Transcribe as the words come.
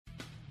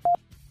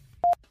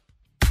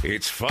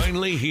It's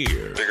finally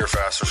here. Bigger,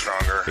 faster,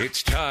 stronger.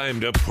 It's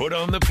time to put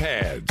on the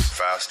pads.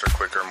 Faster,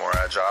 quicker, more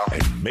agile.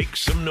 And make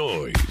some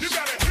noise. You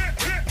got it.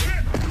 Hit.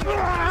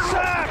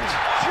 Sacked.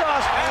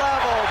 Just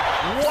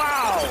leveled.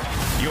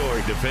 Wow. Your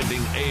defending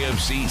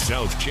AFC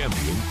South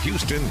champion,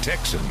 Houston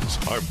Texans,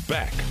 are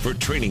back for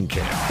training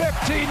camp.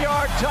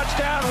 15-yard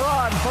touchdown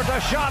run for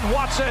Deshaun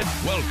Watson.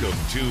 Welcome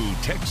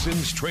to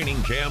Texans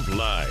Training Camp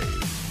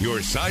Live.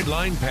 Your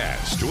sideline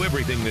pass to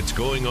everything that's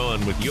going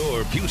on with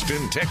your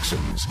Houston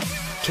Texans.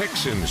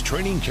 Texans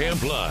Training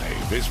Camp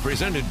Live is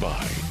presented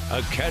by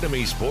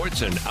Academy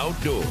Sports and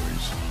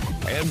Outdoors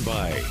and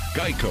by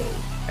Geico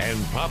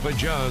and Papa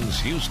John's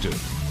Houston.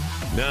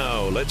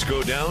 Now, let's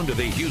go down to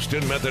the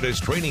Houston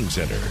Methodist Training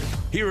Center.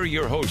 Here are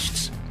your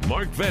hosts,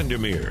 Mark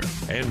Vandermeer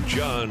and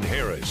John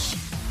Harris.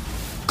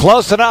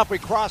 Close enough. We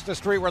crossed the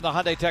street. We're in the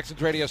Hyundai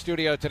Texans radio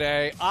studio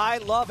today. I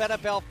love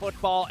NFL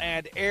football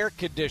and air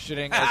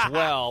conditioning as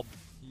well.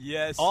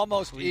 Yes.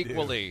 Almost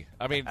equally.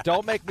 I mean,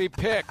 don't make me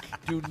pick.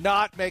 Do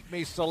not make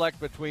me select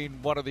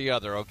between one or the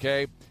other,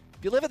 okay?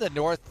 If you live in the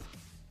north,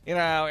 you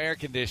know, air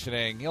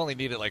conditioning, you only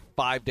need it like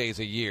 5 days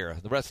a year.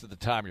 The rest of the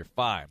time, you're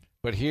fine.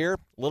 But here,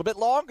 a little bit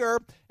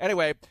longer.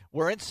 Anyway,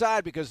 we're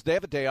inside because they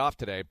have a day off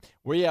today.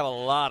 We have a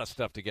lot of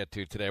stuff to get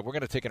to today. We're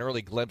going to take an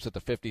early glimpse at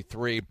the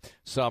 53,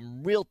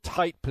 some real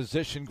tight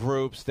position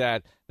groups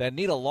that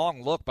need a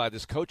long look by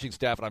this coaching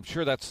staff, and I'm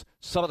sure that's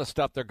some of the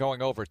stuff they're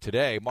going over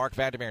today. Mark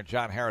Vandermeer and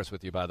John Harris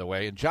with you, by the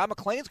way. And John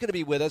McClain's going to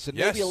be with us, and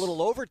maybe a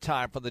little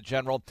overtime from the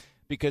General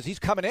because he's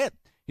coming in.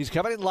 He's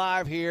coming in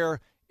live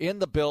here in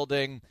the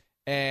building,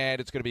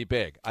 and it's going to be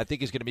big. I think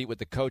he's going to meet with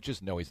the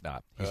coaches. No, he's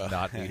not. He's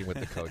not meeting with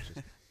the coaches.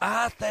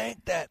 I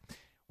think that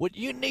what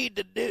you need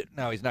to do –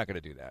 no, he's not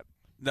going to do that.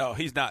 No,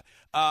 he's not.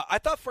 I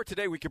thought for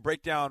today we could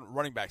break down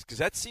running backs because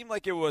that seemed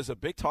like it was a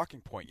big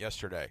talking point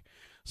yesterday.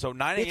 So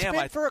 9 a.m. It's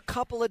been for a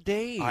couple of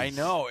days. I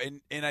know,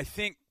 and I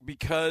think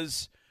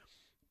because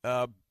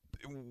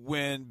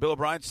when Bill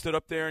O'Brien stood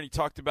up there and he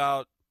talked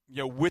about, you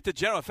know, with the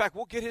General – in fact,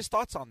 we'll get his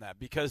thoughts on that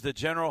because the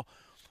General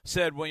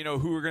said, well, you know,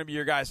 who are going to be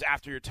your guys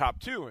after your top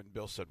two? And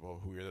Bill said,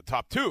 well, who are the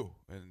top two?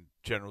 And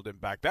General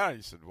didn't back down.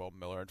 He said, well,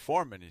 Miller and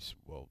Foreman. He said,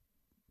 well,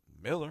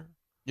 Miller.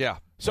 Yeah.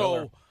 So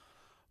Miller.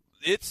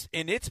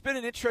 it's been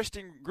an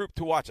interesting group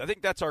to watch. I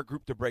think that's our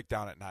group to break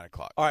down at 9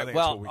 o'clock. All right.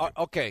 Well,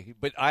 okay.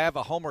 But I have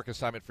a homework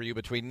assignment for you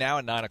between now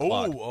and 9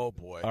 o'clock. Oh,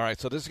 boy. All right.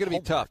 So this is going to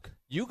be tough.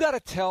 You got to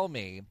tell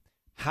me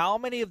how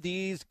many of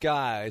these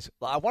guys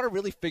 – I want to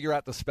really figure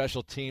out the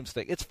special teams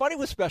thing. It's funny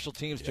with special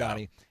teams,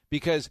 Johnny,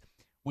 because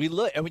we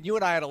look. I mean, you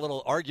and I had a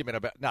little argument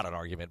about – not an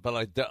argument,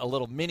 but a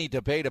little mini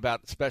debate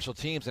about special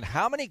teams and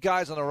how many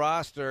guys on the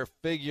roster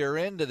figure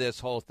into this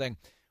whole thing.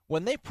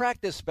 When they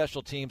practice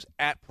special teams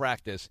at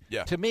practice,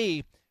 to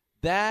me,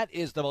 that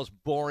is the most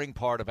boring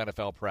part of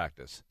NFL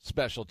practice,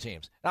 special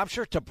teams. And I'm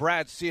sure to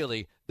Brad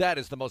Seeley, that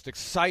is the most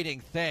exciting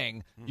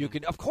thing you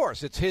can – of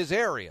course, it's his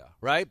area,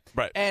 right?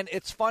 Right. And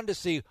it's fun to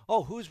see,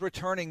 who's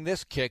returning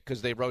this kick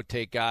because they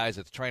rotate guys.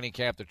 It's training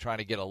camp. They're trying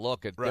to get a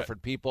look at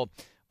different people.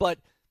 But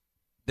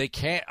they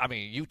can't – I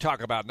mean, you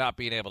talk about not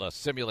being able to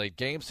simulate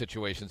game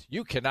situations.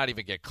 You cannot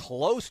even get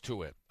close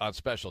to it on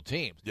special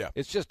teams. Yeah.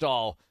 It's just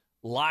all –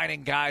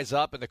 lining guys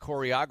up in the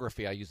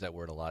choreography. I use that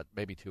word a lot,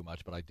 maybe too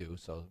much, but I do,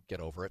 so get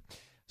over it.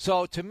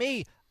 So to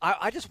me,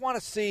 I just want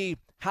to see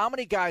how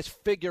many guys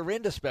figure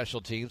into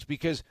special teams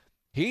because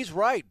he's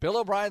right. Bill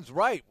O'Brien's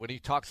right when he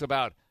talks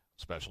about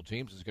special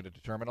teams is going to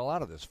determine a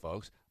lot of this,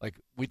 folks. Like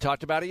we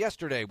talked about it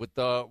yesterday with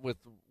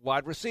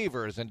wide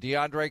receivers and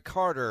DeAndre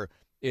Carter.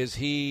 Is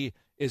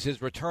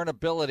his return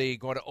ability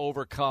going to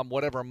overcome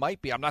whatever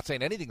might be? I'm not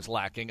saying anything's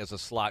lacking as a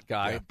slot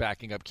guy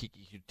backing up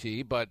Keke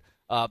Coutee, but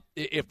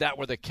if that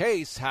were the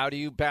case, how do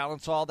you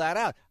balance all that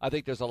out? I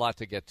think there's a lot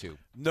to get to.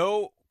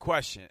 No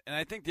question. And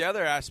I think the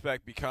other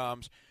aspect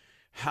becomes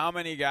how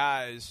many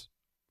guys,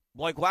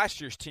 like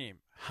last year's team,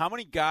 how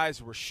many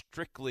guys were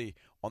strictly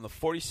on the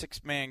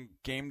 46-man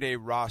game day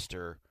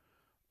roster,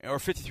 or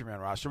 53-man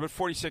roster, but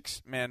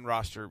 46-man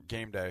roster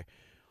game day,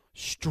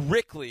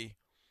 strictly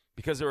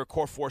because they were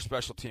core four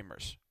special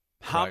teamers.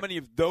 How many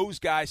of those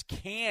guys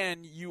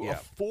can you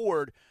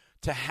afford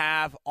to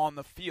have on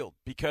the field?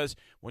 Because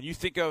when you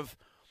think of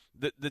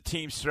the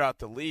teams throughout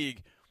the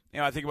league, you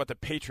know, I think about the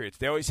Patriots.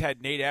 They always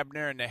had Nate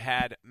Ebner and they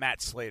had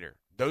Matt Slater.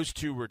 Those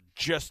two were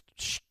just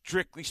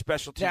strictly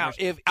special teamers.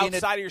 Now,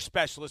 outside of your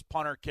specialist,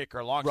 punter,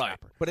 kicker, long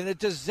snapper. But in a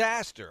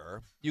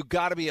disaster, you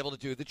got to be able to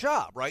do the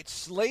job, right?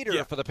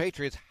 Slater for the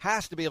Patriots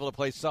has to be able to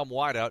play some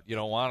wideout. You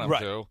don't want him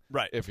to,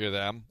 if you're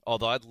them.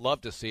 Although I'd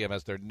love to see him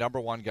as their number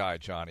one guy,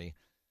 Johnny.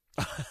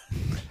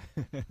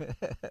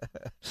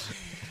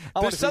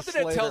 There's something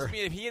that tells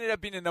me if he ended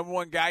up being the number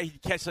one guy,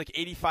 he'd catch like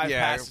 85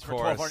 passes for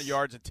 1,200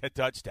 yards and 10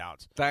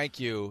 touchdowns. Thank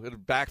you. It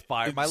would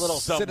backfire. My little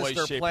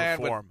sinister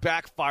plan would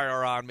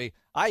backfire on me.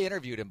 I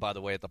interviewed him, by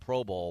the way, at the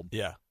Pro Bowl.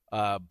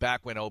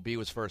 Back when OB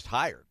was first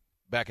hired,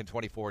 back in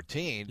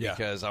 2014,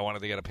 because I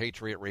wanted to get a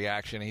Patriot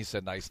reaction. He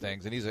said nice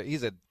things, and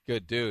he's a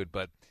good dude.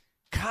 But,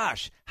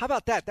 gosh, how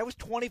about that? That was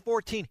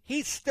 2014.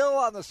 He's still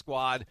on the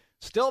squad.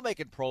 still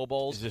making Pro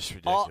Bowls. It's just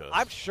ridiculous.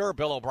 I'm sure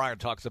Bill O'Brien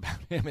talks about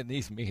him in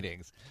these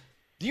meetings.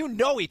 Do you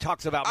know he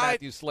talks about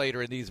Matthew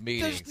Slater in these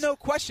meetings? There's no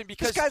question,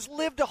 because this guy's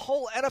lived a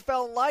whole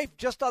NFL life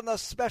just on the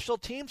special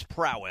teams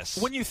prowess.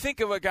 when you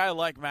think of a guy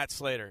like Matt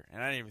Slater,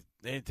 and I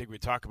didn't think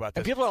we'd talk about this.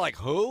 And people are like,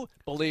 who?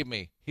 Believe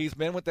me, he's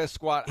been with this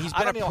squad. He's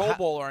been a Pro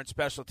Bowler in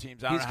special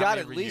teams. I don't know how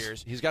many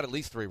years. He's got at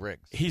least 3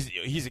 rings. He's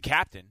a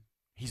captain.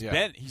 He's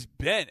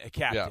been a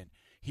captain. Yeah.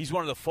 He's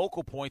one of the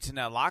focal points in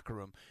that locker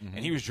room,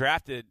 and he was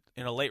drafted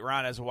in a late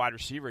round as a wide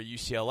receiver at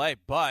UCLA.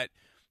 But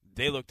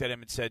they looked at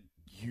him and said,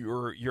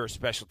 "You're a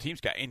special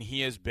teams guy," and he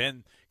has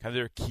been kind of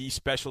their key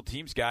special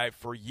teams guy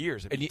for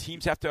years. I mean,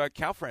 teams have to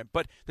account for him.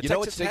 But the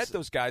Texans had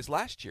those guys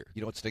last year.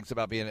 You know what stinks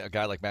about being a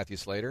guy like Matthew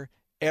Slater?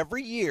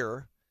 Every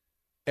year,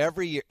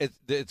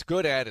 it's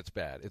good and it's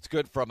bad. It's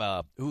good from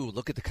a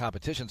look at the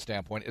competition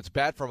standpoint. It's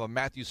bad from a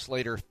Matthew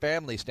Slater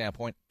family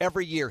standpoint.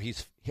 Every year,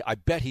 I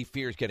bet he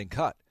fears getting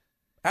cut.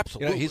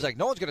 Absolutely. He's like,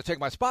 no one's going to take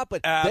my spot,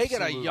 but Absolutely. they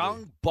get a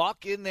young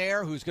buck in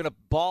there who's going to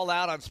ball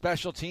out on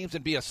special teams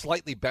and be a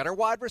slightly better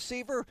wide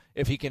receiver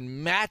if he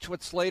can match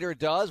what Slater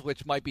does,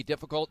 which might be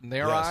difficult in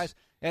their eyes.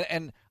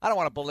 And I don't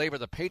want to belabor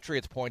the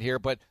Patriots point here,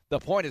 but the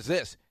point is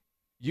this.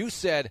 You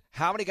said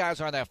how many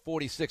guys are on that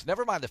 46,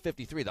 never mind the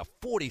 53, the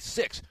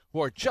 46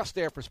 who are just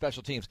there for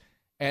special teams.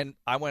 And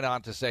I went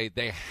on to say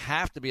they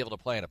have to be able to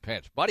play in a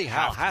pinch. Buddy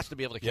Howell has to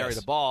be able to carry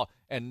the ball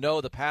and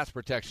know the pass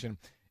protection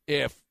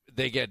if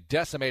they get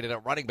decimated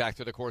at running back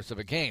through the course of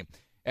a game.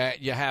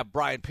 You have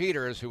Brian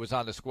Peters, who was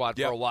on the squad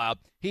for a while.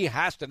 He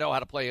has to know how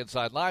to play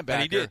inside linebacker.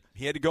 And he did.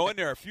 He had to go in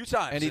there a few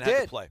times. And he had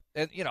did. to play.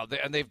 And,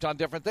 and they've done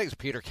different things.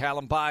 Peter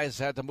Calambay has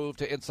had to move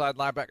to inside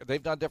linebacker.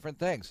 They've done different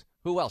things.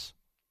 Who else?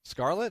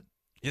 Scarlett?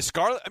 Yeah,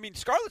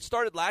 Scarlett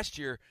started last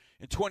year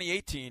in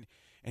 2018,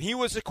 and he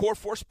was a core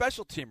 4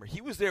 special teamer. He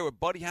was there with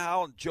Buddy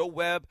Howell and Joe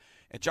Webb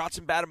and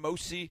Johnson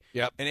Batamosi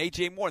and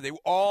A.J. Moore. They were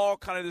all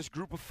kind of this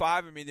group of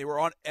 5. I mean, they were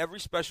on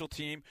every special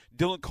team.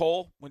 Dylan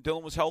Cole, when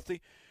Dylan was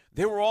healthy,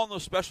 they were all on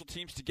those special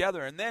teams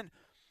together. And then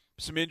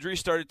some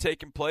injuries started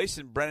taking place,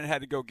 and Brennan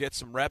had to go get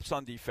some reps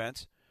on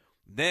defense.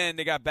 Then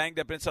they got banged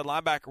up inside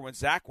linebacker when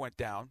Zach went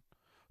down.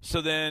 So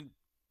then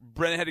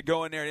Brennan had to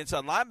go in there at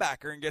inside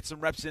linebacker and get some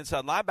reps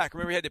inside linebacker.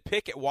 Remember, he had to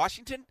pick at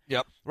Washington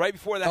right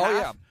before the half?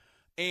 Yeah.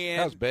 And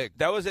that was big.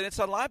 That was an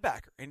inside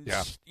linebacker. And,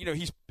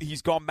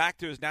 he's gone back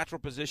to his natural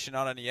position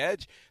out on the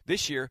edge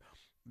this year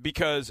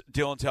because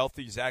Dylan's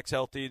healthy, Zach's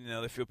healthy,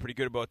 and they feel pretty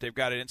good about what they've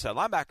got at inside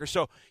linebacker.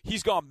 So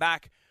he's gone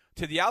back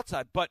to the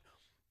outside. But,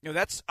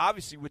 that's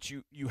obviously what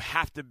you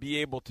have to be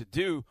able to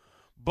do.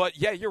 But,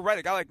 yeah, you're right.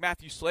 A guy like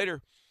Matthew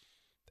Slater,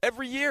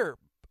 every year,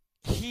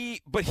 he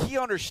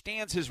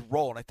understands his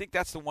role. And I think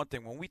that's the one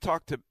thing. When we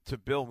talk to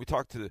Bill and we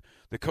talk to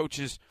the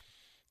coaches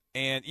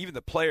and even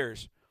the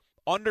players,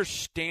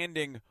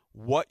 understanding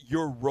what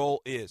your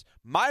role is.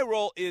 My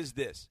role is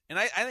this. And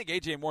I think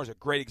A.J. Moore is a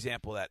great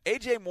example of that.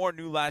 A.J. Moore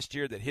knew last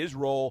year that his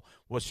role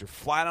was to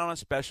fly down on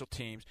special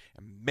teams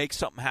and make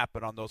something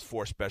happen on those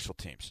 4 special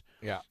teams.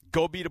 Yeah.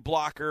 Go beat a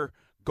blocker,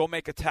 go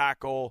make a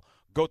tackle,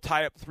 go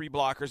tie up 3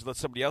 blockers, let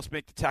somebody else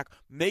make the tackle,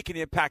 make an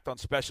impact on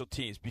special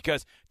teams.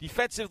 Because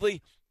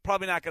defensively,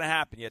 probably not going to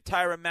happen. You had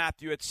Tyrann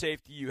Mathieu at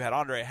safety. You had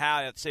Andre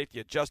Howell at safety. You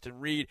had Justin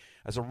Reed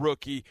as a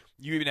rookie.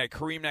 You even had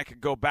Kareem that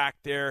could go back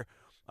there.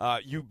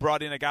 You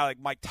brought in a guy like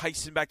Mike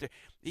Tyson back there.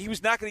 He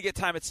was not going to get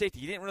time at safety.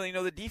 He didn't really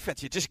know the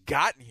defense. He had just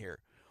gotten here.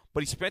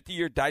 But he spent the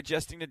year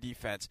digesting the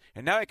defense.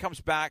 And now he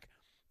comes back,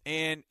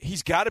 and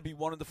he's got to be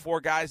one of the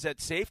 4 guys at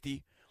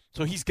safety.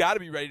 So he's got to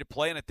be ready to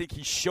play, and I think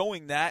he's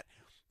showing that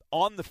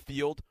on the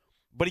field.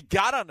 But he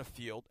got on the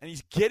field, and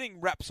he's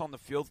getting reps on the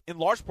field in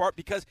large part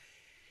because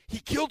he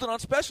killed it on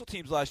special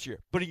teams last year,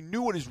 but he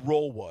knew what his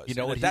role was.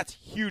 That's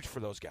huge for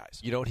those guys.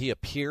 You know what he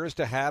appears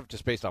to have,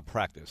 just based on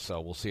practice, so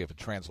we'll see if it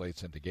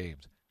translates into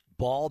games.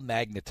 Ball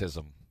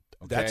magnetism.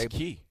 Okay? That's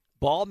key.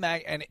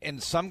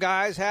 And some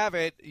guys have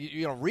it.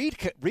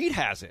 Reed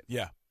has it.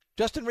 Yeah.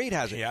 Justin Reed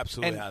has it. He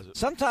absolutely has it.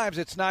 Sometimes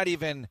it's not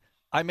even,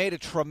 I made a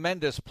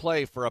tremendous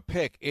play for a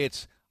pick.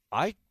 It's,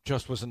 I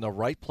just was in the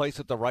right place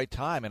at the right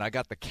time, and I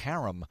got the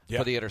carom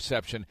for the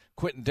interception.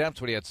 Quentin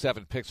Demps, when he had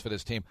 7 picks for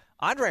this team.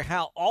 Andre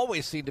Howell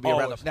always seemed to be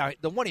around. Now,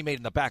 the one he made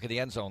in the back of the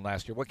end zone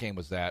last year, what game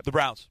was that? The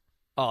Browns.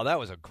 Oh, that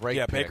was a great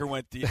pick. Baker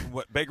went deep.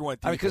 Baker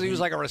went deep. Because he was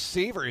like a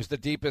receiver. He's the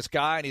deepest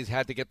guy, and he's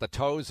had to get the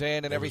toes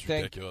in and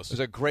everything. Ridiculous. It was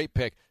a great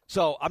pick.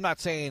 So I'm not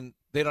saying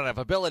they don't have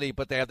ability,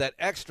 but they have that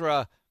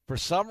extra. For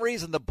some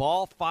reason, the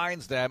ball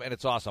finds them, and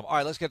it's awesome. All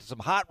right, let's get to some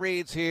hot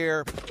reads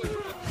here.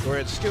 We're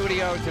in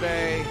studio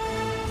today.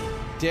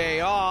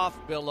 Day off.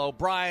 Bill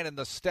O'Brien and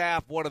the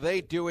staff, what are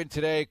they doing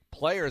today?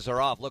 Players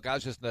are off. Look, I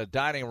was just in the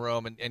dining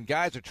room, and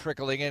guys are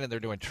trickling in, and they're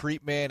doing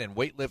treatment and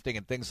weightlifting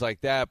and things like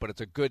that, but it's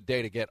a good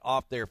day to get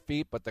off their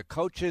feet. But the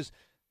coaches,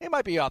 they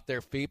might be off their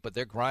feet, but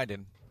they're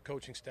grinding.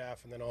 Coaching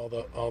staff and then all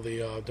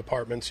the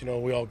departments,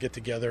 we all get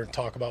together and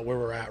talk about where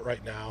we're at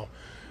right now.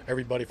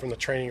 Everybody from the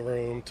training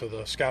room to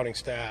the scouting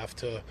staff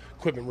to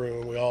equipment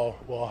room, we all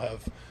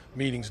have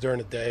meetings during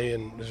the day,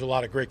 and there's a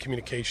lot of great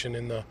communication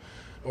in the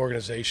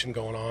organization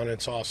going on.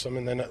 It's awesome.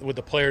 And then with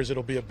the players,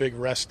 it'll be a big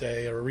rest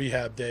day or a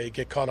rehab day,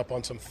 get caught up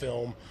on some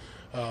film,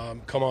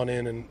 come on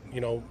in, and,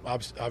 you know,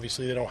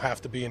 obviously they don't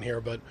have to be in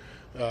here, but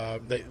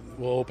they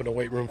will open a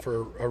weight room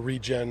for a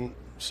regen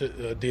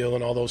deal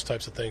and all those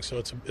types of things. So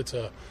it's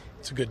a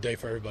good day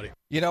for everybody.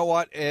 You know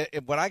what?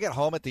 When I get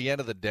home at the end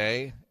of the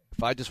day,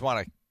 if I just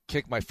want to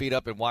kick my feet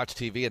up and watch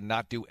TV and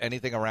not do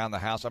anything around the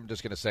house, I'm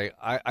just going to say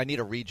I need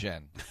a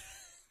regen.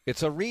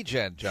 It's a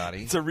regen,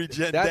 Johnny. It's a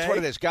regen That's day. what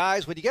it is.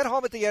 Guys, when you get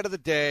home at the end of the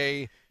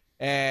day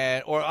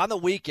or on the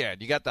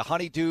weekend, you got the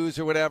honeydews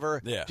or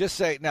whatever, just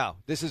say, no,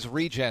 this is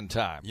regen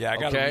time. Yeah, I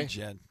got okay? a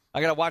regen.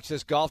 I got to watch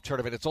this golf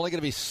tournament. It's only going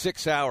to be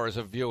 6 hours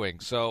of viewing,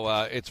 so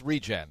it's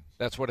regen.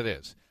 That's what it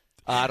is.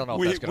 I don't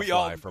know if that's going to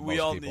fly for most people. We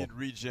all need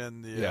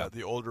regen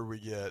the older we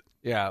get.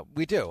 Yeah,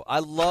 we do. I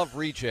love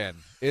regen.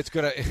 It's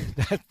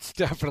that's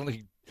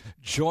definitely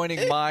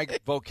joining my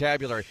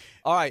vocabulary.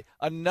 All right,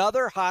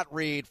 another hot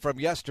read from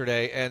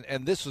yesterday,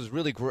 and this was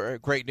really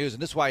great news,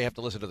 and this is why you have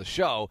to listen to the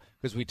show,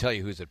 because we tell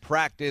you who's at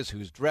practice,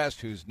 who's dressed,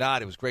 who's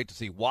not. It was great to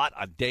see Watt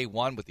on day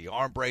one with the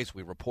arm brace.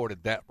 We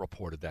reported that.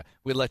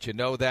 We let you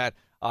know that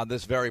on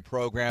this very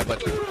program.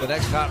 But the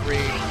next hot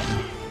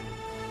read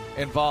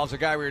involves a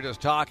guy we were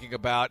just talking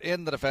about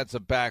in the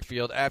defensive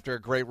backfield after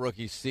a great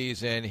rookie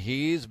season.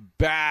 He's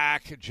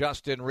back,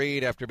 Justin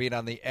Reid, after being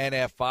on the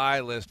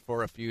NFI list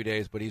for a few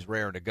days, but he's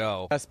raring to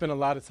go. I spent a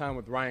lot of time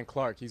with Ryan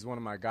Clark. He's one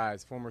of my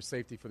guys, former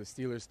safety for the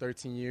Steelers,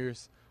 13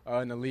 years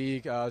in the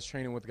league. I was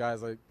training with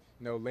guys like,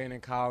 Landon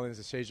Collins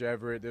and Shazier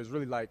Everett. There's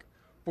really like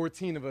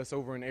 14 of us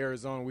over in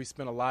Arizona. We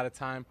spent a lot of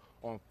time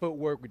on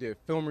footwork. We did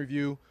film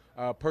review.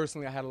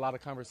 Personally, I had a lot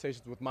of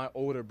conversations with my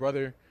older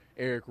brother,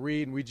 Eric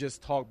Reed, and we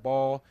just talk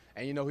ball.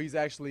 And, he's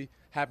actually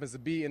happens to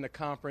be in the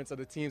conference of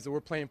the teams that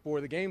we're playing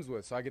for the games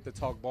with. So I get to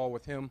talk ball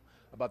with him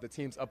about the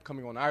teams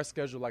upcoming on our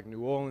schedule, like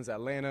New Orleans,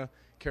 Atlanta,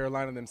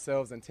 Carolina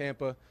themselves, and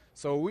Tampa.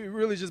 So we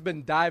really just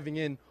been diving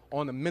in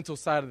on the mental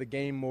side of the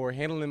game more,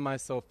 handling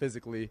myself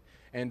physically.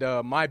 And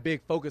my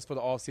big focus for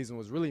the offseason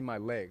was really my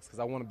legs, because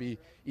I want to be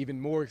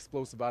even more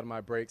explosive out of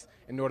my breaks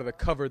in order to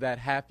cover that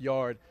half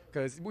yard,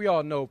 because we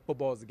all know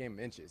football is a game of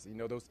inches.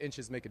 Those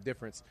inches make a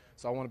difference.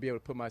 So I want to be able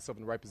to put myself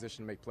in the right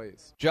position to make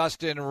plays.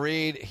 Justin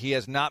Reid, he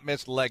has not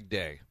missed leg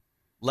day.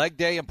 Leg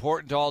day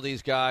important to all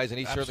these guys, and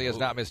he certainly has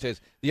not missed his.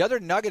 The other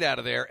nugget out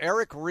of there,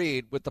 Eric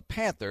Reid with the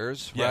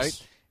Panthers,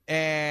 right?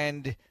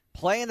 And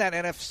playing that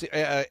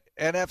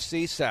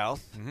NFC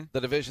South, the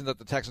division that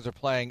the Texans are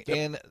playing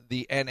in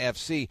the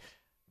NFC.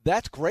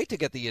 That's great to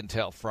get the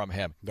intel from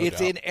him.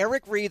 It's in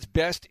Eric Reid's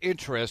best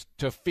interest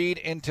to feed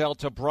intel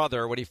to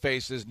brother when he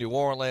faces New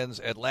Orleans,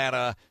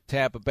 Atlanta,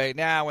 Tampa Bay.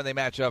 Now, when they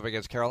match up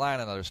against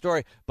Carolina, another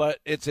story. But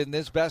it's in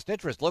his best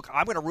interest. Look,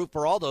 I'm going to root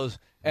for all those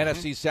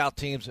NFC South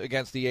teams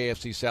against the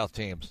AFC South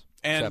teams,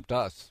 except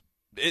us.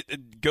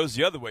 It goes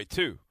the other way,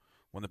 too.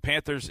 When the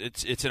Panthers,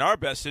 it's in our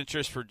best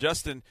interest for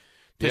Justin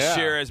to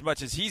share as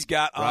much as he's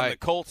got on the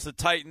Colts, the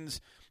Titans,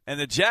 and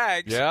the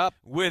Jags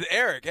with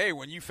Eric. Hey,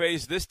 when you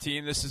face this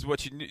team, this is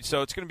what you need.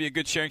 So it's going to be a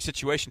good sharing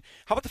situation.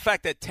 How about the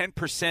fact that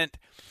 10%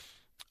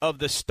 of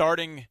the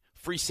starting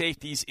free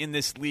safeties in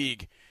this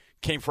league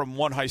came from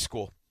one high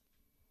school?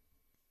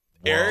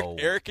 Whoa.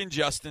 Eric and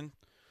Justin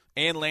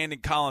and Landon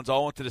Collins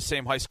all went to the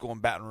same high school in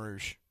Baton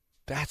Rouge.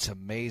 That's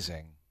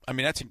amazing. I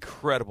mean, that's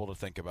incredible to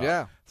think about.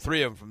 Yeah.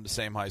 3 of them from the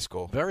same high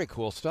school. Very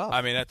cool stuff.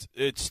 I mean,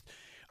 it's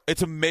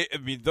amazing. I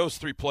mean, those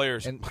 3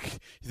 players, and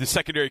the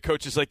secondary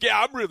coach is like,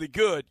 yeah, I'm really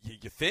good.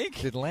 You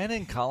think? Did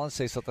Landon Collins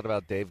say something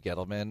about Dave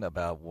Gettleman,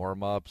 about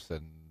warm-ups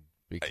and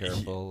be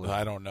careful?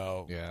 I don't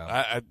know.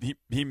 Yeah.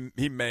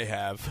 He may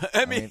have.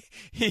 I mean,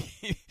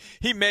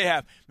 he may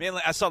have. Man,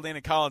 I saw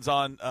Landon Collins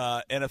on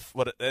the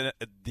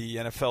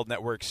NFL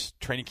Network's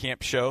training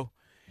camp show,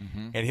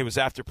 and he was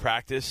after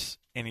practice,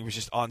 and he was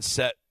just on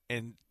set.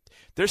 And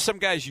there's some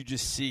guys you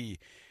just see,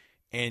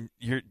 and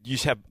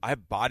I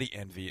have body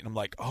envy, and I'm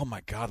like, oh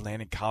my God,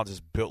 Landon Collins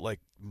is built like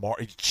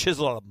he's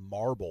chiseled out of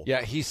marble.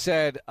 Yeah, he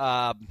said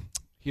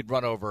he'd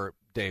run over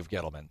Dave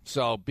Gettleman.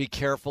 So be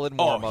careful in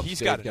warm-ups. Oh,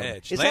 he's got an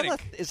edge. Is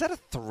that a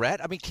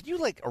threat? I mean, can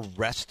you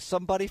arrest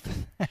somebody for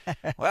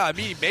that? Well, I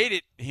mean, he made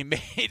it.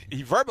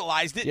 He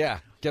verbalized it. Yeah,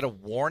 get a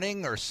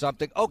warning or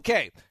something.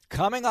 Okay,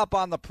 coming up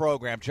on the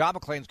program, John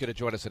McClain's going to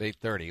join us at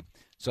 8:30.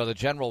 So the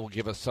general will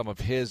give us some of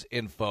his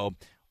info.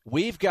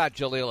 We've got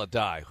Jaleel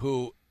Addae,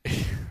 who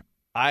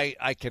I'm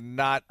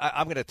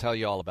going to tell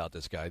you all about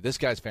this guy. This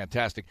guy's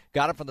fantastic.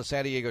 Got him from the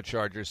San Diego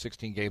Chargers,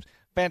 16 games.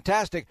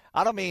 Fantastic.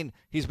 I don't mean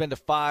he's been to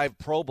 5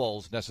 Pro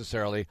Bowls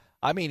necessarily.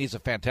 I mean he's a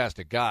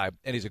fantastic guy,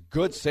 and he's a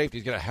good safety.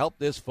 He's going to help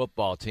this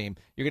football team.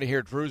 You're going to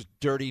hear Drew's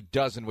Dirty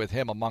Dozen with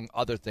him, among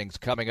other things,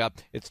 coming up.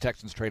 It's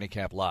Texans Training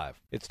Camp Live.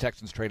 It's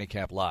Texans Training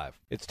Camp Live.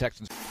 It's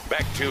Texans.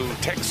 Back to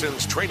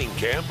Texans Training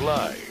Camp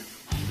Live.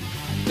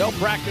 No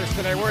practice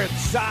today. We're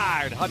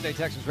inside Hyundai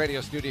Texans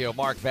radio studio.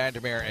 Mark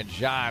Vandermeer and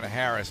John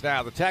Harris.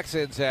 Now, the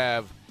Texans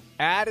have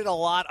added a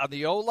lot on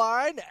the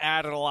O-line,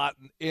 added a lot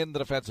in the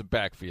defensive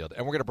backfield.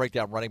 And we're going to break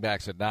down running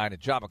backs at 9,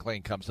 and John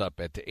McClain comes up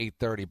at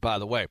 8:30, by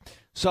the way.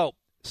 So,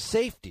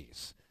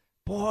 safeties.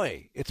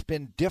 boy, it's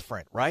been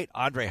different, right?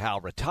 Andre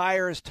Howell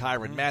retires,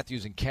 Tyrann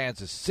Matthews in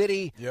Kansas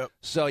City. Yep.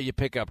 So you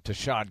pick up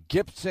Tashawn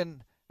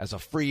Gibson as a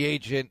free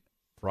agent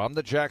from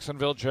the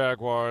Jacksonville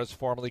Jaguars,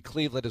 formerly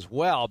Cleveland as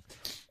well.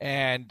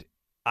 And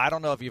I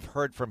don't know if you've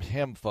heard from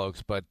him,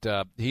 folks, but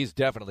he's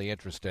definitely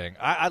interesting.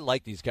 I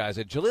like these guys.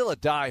 And Jaleel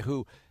Addae,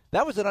 who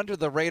that was an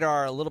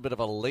under-the-radar, a little bit of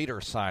a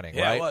later signing,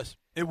 right? Yeah,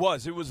 it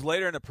was. It was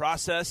later in the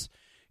process,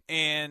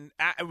 and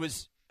it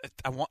was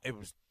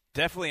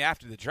definitely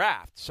after the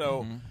draft.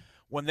 So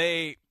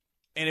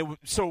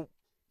so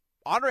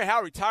Andre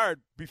Howell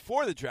retired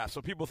before the draft,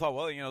 so people thought,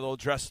 well, they'll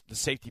address the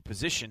safety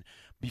position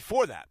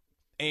before that,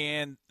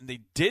 and they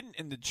didn't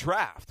in the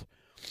draft.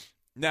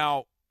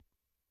 Now,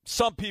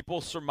 some people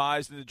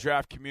surmised in the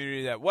draft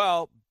community that,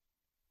 well,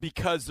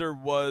 because there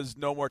was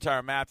no more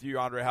Tyrann Mathieu,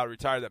 Andre Howell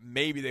retired, that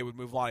maybe they would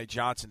move Lonnie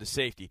Johnson to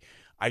safety.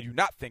 I do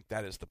not think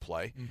that is the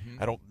play.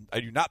 I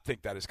do not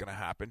think that is going to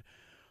happen.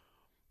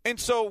 And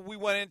so we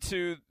went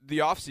into the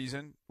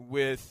offseason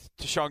with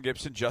Tashawn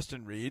Gibson,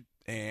 Justin Reed,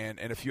 and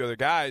a few other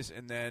guys,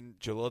 and then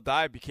Jaleel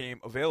Addae became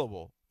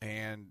available,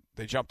 and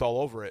they jumped all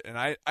over it. And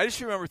I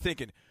just remember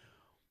thinking,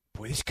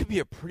 boy, this could be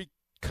a pretty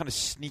kind of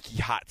sneaky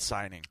hot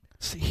signing.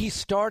 He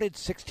started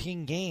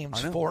 16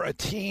 games for a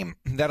team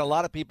that a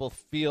lot of people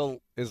feel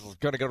is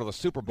going to go to the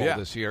Super Bowl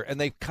this year, and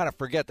they kind of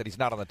forget that he's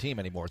not on the team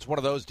anymore. It's one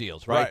of those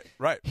deals, right?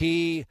 Right.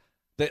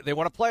 They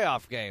won a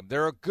playoff game.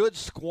 They're a good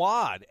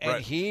squad,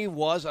 and he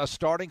was a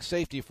starting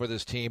safety for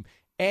this team,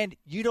 and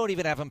you don't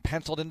even have him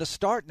penciled in to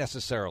start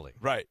necessarily.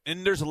 Right,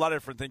 and there's a lot of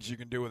different things you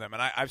can do with him,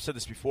 and I've said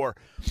this before.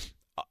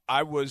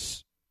 I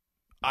was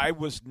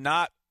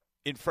not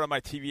in front of my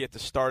TV at the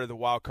start of the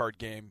wild card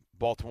game,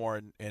 Baltimore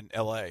and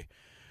L.A.,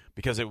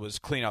 because it was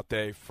clean-out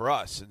day for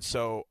us. And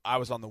so I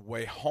was on the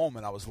way home,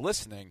 and I was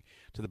listening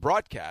to the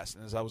broadcast.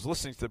 And as I was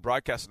listening to the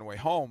broadcast on the way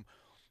home,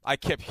 I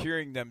kept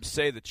hearing them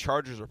say the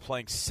Chargers are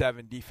playing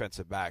 7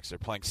 defensive backs. They're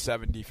playing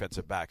 7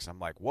 defensive backs. I'm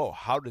like, whoa,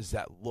 how does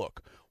that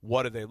look?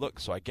 What do they look?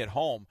 So I get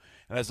home,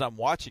 and as I'm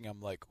watching,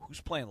 I'm like, who's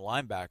playing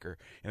linebacker?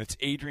 And it's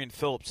Adrian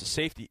Phillips, the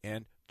safety,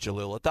 and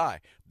Jaleel Addae.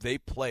 They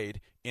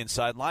played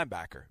inside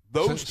linebacker.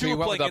 Those two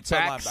were playing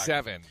inside back linebacker.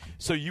 7.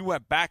 So you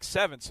went back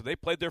 7. So they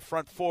played their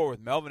front 4 with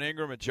Melvin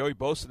Ingram and Joey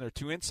Bosa, and their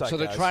 2 inside So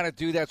they're guys. trying to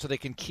do that so they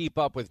can keep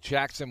up with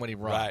Jackson when he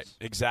runs. Right,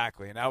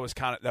 exactly. And that was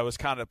kind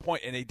of the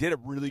point. And they did a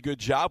really good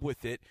job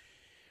with it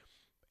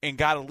and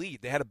got a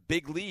lead. They had a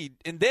big lead.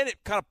 And then it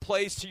kind of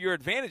plays to your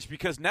advantage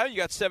because now you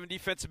got 7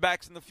 defensive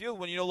backs in the field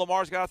when you know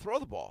Lamar's got to throw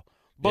the ball.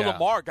 But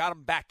Lamar got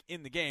him back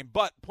in the game.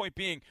 But point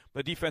being,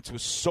 the defense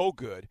was so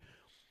good.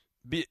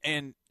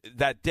 And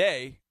that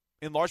day,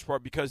 in large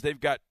part because they've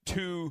got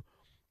 2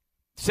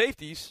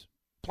 safeties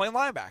playing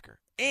linebacker.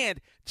 And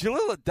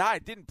Jaleel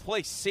Addae didn't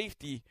play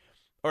safety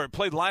or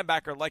played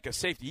linebacker like a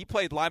safety. He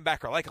played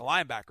linebacker like a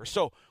linebacker.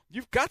 So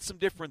you've got some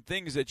different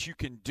things that you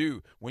can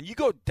do. When you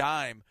go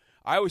dime,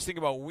 I always think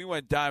about when we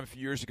went dime a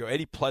few years ago,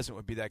 Eddie Pleasant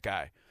would be that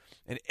guy.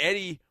 And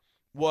Eddie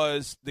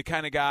was the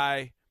kind of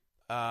guy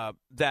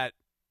that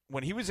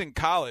when he was in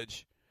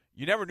college,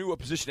 you never knew what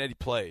position Eddie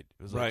played.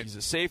 It was like he's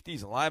a safety,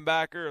 he's a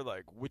linebacker,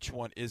 like which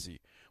one is he?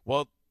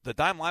 Well, the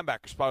dime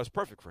linebacker spot was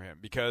perfect for him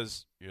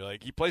because you're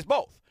like he plays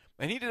both.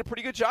 And he did a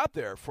pretty good job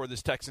there for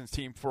this Texans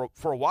team for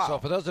a while. So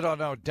for those that don't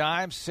know,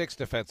 dime 6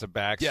 defensive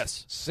backs.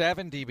 Yes.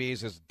 7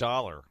 DBs is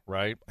 $1,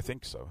 right? I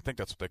think so. I think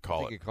that's what they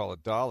call it. I think you call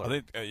it $1. I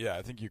think,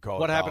 I think you call it.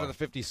 What happened to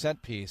the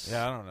 50-cent piece?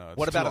 Yeah, I don't know. It's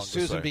what about too a long to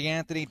Susan say. B.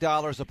 Anthony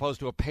dollar as opposed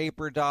to a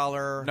paper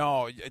dollar?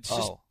 No, it's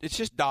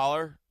just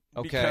dollar.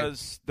 Okay.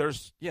 Because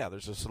there's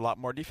just a lot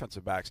more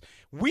defensive backs.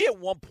 We at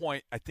one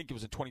point, I think it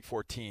was in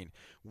 2014,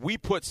 we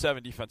put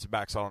 7 defensive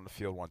backs out on the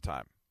field one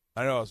time.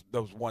 I know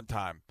that was one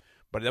time,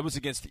 but that was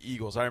against the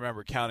Eagles. I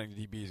remember counting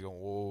the DBs going,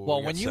 whoa.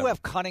 Well, when you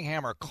have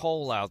Cunningham or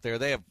Cole out there,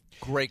 they have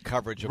great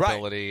coverage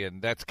ability,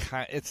 and that's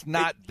it's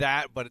not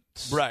that, but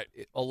it's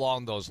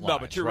along those lines. No,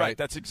 but you're right.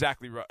 That's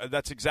exactly right.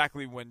 That's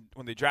exactly when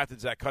they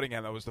drafted Zach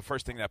Cunningham, that was the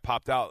first thing that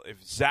popped out.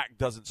 If Zach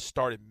doesn't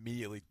start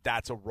immediately,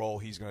 that's a role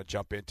he's going to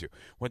jump into.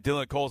 When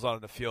Dylan Cole's out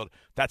on the field,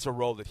 that's a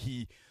role that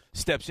he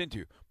steps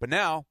into. But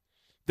now,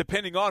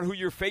 depending on who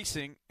you're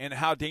facing and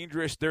how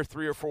dangerous their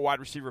 3 or 4 wide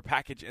receiver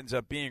package ends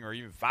up being, or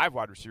even 5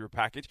 wide receiver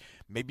package,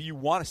 maybe you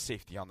want a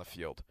safety on the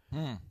field.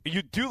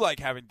 You do like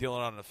having Dylan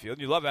on the field.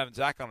 You love having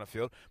Zach on the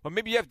field. But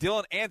maybe you have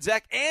Dylan and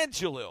Zach and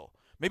Jaleel.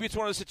 Maybe it's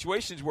one of those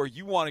situations where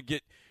you want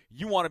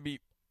to be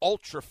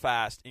ultra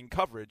fast in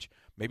coverage.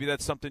 Maybe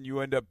that's something you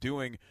end up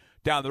doing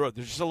down the road.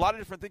 There's just a lot of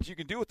different things you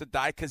can do with the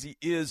Addae because he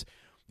is,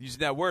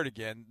 using that word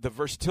again, the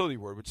versatility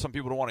word, which some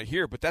people don't want to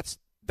hear. But that's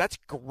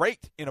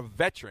great in a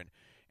veteran.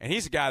 And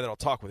he's a guy that'll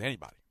talk with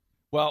anybody.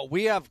 Well,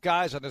 we have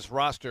guys on this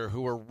roster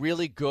who are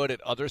really good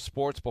at other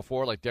sports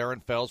before, like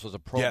Darren Fells was a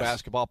pro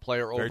basketball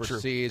player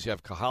overseas. You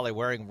have Kahale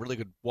Waring, really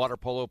good water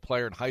polo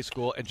player in high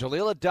school. And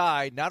Jaleel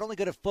Addae, not only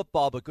good at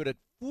football, but good at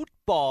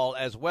football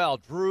as well.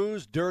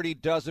 Drew's Dirty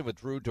Dozen with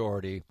Drew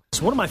Doherty.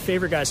 It's one of my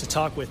favorite guys to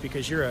talk with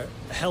because you're a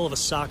hell of a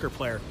soccer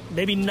player.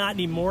 Maybe not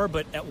anymore,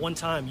 but at one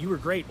time you were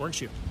great, weren't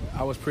you?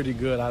 I was pretty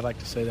good. I'd like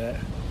to say that.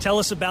 Tell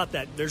us about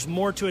that. There's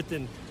more to it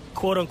than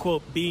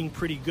quote-unquote being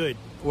pretty good.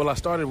 Well, I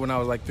started when I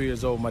was like 3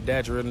 years old. My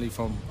dad's originally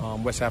from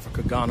West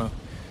Africa, Ghana.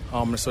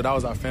 So that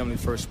was our family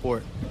first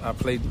sport. I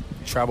played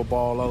travel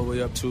ball all the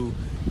way up to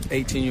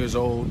 18 years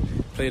old,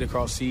 played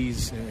across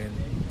seas and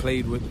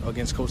played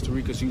against Costa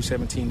Rica's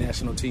U17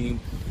 national team.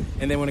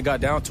 And then when it got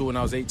down to when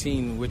I was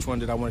 18, which one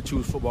did I want to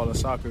choose, football or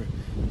soccer?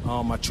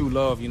 My true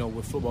love,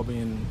 with football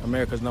being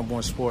America's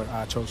 #1 sport,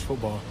 I chose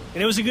football.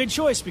 And it was a good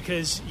choice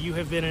because you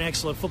have been an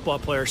excellent football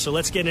player. So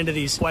let's get into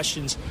these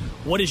questions.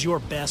 What is your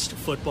best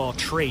football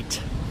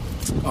trait?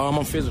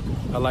 I'm physical.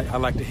 I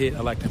like to hit.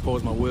 I like to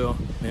impose my will,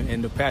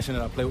 and the passion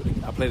that I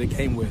play the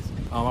game with.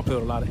 I play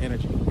with a lot of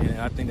energy, and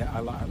I think that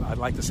I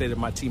like to say that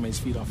my teammates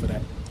feed off of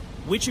that.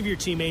 Which of your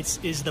teammates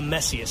is the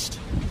messiest?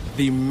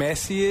 The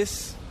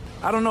messiest?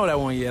 I don't know that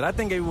one yet. I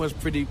think everyone's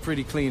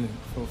pretty clean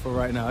for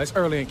right now. It's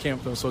early in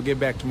camp, though, so get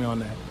back to me on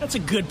that. That's a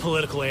good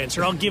political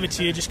answer. I'll give it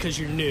to you just because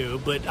you're new,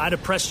 but I'd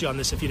have pressed you on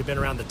this if you'd have been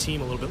around the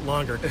team a little bit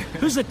longer.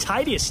 Who's the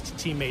tightest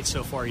teammate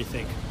so far, you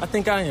think? I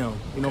think I am.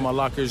 My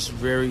locker's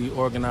very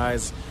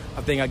organized.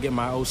 I think I get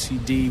my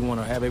OCD,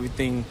 want to have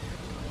everything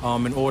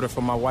in order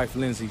for my wife,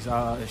 Lindsay.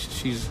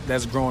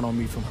 That's growing on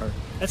me from her.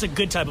 That's a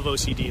good type of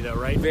OCD, though,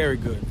 right? Very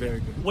good,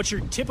 very good. What's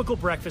your typical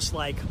breakfast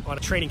like on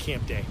a training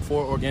camp day?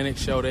 4 organic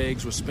shelled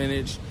eggs with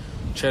spinach,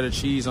 cheddar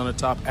cheese on the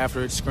top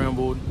after it's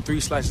scrambled, 3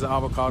 slices of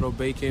avocado,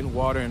 bacon,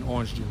 water, and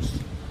orange juice.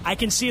 I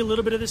can see a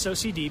little bit of this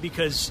OCD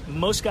because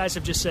most guys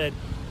have just said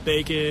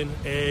bacon,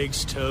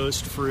 eggs,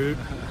 toast, fruit.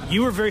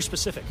 You were very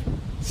specific.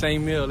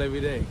 Same meal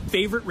every day.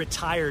 Favorite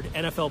retired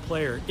NFL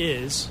player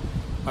is?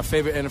 My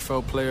favorite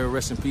NFL player,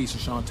 rest in peace,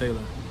 is Sean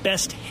Taylor.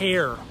 Best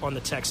hair on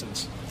the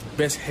Texans?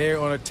 Best hair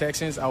on the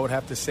Texans, I would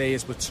have to say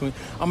is between...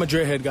 I'm a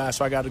dreadhead guy,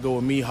 so I got to go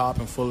with me, Hop,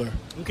 and Fuller.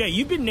 Okay,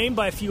 you've been named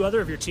by a few other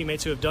of your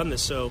teammates who have done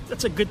this, so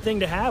that's a good thing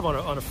to have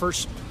on a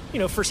first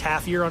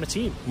half year on a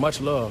team.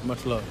 Much love,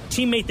 much love.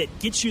 Teammate that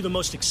gets you the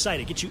most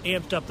excited, gets you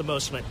amped up the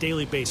most on a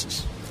daily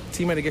basis?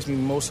 Teammate that gets me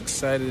most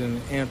excited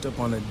and amped up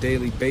on a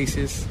daily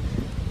basis,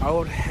 I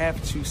would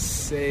have to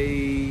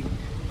say...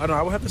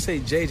 I would have to say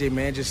JJ,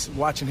 man, just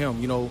watching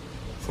him,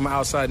 from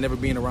outside, never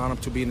being around him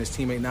to being his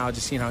teammate now,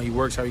 just seeing how he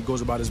works, how he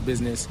goes about his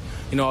business,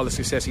 all the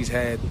success he's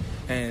had,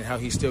 and how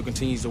he still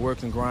continues to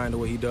work and grind the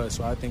way he does.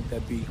 So I think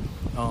that'd be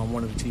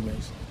one of the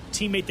teammates.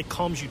 Teammate that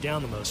calms you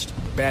down the most?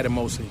 Bad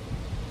Emosi.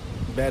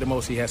 Bad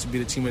Emosi has to be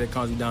the teammate that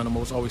calms me down the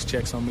most, always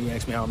checks on me,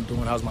 asks me how I'm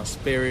doing, how's my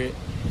spirit,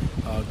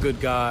 good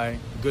guy,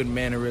 good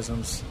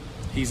mannerisms.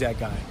 He's that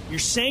guy. You're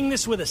saying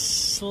this with a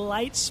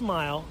slight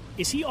smile.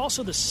 Does he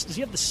have the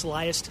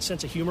slyest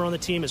sense of humor on the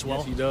team as well?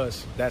 Yes, he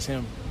does. That's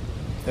him.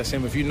 That's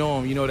him. If you know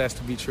him, you know that's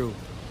to be true.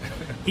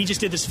 He just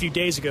did this a few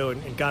days ago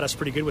and got us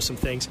pretty good with some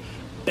things.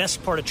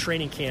 Best part of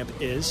training camp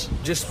is?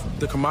 Just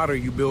the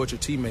camaraderie you build with your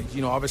teammates.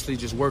 Obviously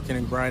just working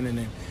and grinding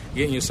and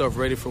getting yourself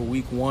ready for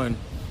week 1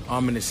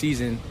 in the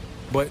season.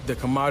 But the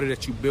camaraderie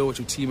that you build with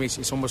your teammates,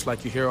 it's almost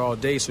like you're here all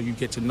day, so you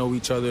get to know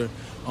each other,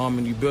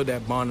 and you build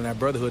that bond and that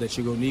brotherhood that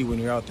you're going to need when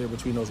you're out there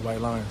between those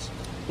white lines.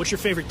 What's your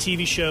favorite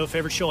TV show,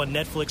 favorite show on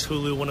Netflix,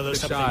 Hulu, one of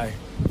those? The Chi.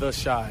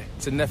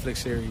 It's a Netflix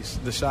series.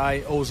 The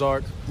Chi,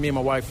 Ozark. Me and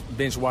my wife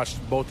binge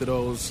watched both of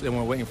those, and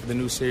we're waiting for the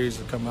new series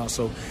to come out.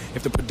 So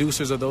if the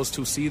producers of those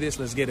two see this,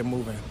 let's get it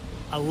moving.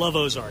 I love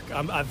Ozark.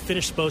 I've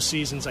finished both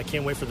seasons. I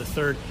can't wait for the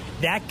third.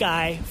 That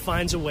guy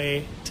finds a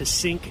way to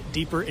sink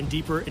deeper and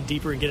deeper and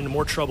deeper and get into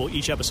more trouble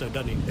each episode,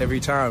 doesn't he? Every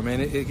time,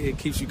 man. It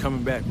keeps you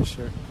coming back, for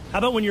sure. How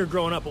about when you were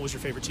growing up? What was your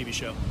favorite TV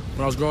show?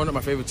 When I was growing up,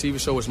 my favorite TV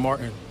show was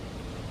Martin.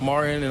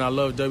 And I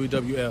love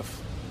WWF.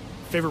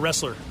 Favorite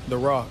wrestler? The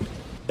Rock.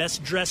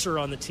 Best dresser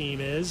on the team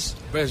is?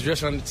 Best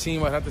dresser on the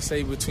team, I'd have to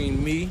say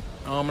between me.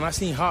 And I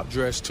seen Hop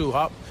dress, too.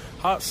 Hop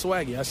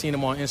swaggy. I seen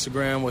him on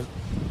Instagram with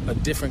a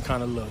different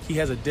kind of look. He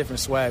has a different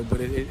swag,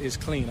 but it's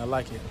clean. I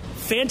like it.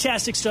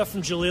 Fantastic stuff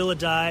from Jahleel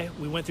Addae.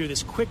 We went through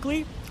this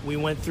quickly. We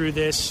went through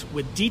this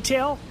with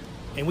detail.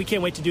 And we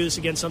can't wait to do this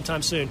again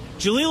sometime soon.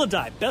 Jahleel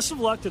Addae, best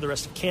of luck to the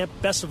rest of camp.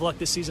 Best of luck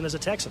this season as a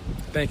Texan.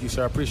 Thank you,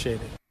 sir. I appreciate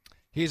it.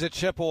 He's a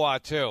Chippewa,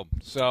 too,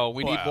 so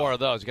we need more of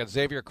those. We've got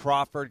Xavier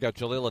Crawford, got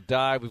Jahleel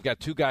Addae. We've got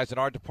 2 guys in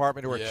our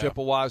department who are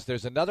Chippewas.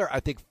 There's another, I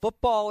think,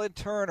 football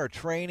intern or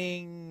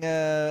training,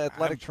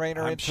 athletic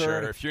trainer I'm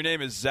intern. Sure. If your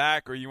name is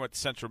Zach or you went to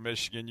Central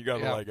Michigan, you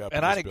got a leg up.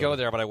 And I didn't go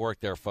there, but I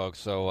worked there, folks,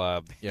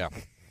 so, yeah.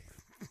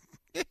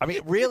 I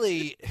mean,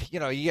 really, you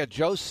got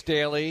Joe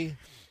Staley.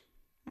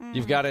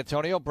 You've got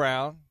Antonio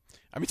Brown.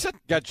 I mean,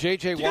 got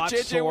J.J.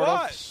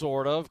 Watt,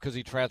 sort of, because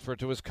he transferred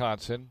to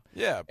Wisconsin.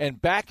 Yeah.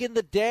 And back in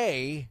the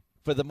day,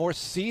 for the more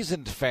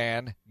seasoned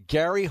fan,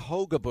 Gary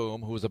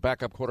Hogaboom, who was a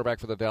backup quarterback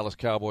for the Dallas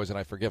Cowboys, and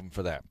I forgive him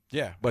for that.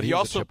 Yeah. But he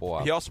also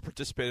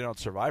participated on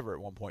Survivor at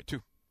one point,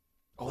 too.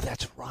 Oh,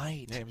 that's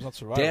right. Yeah, he was on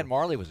Survivor. Dan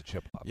Marley was a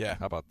Chippewa. Yeah.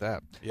 How about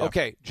that? Yeah.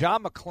 Okay,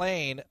 John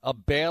McClain, a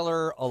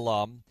Baylor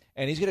alum,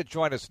 and he's going to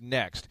join us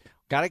next.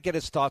 Got to get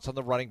his thoughts on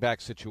the running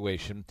back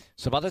situation.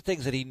 Some other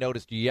things that he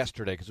noticed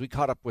yesterday, because we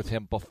caught up with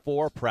him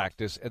before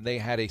practice, and they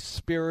had a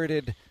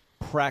spirited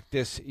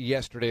practice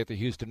yesterday at the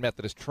Houston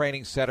Methodist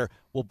Training Center.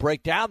 We'll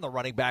break down the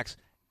running backs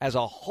as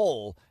a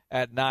whole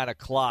at 9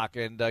 o'clock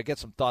and get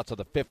some thoughts on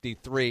the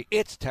 53.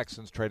 It's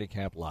Texans Training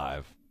Camp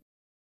Live.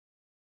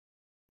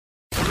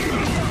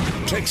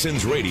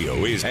 Texans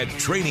Radio is at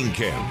training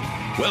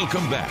camp.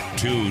 Welcome back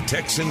to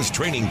Texans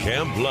Training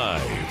Camp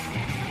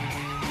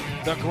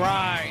Live. The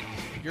grind.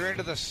 You're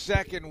into the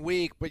second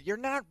week, but you're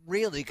not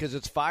really because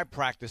it's 5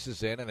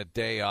 practices in and a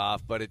day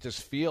off, but it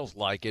just feels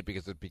like it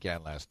because it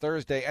began last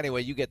Thursday.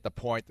 Anyway, you get the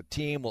point. The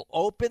team will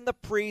open the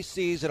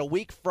preseason a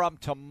week from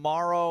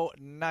tomorrow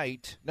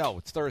night. No,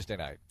 it's Thursday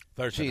night.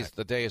 Thursday night.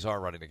 The days are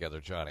running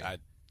together, Johnny.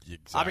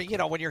 Exactly. I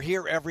mean, when you're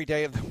here every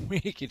day of the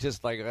week, you're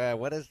just like,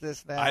 what is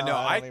this now? I know.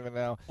 I don't even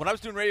know. When I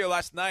was doing radio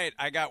last night,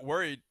 I got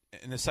worried.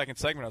 In the second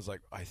segment, I was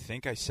like, I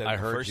think I said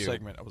in the first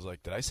segment, I was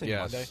like, did I say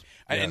Monday?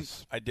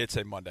 I did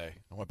say Monday.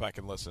 I went back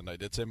and listened. I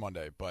did say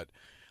Monday, but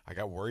I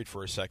got worried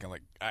for a second.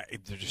 Like,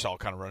 they're just all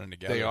kind of running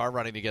together. They are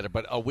running together.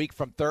 But a week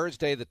from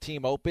Thursday, the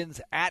team opens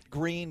at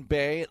Green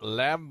Bay,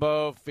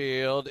 Lambeau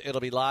Field.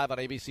 It'll be live on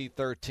ABC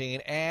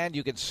 13, and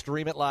you can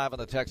stream it live on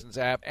the Texans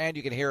app, and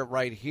you can hear it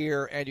right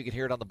here, and you can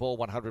hear it on the Bull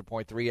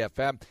 100.3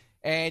 FM,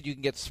 and you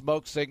can get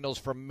smoke signals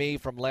from me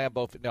from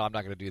Lambeau. No, I'm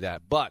not going to do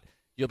that. But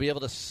you'll be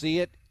able to see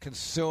it,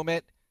 consume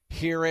it,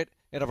 hear it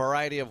in a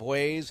variety of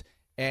ways.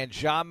 And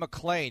John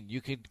McClain, you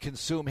can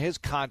consume his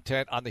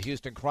content on the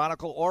Houston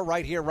Chronicle or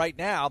right here, right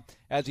now,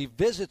 as he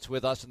visits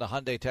with us in the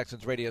Hyundai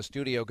Texans radio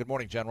studio. Good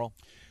morning, General.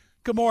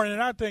 Good morning.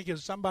 And I think if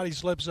somebody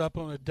slips up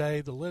on a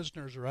day, the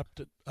listeners are up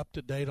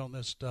to date on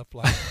this stuff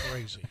like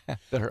crazy.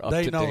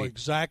 They know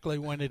exactly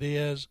when it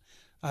is.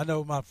 I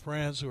know my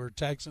friends who are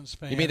Texans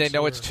fans. You mean they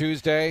know it's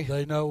Tuesday?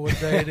 They know what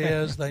day it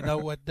is. They know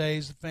what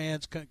days the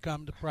fans can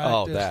come to practice.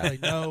 Oh, that. They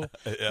know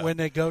when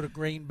they go to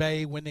Green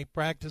Bay, when they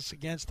practice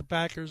against the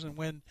Packers, and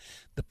when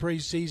the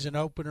preseason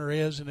opener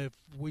is. And if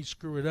we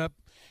screw it up,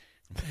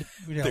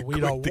 we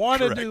don't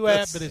want to do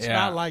that, but it's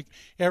not like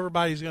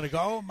everybody's going to go,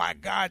 oh, my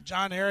God,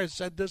 John Harris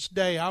said this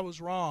day I was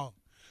wrong.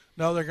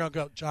 No, they're going to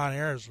go, John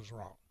Harris was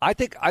wrong. I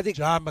think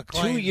John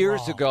McClain 2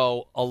 years wrong.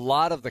 ago, a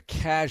lot of the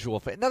casual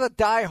fans, now the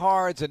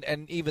diehards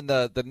and even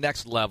the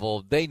next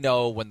level, they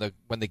know when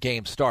the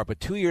games start. But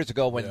 2 years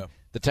ago, when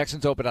the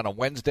Texans opened on a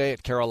Wednesday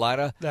at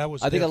Carolina, that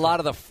was I think different. a lot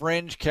of the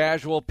fringe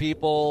casual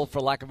people,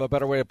 for lack of a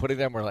better way of putting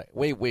them, were like,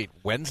 wait,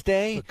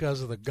 Wednesday?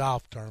 Because of the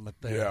golf tournament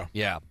there.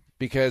 Yeah,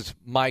 because,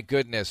 my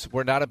goodness,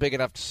 we're not a big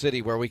enough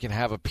city where we can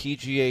have a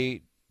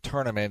PGA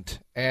tournament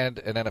and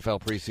an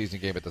NFL preseason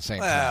game at the same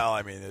time. Well,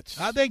 I mean,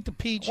 I think the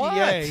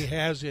PGA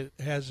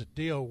has a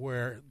deal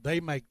where they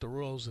make the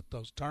rules at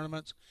those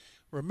tournaments.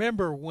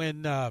 Remember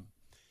when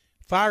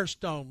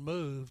Firestone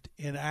moved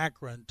in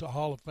Akron to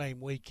Hall of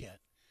Fame weekend?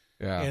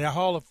 Yeah. And the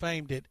Hall of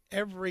Fame did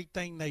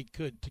everything they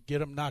could to get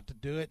them not to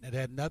do it, and it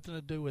had nothing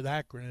to do with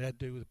Akron. It had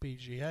to do with the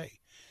PGA.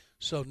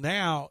 So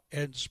now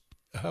it's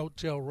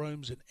hotel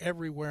rooms and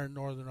everywhere in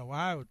northern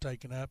Ohio are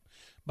taken up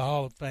by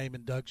Hall of Fame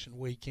induction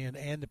weekend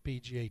and the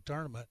PGA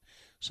tournament.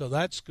 So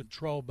that's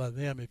controlled by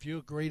them. If you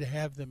agree to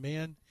have them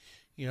in,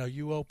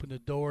 you open the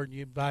door and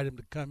you invite them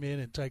to come in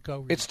and take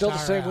over. It's still the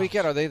same house.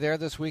 weekend. Are they there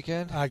this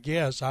weekend? I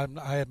guess. I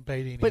haven't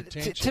paid any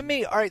attention. But to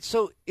me, all right,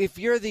 so if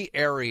you're the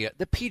area,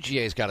 the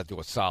PGA's got to do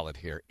a solid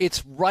here.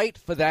 It's right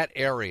for that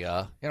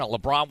area.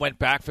 LeBron went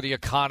back for the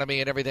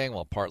economy and everything.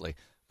 Well, partly.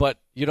 But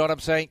you know what I'm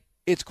saying?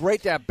 It's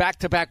great to have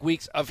back-to-back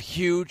weeks of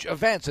huge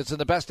events. It's in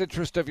the best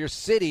interest of your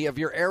city, of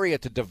your area,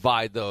 to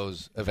divide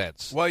those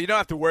events. Well, you don't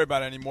have to worry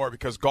about it anymore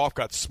because golf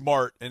got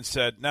smart and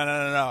said,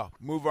 no.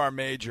 Move our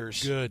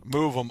majors. Good.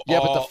 Move them Yeah,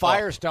 all but the up.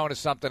 Firestone is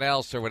something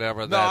else or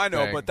whatever. No, I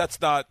know, thing. but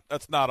that's not a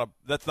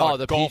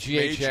the golf PGA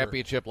major.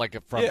 Championship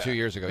from 2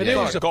 years ago. But Yeah.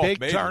 it was a golf big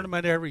major.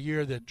 tournament every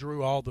year that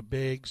drew all the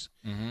bigs,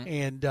 Mm-hmm.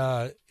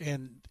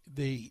 and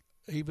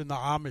even the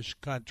Amish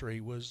country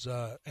was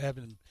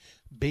having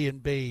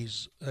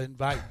B&Bs,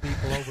 inviting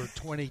people over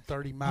 20,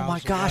 30 miles. Oh my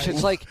gosh, away.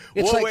 it's like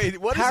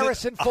what is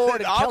Harrison it?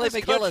 Ford and An Kelly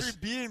Amish McGillis.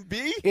 country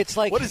B&B? It's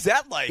like what is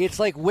that like? It's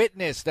like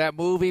Witness, that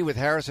movie with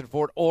Harrison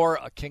Ford, or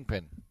a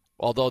Kingpin.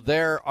 Although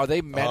are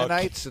they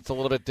Mennonites? It's a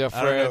little bit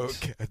different. I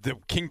don't know. The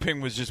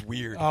Kingpin was just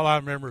weird. All I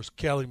remember is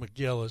Kelly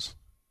McGillis.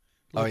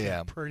 Oh, looking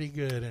yeah. pretty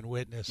good in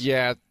Witness.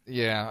 Yeah,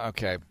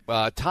 okay.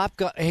 Top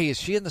Gun. Hey, is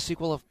she in the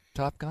sequel of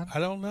Top Gun? I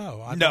don't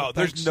know.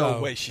 There's no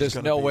way she's There's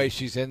gonna no be. way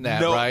she's in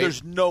that, no, right?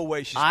 There's no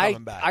way she's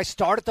coming back. I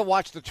started to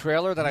watch the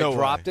trailer, then No I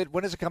dropped way. it.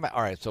 When does it come out?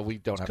 All right, so we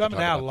don't have to Coming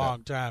talk out about a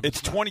long time. It's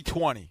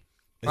 2020.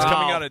 It's Oh.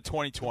 coming out in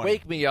 2020.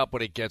 Wake me up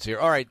when it gets here.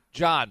 All right,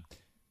 John,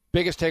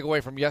 biggest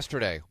takeaway from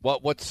yesterday.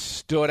 What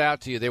stood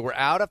out to you? They were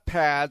out of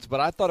pads,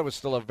 but I thought it was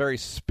still a very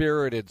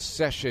spirited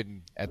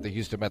session at the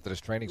Houston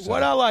Methodist Training Center.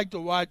 What I like to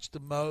watch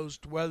the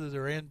most, whether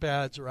they're in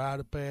pads or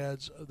out of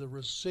pads, are the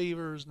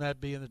receivers, and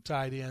that being the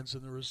tight ends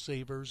and the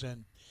receivers,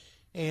 and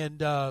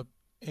the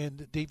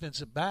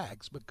defensive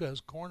backs, because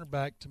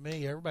cornerback, to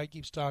me, everybody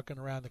keeps talking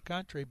around the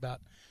country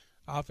about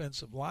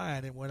offensive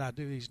line, and when I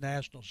do these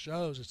national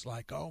shows, it's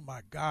like, oh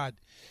my God,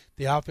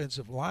 the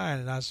offensive line.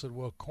 And I said,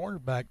 well,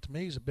 cornerback to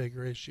me is a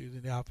bigger issue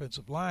than the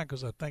offensive line,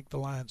 because I think the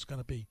line's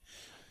going to be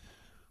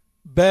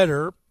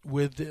better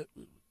with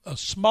a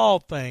small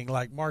thing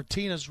like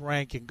Martinez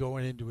Rankin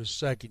going into his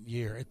second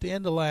year. At the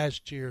end of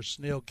last year,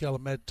 Sunil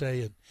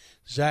Kelemete and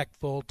Zach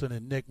Fulton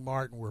and Nick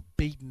Martin were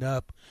beaten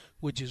up,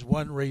 which is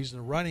one reason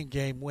the running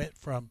game went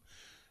from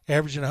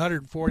averaging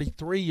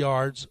 143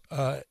 yards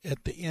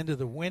at the end of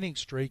the winning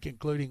streak,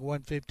 including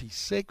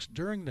 156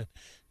 during the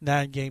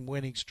 9-game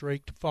winning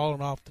streak, to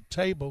falling off the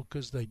table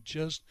because they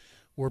just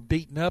were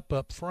beaten up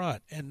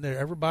front. And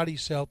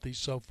everybody's healthy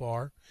so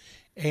far.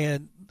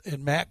 And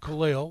Matt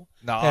Khalil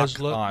has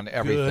looked on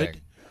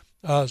everything.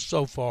 Good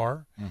so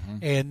far. Mm-hmm.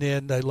 And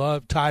then they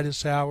love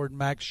Titus Howard,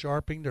 Max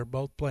Sharping. They're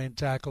both playing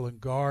tackle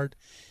and guard.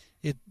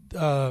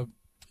 The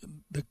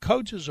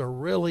coaches are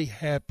really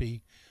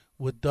happy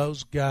with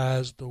those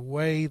guys, the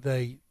way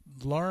they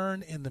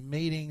learn in the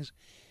meetings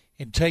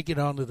and take it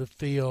onto the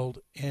field,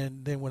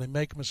 and then when they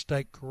make a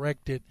mistake,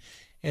 correct it.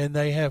 And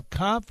they have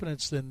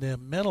confidence in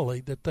them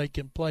mentally that they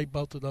can play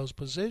both of those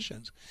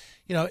positions.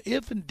 You know,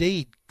 if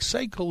indeed,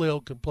 say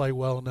Khalil can play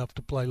well enough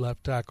to play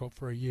left tackle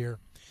for a year,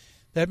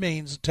 that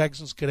means the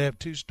Texans could have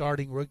 2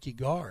 starting rookie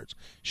guards.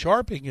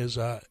 Sharping is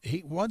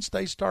once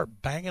they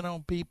start banging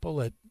on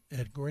people at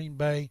Green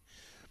Bay,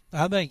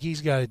 I think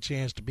he's got a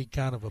chance to be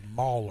kind of a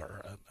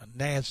mauler, a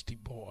nasty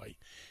boy.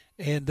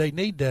 And they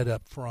need that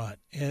up front.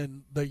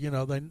 And they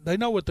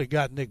know what they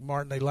got in Nick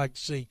Martin. They like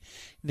to see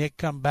Nick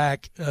come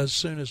back as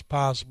soon as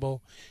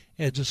possible,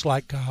 and just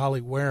like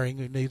Kahale Waring,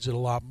 who needs it a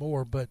lot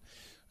more. But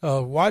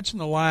watching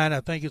the line,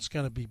 I think it's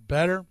going to be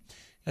better.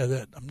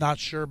 I'm not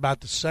sure about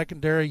the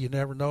secondary. You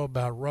never know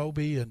about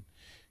Roby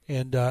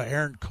and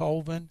Aaron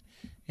Colvin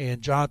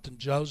and Jonathan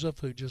Joseph,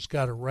 who just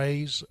got a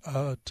raise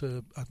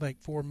to, I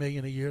think, $4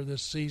 million a year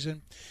this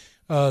season.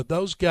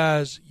 Those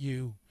guys,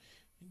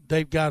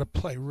 they've got to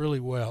play really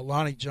well.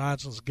 Lonnie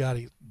Johnson's got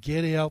to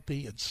get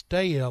healthy and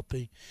stay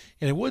healthy.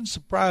 And it wouldn't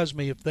surprise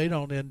me if they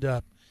don't end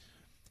up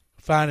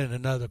finding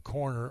another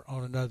corner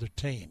on another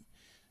team,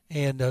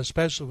 and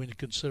especially when you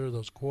consider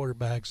those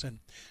quarterbacks. And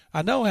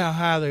I know how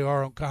high they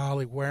are on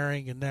Kahale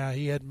Waring, and now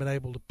he hadn't been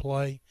able to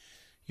play.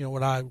 You know,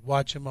 when I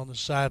watch him on the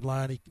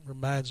sideline, he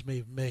reminds me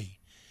of me.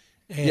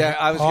 And yeah,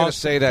 I was going to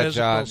say that,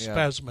 John.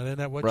 Specimen, isn't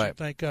that what you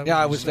think of? Yeah,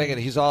 I was thinking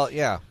he's all,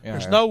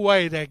 There's no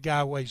way that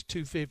guy weighs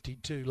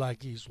 252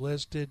 like he's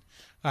listed.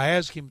 I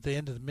asked him at the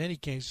end of the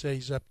minicamp, he said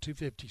he's up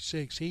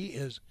 256.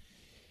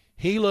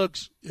 He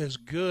looks as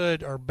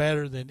good or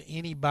better than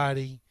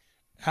anybody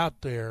out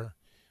there,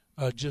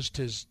 just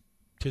his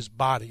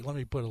body. Let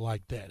me put it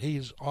like that. He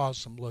is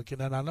awesome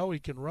looking, and I know he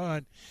can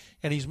run,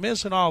 and he's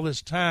missing all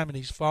this time, and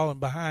he's falling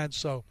behind,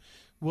 so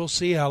we'll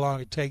see how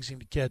long it takes him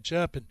to catch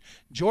up. And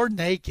Jordan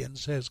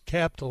Akins has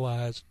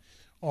capitalized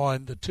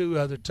on the 2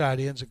 other tight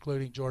ends,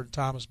 including Jordan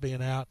Thomas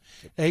being out.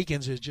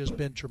 Akins has just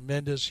been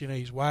tremendous. You know,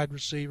 he's wide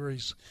receiver,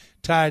 he's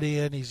tight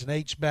end, he's an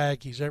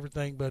H-back, he's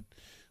everything but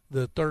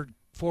the 3rd,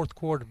 4th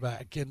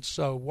quarterback. And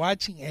so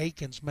watching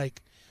Akins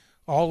make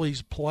all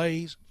these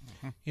plays,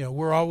 you know,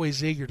 we're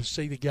always eager to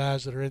see the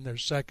guys that are in their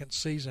 2nd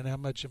season, how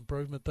much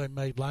improvement they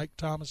made, like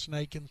Thomas and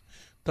Akins,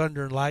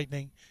 Thunder and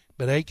Lightning.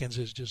 But Akins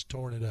has just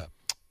torn it up.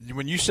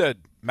 When you said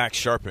Max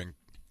Sharping,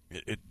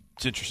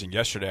 it's interesting.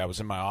 Yesterday I was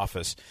in my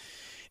office,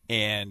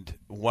 and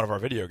one of our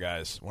video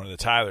guys, one of the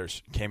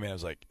Tylers, came in and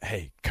was like,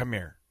 hey, come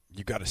here.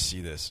 You got to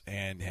see this.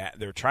 And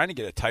they were trying to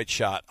get a tight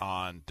shot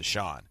on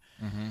Deshaun.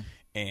 Mm-hmm.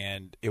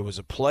 And it was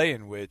a play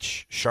in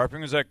which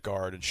Sharping was at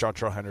guard and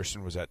Chantrell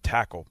Henderson was at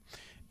tackle.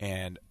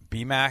 And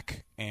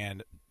B-Mac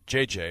and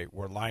JJ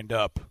were lined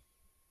up.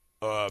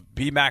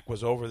 B-Mac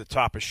was over the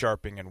top of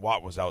Sharping and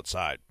Watt was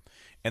outside.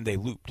 And they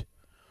looped.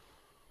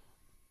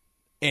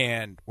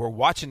 And we're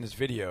watching this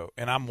video,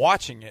 and I'm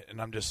watching it,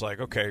 and I'm just like,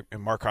 okay,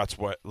 and Marcotte's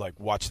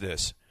watch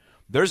this.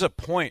 There's a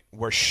point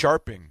where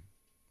Sharping,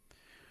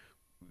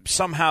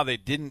 somehow they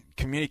didn't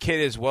communicate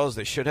it as well as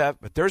they should have,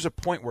 but there's a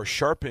point where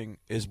Sharping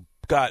is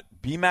got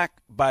B-Mac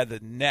by the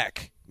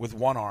neck with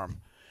one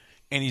arm,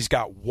 and he's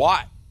got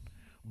Watt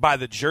by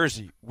the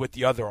jersey with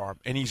the other arm,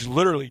 and he's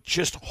literally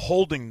just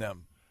holding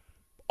them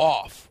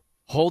off.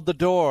 Hold the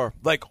door.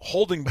 Like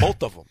holding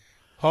both of them.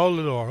 Hold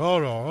the door,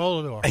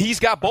 hold the door. He's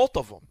got both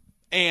of them.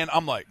 And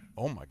I'm like,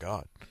 oh, my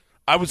God.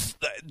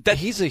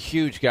 He's a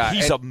huge guy.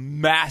 He's a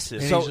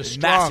massive. He's a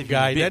strong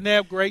guy. He doesn't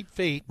have great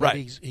feet, but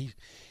right.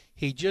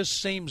 he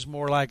just seems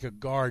more like a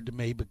guard to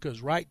me,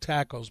 because right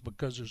tackles,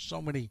 because there's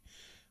so many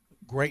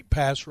great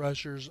pass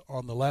rushers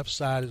on the left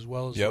side as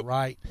well as the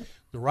right.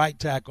 The right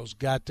tackle's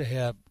got to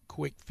have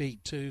quick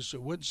feet too, so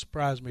it wouldn't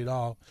surprise me at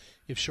all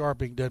if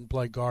Sharping doesn't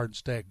play guard and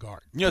stay at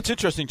guard. You know, it's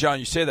interesting, John,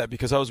 you say that,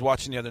 because I was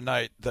watching the other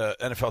night the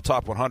NFL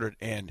Top 100,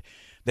 and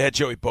they had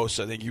Joey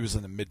Bosa. I think he was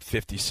in the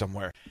mid-50s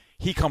somewhere.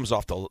 He comes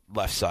off the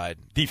left side,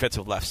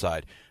 defensive left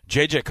side.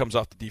 JJ comes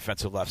off the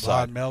defensive left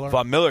side.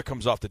 Von Miller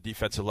comes off the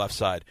defensive left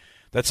side.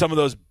 That some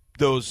of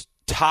those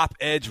top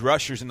edge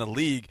rushers in the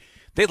league,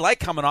 they like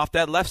coming off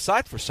that left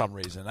side for some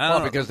reason. I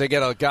don't know. Because they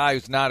get a guy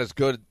who's not as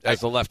good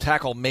as the left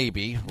tackle,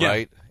 maybe,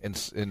 right?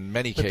 In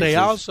many cases. But they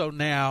also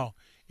now,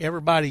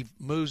 everybody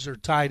moves their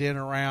tight end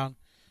around.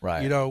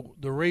 Right. You know,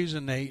 the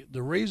reason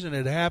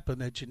it happened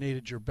that you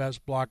needed your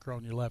best blocker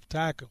on your left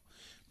tackle,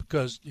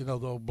 because, you know,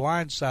 the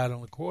blind side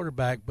on the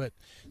quarterback, but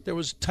there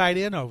was a tight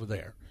end over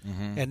there.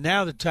 Mm-hmm. And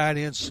now the tight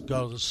ends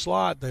go to the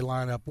slot, they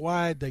line up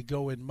wide, they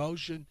go in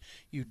motion.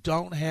 You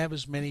don't have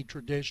as many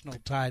traditional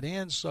tight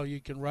ends, so you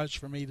can rush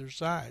from either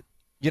side.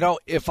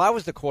 if I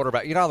was the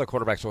quarterback, how the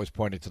quarterback's always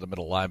pointing to the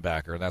middle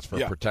linebacker, and that's for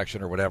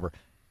protection or whatever.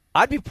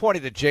 I'd be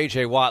pointing to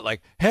J.J. Watt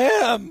like,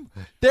 him,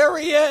 there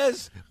he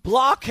is,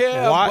 block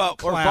him,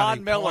 Watt, or Clowney,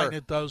 Von Miller.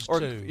 at those or,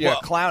 two. Yeah,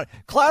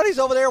 Clowney's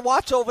over there,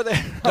 Watt's over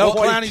there. No,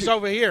 Clowney's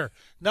over here.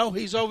 No,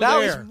 he's over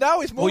there. Now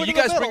he's moving. Well, you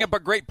guys bring up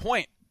a great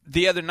point.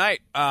 The other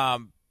night,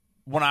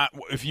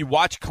 if you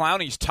watch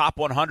Clowney's top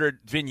 100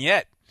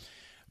 vignette,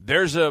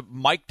 there's a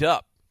mic'd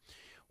up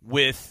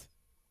with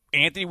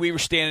Anthony Weaver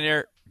standing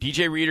there,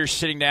 DJ Reader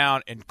sitting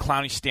down, and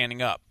Clowney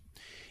standing up.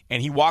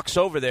 And he walks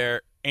over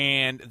there,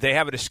 and they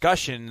have a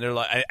discussion. They're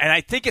like, and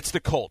I think it's the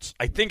Colts.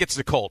 I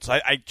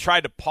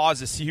tried to pause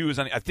to see who was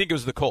on. I think it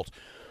was the Colts.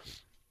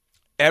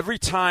 Every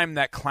time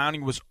that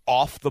Clowney was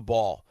off the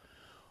ball,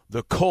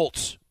 the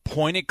Colts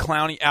pointed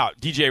Clowney out.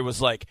 DJ was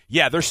like,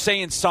 yeah, they're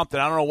saying something.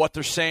 I don't know what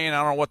they're saying.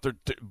 I don't know what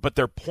but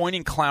they're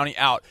pointing Clowney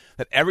out.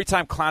 That every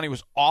time Clowney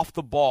was off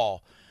the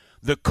ball,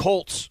 the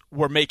Colts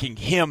were making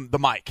him the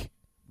mic.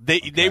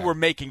 They were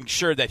making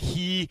sure that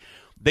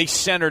they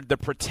centered the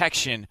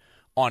protection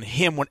on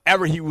him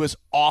whenever he was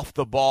off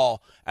the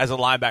ball as a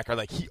linebacker.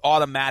 Like, he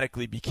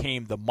automatically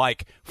became the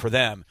mic for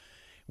them,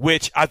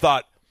 which I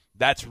thought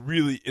that's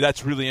really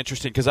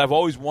interesting, because I've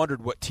always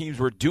wondered what teams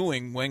were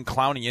doing when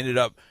Clowney ended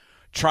up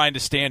trying to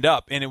stand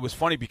up. And it was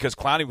funny because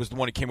Clowney was the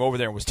one who came over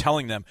there and was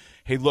telling them,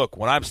 hey, look,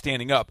 when I'm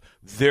standing up,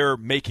 they're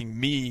making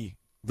me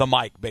the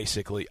mic,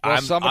 basically. Well,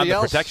 I'm the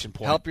protection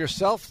point. Help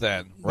yourself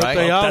then, But right?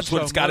 That's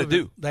what it's got to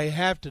do. They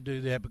have to do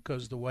that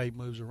because of the way he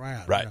moves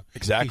around. Right,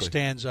 exactly. He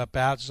stands up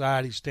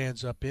outside. He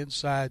stands up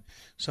inside.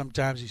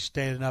 Sometimes he's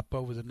standing up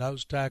over the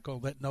nose tackle.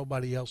 That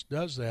nobody else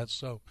does that,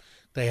 so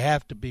they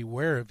have to be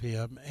aware of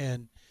him.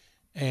 And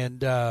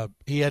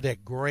he had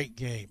that great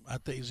game. I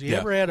think has he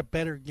ever had a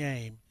better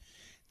game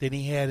than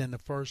he had in the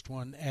first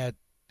one at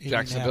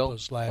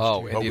Indianapolis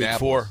last year?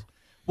 Indianapolis. Week 4.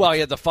 Well,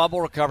 he had the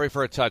fumble recovery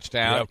for a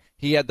touchdown. Yep.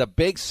 He had the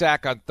big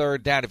sack on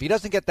third down. If he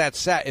doesn't get that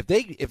sack,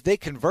 if they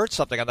convert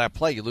something on that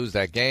play, you lose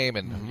that game,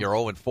 and you're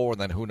 0-4,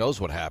 and then who knows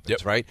what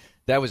happens, right?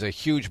 That was a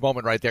huge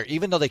moment right there.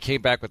 Even though they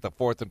came back with the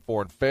 4th and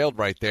 4 and failed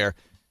right there,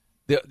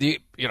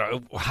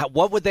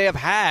 what would they have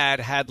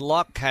had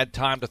Luck had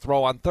time to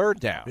throw on third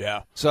down?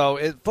 Yeah. So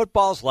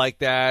football's like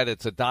that.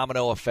 It's a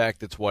domino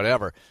effect. It's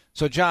whatever.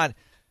 So, John,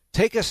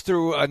 take us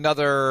through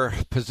another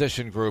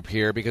position group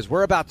here, because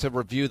we're about to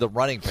review the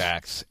running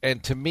backs.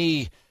 And to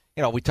me,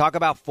 we talk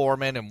about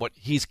Foreman and what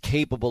he's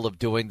capable of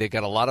doing. They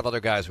got a lot of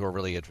other guys who are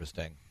really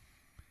interesting.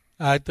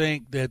 I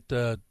think that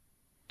the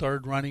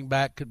third running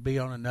back could be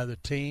on another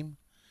team.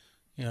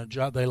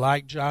 They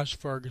like Josh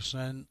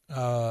Ferguson.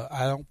 I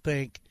don't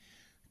think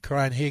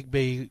Ryan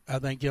Higbee, I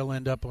think he'll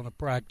end up on a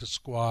practice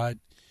squad.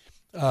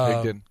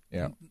 Higdon,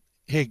 yeah.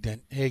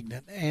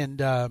 Higdon.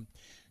 And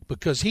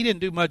because he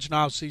didn't do much in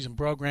off-season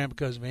program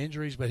because of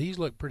injuries, but he's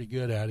looked pretty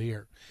good out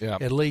here. Yeah.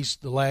 At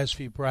least the last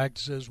few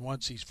practices,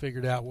 once he's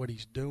figured out what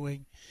he's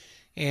doing.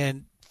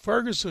 And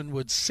Ferguson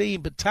would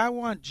seem, but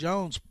Tywan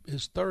Jones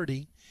is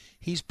 30.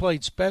 He's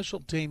played special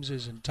teams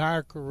his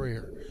entire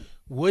career.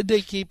 Would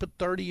they keep a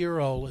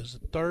 30-year-old as a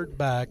third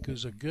back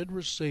who's a good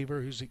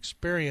receiver, who's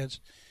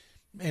experienced,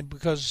 and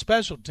because of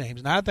special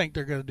teams? And I think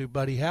they're going to do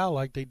Buddy Howell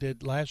like they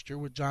did last year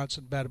with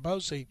Johnson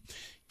Batabosi.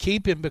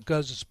 Keep him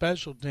because of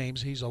special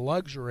teams. He's a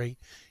luxury,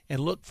 and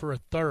look for a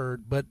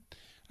third. But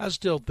I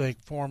still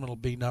think Foreman will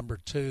be number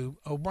 2.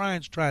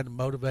 O'Brien's trying to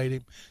motivate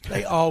him.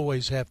 They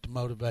always have to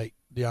motivate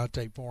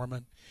Deontay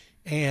Foreman.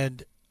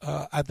 And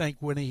I think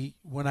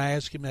when I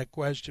asked him that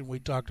question we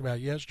talked about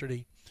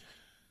yesterday,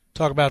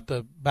 talk about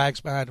the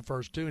backs behind the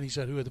first two, and he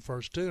said, who are the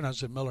first two? And I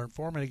said, Miller and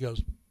Foreman. He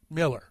goes,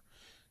 Miller.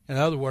 In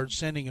other words,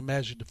 sending a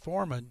message to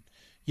Foreman,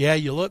 yeah,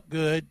 you look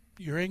good,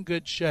 you're in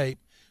good shape,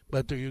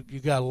 but you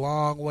got a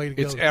long way to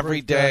go. It's every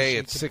day.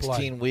 It's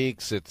 16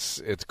 weeks.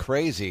 It's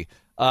crazy.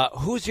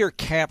 Who's your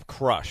camp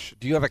crush?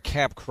 Do you have a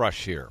camp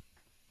crush here?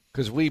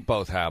 Because we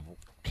both have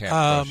camp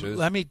crushes.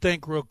 Let me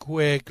think real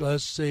quick.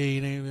 Let's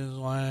see. Name is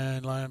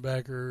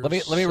linebacker. Let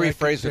me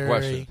rephrase the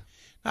question.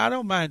 I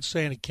don't mind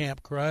saying a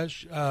camp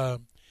crush. I've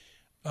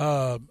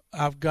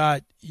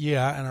got,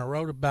 and I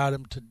wrote about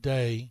him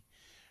today.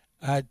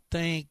 I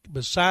think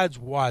besides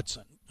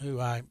Watson, who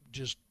I'm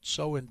just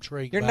so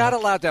intrigued. You're not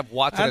allowed to have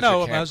Watson. I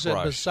know. As your camp I said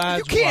crush. besides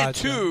You can't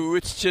Watson. too.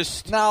 It's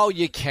just No,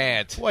 you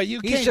can't. Well,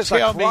 you He's can't just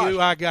tell a me crush. who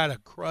I got a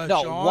crush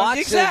No, on.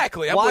 Watson.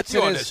 Exactly. I'm with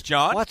you on this,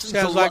 John. Watson's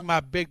Sounds the like my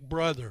big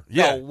brother.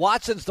 Yeah. No,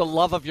 Watson's the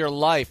love of your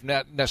life,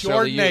 not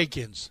necessarily Jordan you.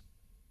 Akins.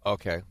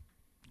 Okay.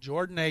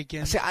 Jordan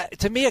Akins. See,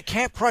 to me, a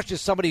camp crush is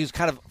somebody who's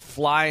kind of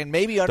flying,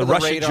 maybe under the the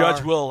Russian radar.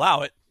 judge will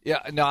allow it. Yeah,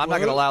 no, I'm not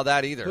going to allow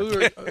that either.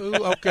 Okay.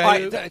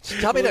 All right,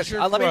 tell me Who's this.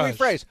 your Let me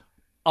crush? rephrase.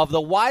 Of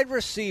the wide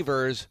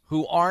receivers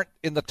who aren't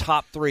in the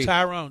top 3,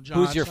 Tyrone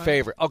Johnson. who's your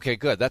favorite? Okay,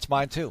 good. That's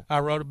mine too. I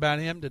wrote about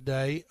him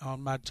today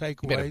on my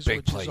takeaways, made a big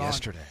which play is on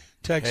yesterday.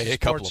 Hey, a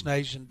couple of 'em.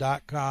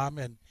 TexasSportsNation.com,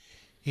 and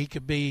he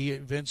could be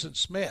Vincent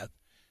Smith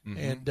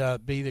and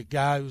be the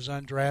guy who's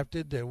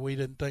undrafted that we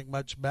didn't think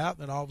much about.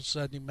 Then all of a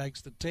sudden he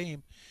makes the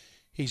team.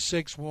 He's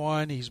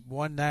 6'1", he's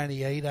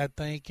 198, I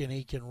think, and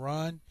he can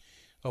run.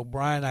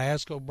 I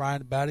asked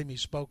O'Brien about him. He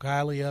spoke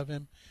highly of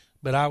him.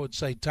 but I would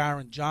say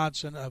Tyron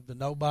Johnson of the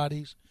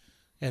nobodies,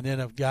 and then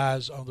of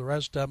guys on the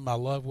rest of them, I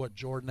love what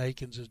Jordan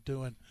Akins is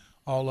doing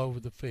all over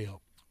the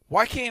field.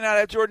 Why can't you not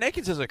have Jordan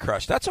Akins as a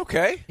crush? That's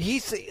okay.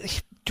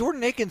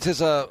 Jordan Akins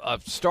is a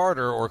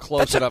starter or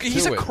close it up to it.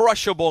 He's a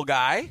crushable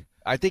guy.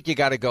 I think you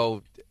got to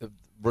go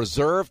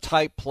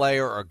reserve-type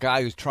player or a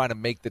guy who's trying to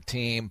make the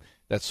team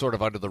that's sort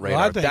of under the radar.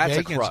 Well, I think that's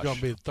Akins a crush. Going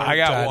to be the third I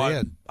got tight one.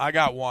 end. I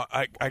got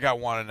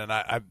one, and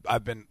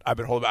I've been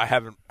holding. I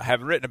haven't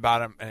written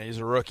about him, and he's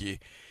a rookie.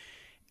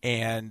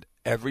 And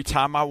every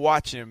time I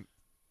watch him,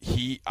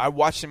 I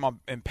watched him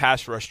in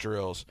pass rush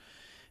drills,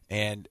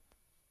 and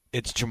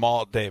it's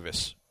Jamal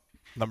Davis,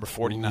 number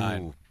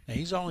 49. Ooh.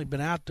 He's only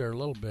been out there a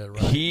little bit,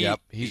 right?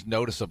 He's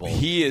noticeable.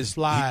 He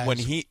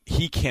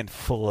can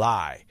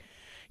fly.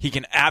 He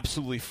can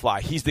absolutely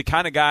fly. He's the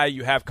kind of guy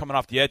you have coming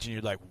off the edge, and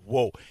you're like,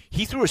 whoa.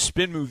 He threw a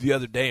spin move the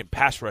other day in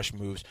pass rush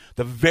moves.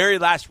 The very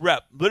last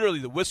rep, literally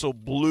the whistle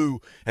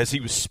blew as he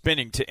was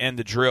spinning to end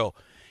the drill.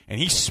 And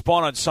he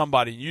spun on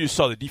somebody, and you just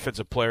saw the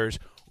defensive players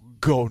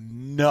go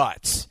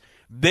nuts.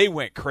 They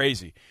went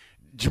crazy.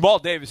 Jamal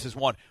Davis is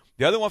one.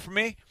 The other one for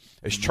me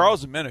is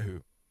Charles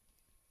Omenihu.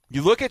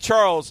 You look at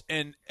Charles,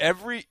 and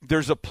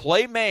there's a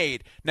play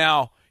made.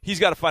 Now, he's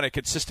got to find a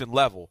consistent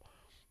level,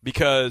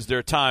 because there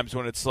are times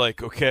when it's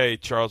like, okay,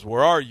 Charles,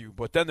 where are you?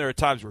 But then there are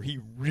times where he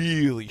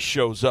really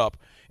shows up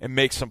and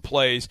makes some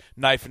plays,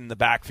 knifing in the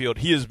backfield.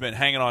 He has been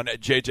hanging on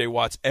at J.J.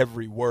 Watt's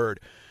every word.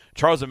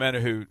 Charles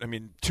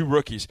Omenihu, two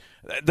rookies.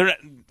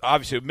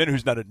 Obviously,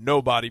 Omenihu's not a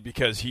nobody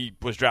because he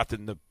was still drafted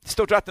in the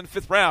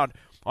 5th round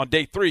on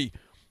day 3.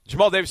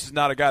 Jamal Davis is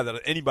not a guy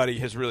that anybody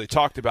has really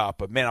talked about,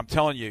 but, man, I'm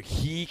telling you,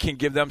 he can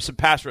give them some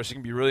pass rush. It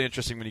can be really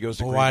interesting when he goes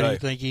to Green Bay. Why do you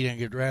think he didn't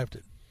get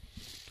drafted?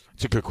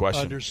 It's a good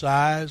question.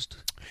 Undersized?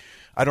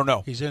 I don't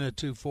know. He's in the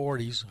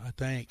 240s, I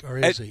think, or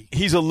is he?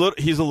 He's a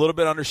little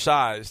bit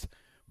undersized,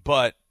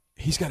 but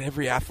he's got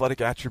every athletic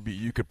attribute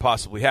you could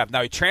possibly have.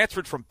 Now, he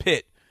transferred from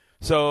Pitt,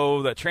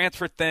 so the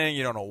transfer thing,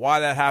 you don't know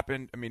why that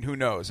happened. I mean, who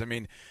knows? I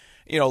mean,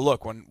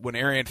 look, when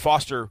Arian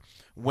Foster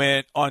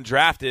went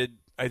undrafted,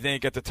 I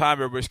think at the time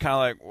everybody's kind of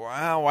like,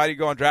 wow, why did he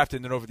go undrafted?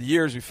 And then over the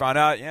years we found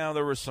out,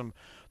 there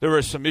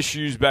were some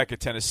issues back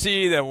at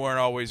Tennessee that weren't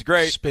always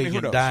great.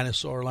 Speaking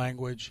dinosaur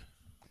language.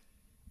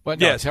 But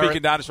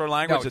speaking dinosaur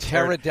language. No,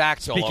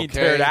 pterodactyl. Speaking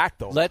okay?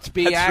 pterodactyl. Let's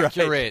be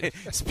accurate.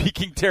 Right.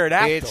 Speaking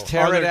pterodactyl. It's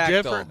pterodactyl. Are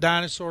there different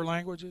dinosaur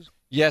languages?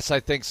 Yes, I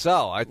think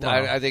so. I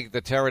think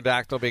the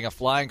pterodactyl, being a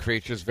flying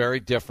creature, is very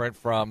different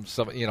from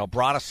some,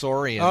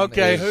 brontosaurian.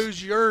 Okay,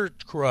 who's your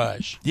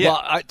crush? Yeah.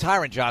 Well,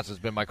 Tyron Johnson's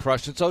been my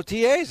crush since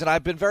OTAs, and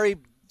I've been very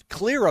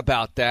clear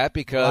about that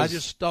because I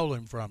just stole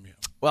him from you.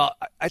 Well,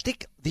 I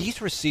think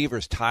these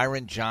receivers,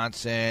 Tyron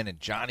Johnson and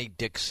Johnny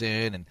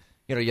Dixon, and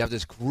you have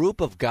this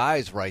group of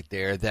guys right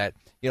there that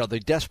they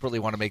desperately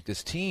want to make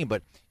this team,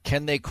 but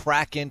can they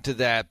crack into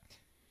that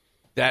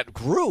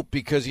group?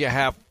 Because you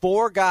have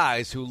 4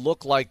 guys who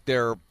look like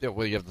you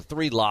have the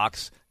 3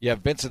 locks. You have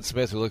Vincent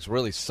Smith, who looks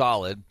really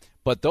solid,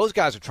 but those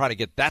guys are trying to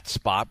get that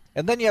spot.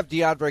 And then you have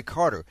DeAndre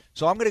Carter.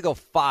 So I'm going to go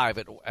 5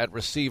 at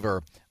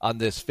receiver on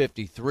this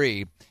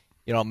 53.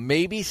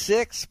 Maybe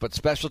 6, but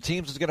special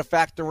teams is going to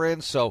factor in.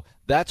 So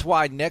that's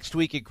why next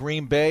week at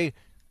Green Bay,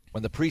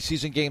 when the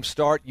preseason games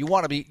start, you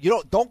want to be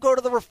don't go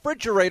to the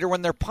refrigerator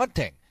when they're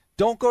punting.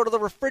 Don't go to the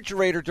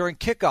refrigerator during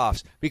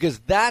kickoffs, because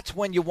that's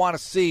when you want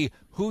to see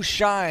who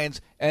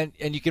shines, and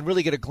you can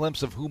really get a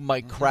glimpse of who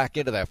might crack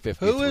into that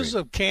 53. Who is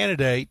a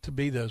candidate to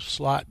be the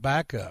slot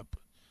backup?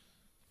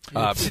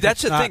 See,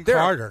 that's the thing.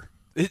 Carter.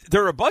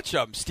 There are a bunch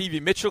of them. Stevie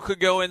Mitchell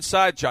could go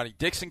inside. Johnny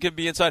Dixon could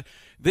be inside.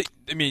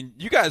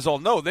 You guys all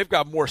know they've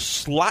got more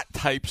slot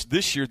types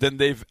this year than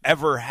they've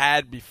ever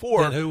had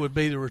before. Then who would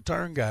be the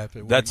return guy if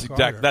it That's wasn't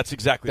Carter? That's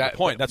exactly the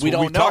point. That's we what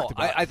don't we know. talked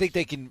about. I think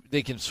they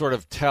can sort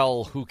of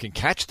tell who can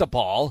catch the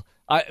ball.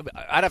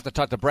 I'd have to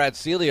talk to Brad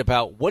Seeley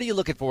about what are you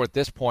looking for at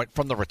this point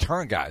from the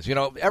return guys.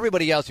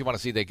 Everybody else you want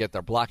to see they get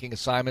their blocking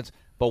assignments,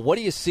 but what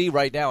do you see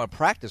right now in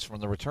practice from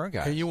the return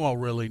guys? And you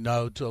won't really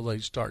know till they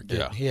start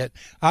getting hit.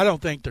 I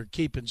don't think they're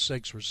keeping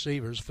 6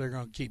 receivers if they're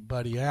going to keep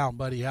Buddy Howell.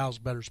 Buddy Howell's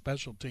a better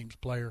special teams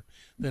player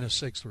than a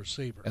 6th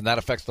receiver. And that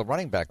affects the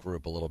running back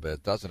group a little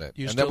bit, doesn't it?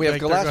 You and still then we have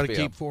think they're going to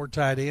Gillespie keep 4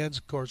 tight ends?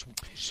 Of course,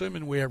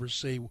 assuming we ever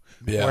see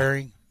Yeah.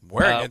 Waring.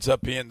 Waring ends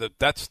up being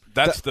that's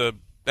the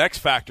X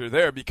factor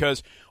there,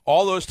 because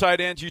all those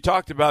tight ends you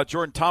talked about,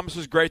 Jordan Thomas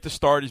was great to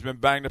start. He's been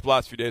banged up the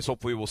last few days.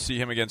 Hopefully we'll see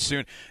him again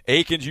soon.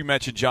 Akins, you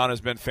mentioned, John,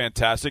 has been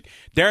fantastic.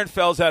 Darren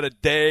Fells had a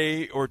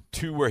day or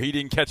 2 where he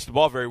didn't catch the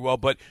ball very well,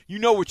 but you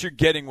know what you're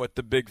getting with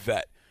the big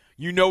vet.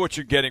 You know what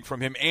you're getting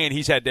from him, and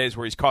he's had days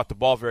where he's caught the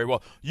ball very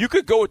well. You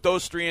could go with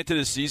those 3 into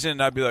the season,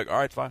 and I'd be like, all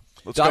right, fine,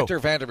 let's go. Dr.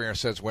 Vandermeer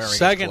says Waring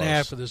Second is close.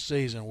 half of the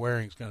season,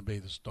 Waring's going to be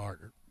the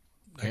starter.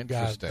 That guy,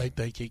 Interesting. they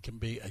think he can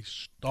be a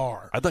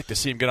star. I'd like to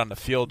see him get on the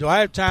field. Do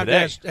I have time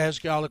today. to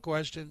ask y'all a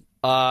question?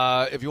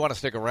 If you want to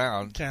stick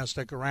around. Can't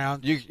stick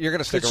around. You're going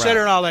to stick around.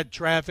 Considering all that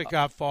traffic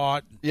I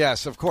fought.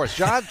 Yes, of course.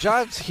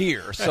 John's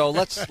here, so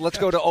let's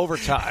go to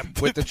overtime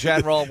with the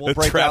general. We'll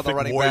break down the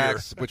running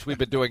backs, which we've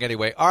been doing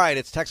anyway. All right,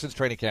 it's Texans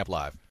Training Camp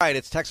Live.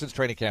 Texans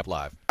Training Camp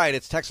Live.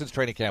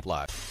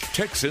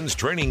 Texans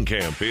Training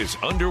Camp is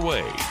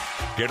underway.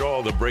 Get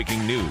all the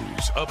breaking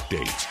news,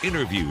 updates,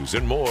 interviews,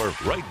 and more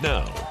right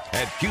now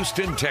at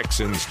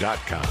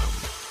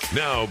HoustonTexans.com.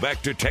 Now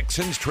back to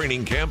Texans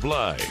Training Camp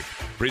Live,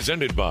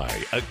 presented by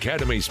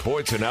Academy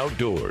Sports and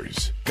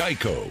Outdoors,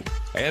 Geico,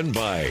 and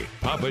by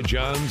Papa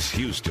John's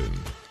Houston.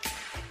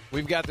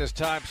 We've got this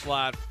time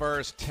slot,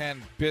 first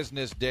 10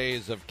 business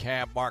days of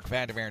camp. Mark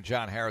Vandermeer and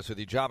John Harris with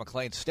you. John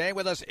McClain staying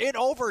with us in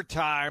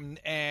overtime,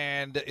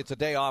 and it's a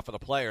day off for the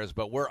players,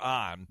 but we're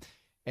on.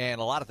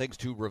 And a lot of things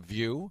to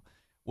review.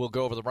 We'll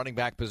go over the running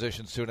back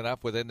position soon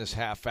enough within this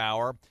half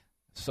hour.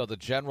 So the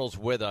general's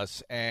with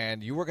us,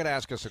 and you were going to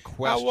ask us a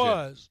question. I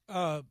was.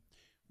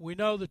 We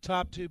know the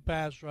top two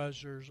pass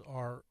rushers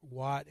are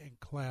Watt and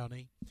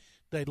Clowney.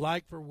 They'd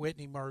like for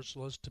Whitney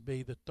Mercilus to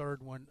be the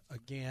third one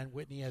again.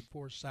 Whitney had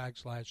 4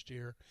 sacks last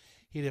year.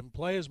 He didn't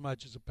play as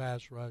much as a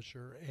pass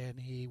rusher, and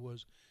he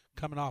was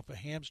coming off a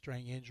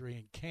hamstring injury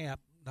in camp,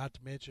 not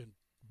to mention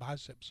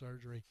bicep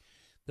surgery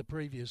the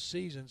previous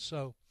season.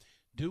 So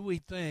do we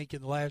think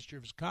in the last year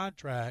of his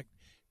contract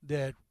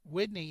that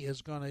Whitney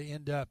is going to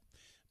end up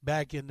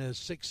back in the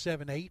 6,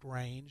 7, 8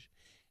 range?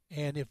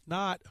 And if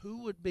not,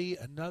 who would be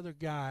another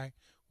guy,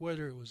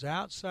 whether it was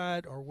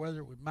outside or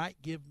whether it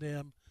might give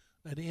them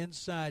an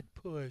inside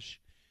push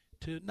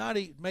to not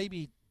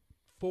maybe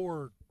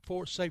four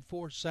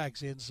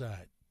sacks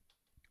inside?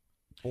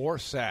 4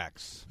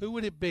 sacks. Who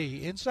would it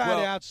be,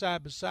 inside,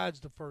 outside,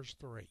 besides the first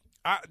 3?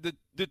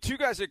 The two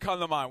guys that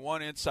come to mind,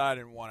 one inside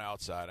and one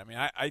outside. I mean,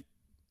 I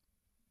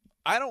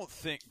don't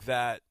think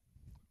that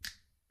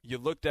you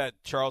looked at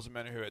Charles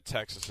Omenihu at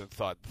Texas and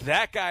thought,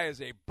 that guy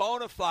is a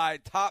bona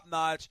fide,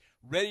 top-notch,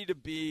 ready to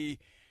be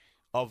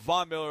a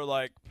Von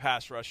Miller-like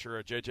pass rusher,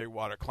 a J.J.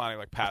 Watt or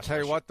Clowney-like pass rusher. I'll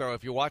tell you what, though,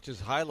 if you watch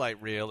his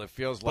highlight reel, it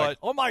feels like,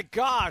 oh, my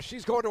gosh,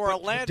 he's going to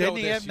Orlando Didn't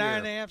he have this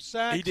year. 9.5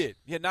 sacks? He did.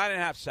 He had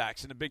 9.5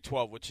 sacks in the Big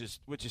 12, which is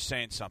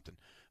saying something.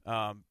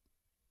 But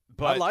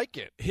I like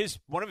it.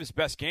 One of his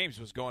best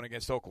games was going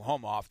against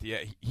Oklahoma off the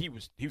edge. He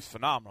was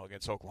phenomenal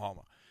against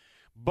Oklahoma.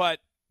 But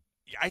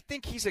I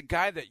think he's a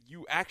guy that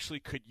you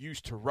actually could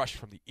use to rush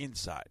from the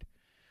inside.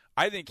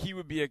 I think he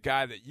would be a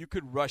guy that you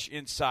could rush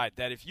inside,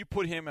 that if you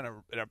put him in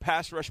a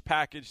pass rush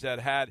package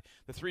that had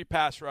the 3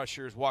 pass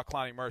rushers, Watt,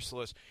 Clowney,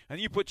 Mercilus, and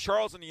you put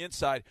Charles on the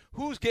inside,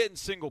 who's getting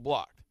single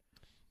blocked?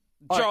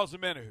 Charles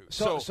Omenihu.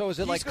 So is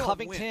it like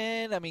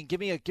Covington? I mean, give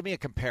me a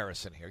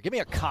comparison here. Give me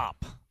a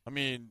comp. I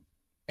mean,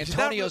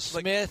 Antonio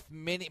Smith,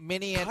 mini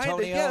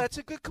Antonio. Yeah, that's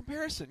a good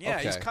comparison. Yeah,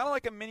 okay. He's kind of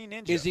like a mini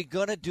ninja. Is he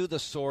gonna do the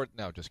sword?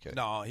 No, just kidding.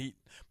 No,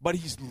 but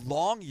he's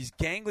long, he's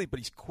gangly, but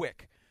he's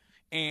quick,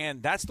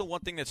 and that's the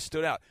one thing that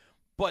stood out.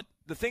 But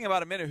the thing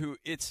about Omenihu,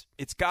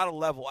 it's got to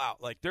level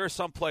out. Like, there are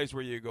some plays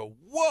where you go,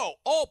 whoa,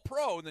 all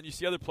pro, and then you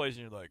see other plays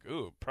and you're like,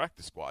 ooh,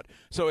 practice squad.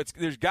 So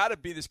there's got to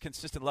be this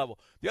consistent level.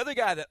 The other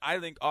guy that I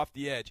think off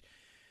the edge,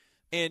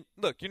 and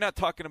look, you're not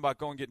talking about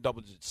going and getting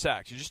double-digit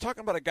sacks. You're just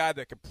talking about a guy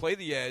that can play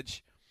the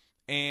edge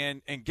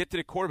and get to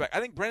the quarterback. I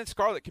think Brendan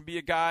Scarlett can be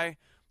a guy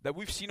that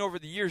we've seen over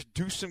the years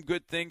do some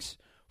good things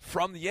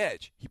from the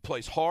edge. He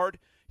plays hard.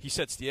 He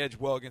sets the edge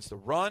well against the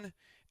run.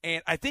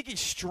 And I think he's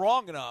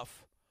strong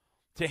enough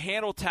to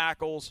handle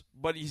tackles,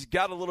 but he's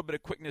got a little bit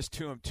of quickness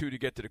to him, too, to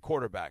get to the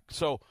quarterback.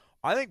 So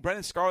I think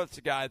Brendan Scarlett's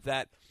a guy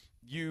that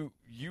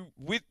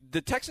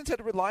the Texans had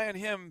to rely on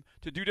him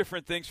to do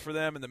different things for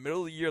them in the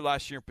middle of the year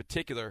last year in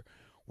particular,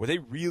 where they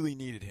really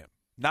needed him.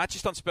 Not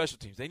just on special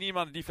teams. They need him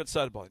on the defense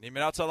side of the ball. They need him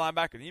an outside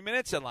linebacker. They need him an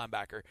inside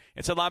linebacker.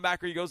 Inside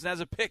linebacker, he goes and has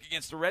a pick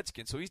against the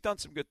Redskins. So he's done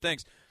some good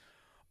things.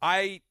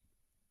 I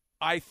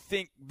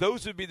think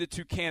those would be the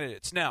 2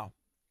 candidates. Now,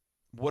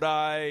 would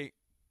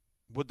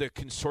the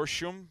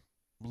consortium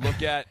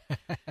look at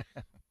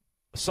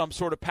some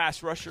sort of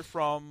pass rusher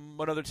from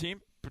another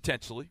team?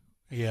 Potentially.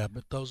 Yeah,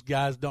 but those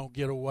guys don't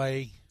get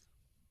away.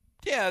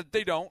 Yeah,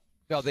 they don't.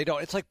 No, they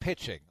don't. It's like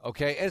pitching,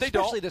 okay? And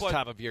especially this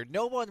time of year.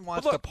 No one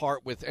wants to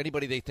part with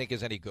anybody they think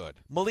is any good.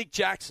 Malik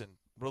Jackson,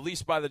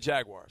 released by the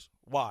Jaguars.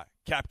 Why?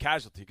 Cap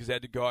casualty, because they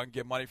had to go out and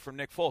get money from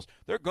Nick Foles.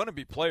 There are going to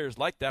be players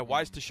like that.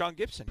 Why is Deshaun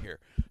Gibson here?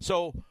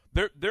 So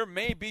there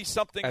may be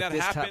something that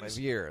happens. At this time of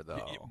year,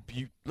 though.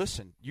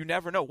 Listen, you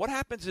never know. What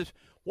happens,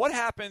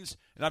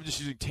 and I'm just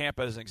using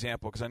Tampa as an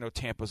example because I know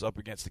Tampa's up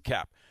against the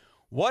cap.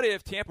 What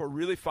if Tampa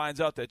really finds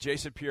out that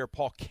Jason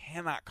Pierre-Paul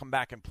cannot come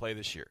back and play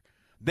this year?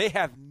 They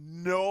have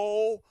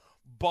no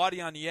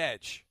body on the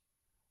edge.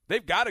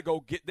 They've got to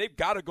go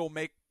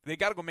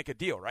make a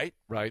deal, right?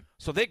 Right.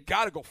 So they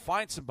got to go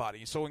find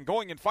somebody. So in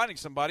going and finding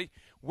somebody,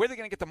 where are they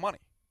going to get the money?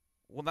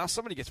 Well, now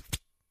somebody gets.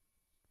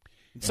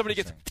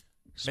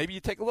 Maybe you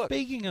take a look.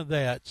 Speaking of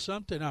that,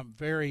 something I'm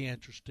very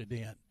interested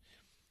in.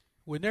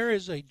 When there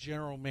is a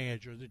general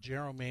manager, the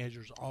general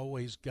manager's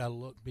always got to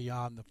look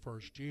beyond the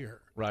first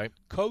year. Right.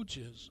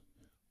 Coaches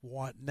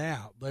want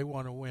now. They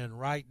want to win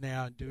right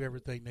now and do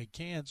everything they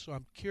can. So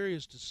I'm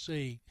curious to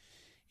see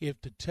if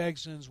the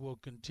Texans will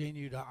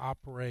continue to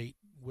operate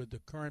with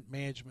the current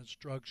management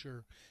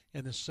structure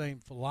and the same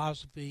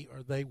philosophy,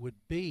 or they would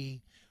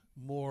be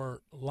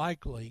more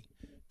likely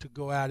to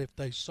go out if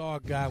they saw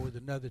a guy with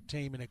another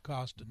team and it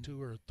cost a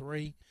 2 or a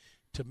 3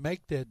 to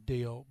make that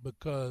deal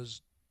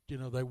because,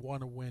 they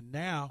want to win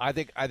now. I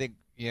think,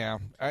 yeah.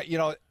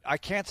 I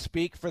can't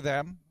speak for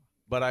them,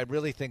 but I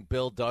really think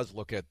Bill does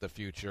look at the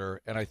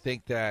future, and I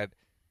think that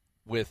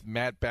with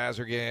Matt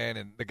Bazirgan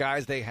and the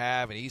guys they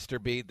have and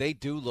Easterby, they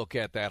do look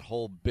at that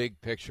whole big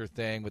picture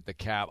thing with the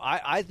cap.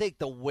 I think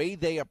the way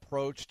they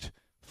approached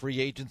free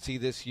agency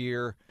this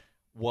year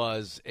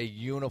was a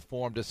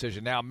uniform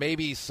decision. Now,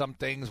 maybe some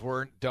things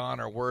weren't done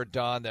or were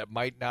done that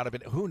might not have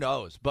been. Who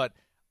knows? But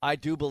I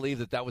do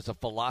believe that was a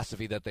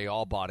philosophy that they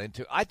all bought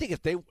into. I think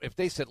if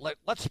they said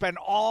let's spend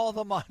all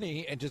the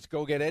money and just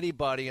go get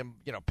anybody and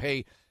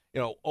pay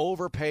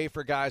overpay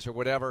for guys or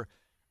whatever,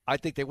 I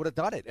think they would have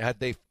done it had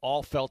they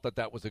all felt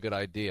that was a good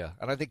idea.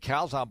 And I think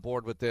Cal's on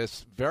board with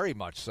this very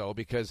much so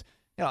because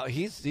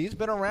he's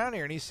been around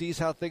here and he sees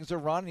how things are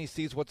run. And he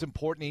sees what's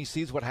important. He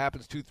sees what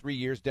happens 2-3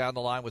 years down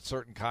the line with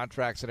certain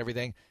contracts and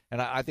everything.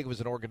 And I think it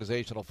was an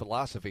organizational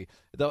philosophy.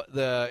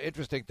 The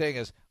interesting thing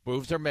is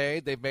moves are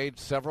made. They've made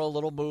several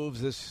little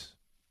moves this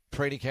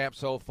training camp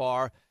so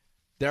far.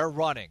 They're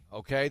running,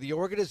 okay? The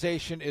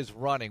organization is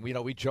running.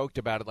 We joked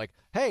about it like,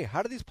 hey,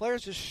 how do these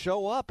players just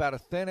show up out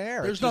of thin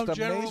air? There's no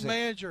general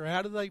manager.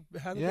 How do they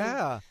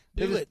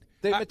do it?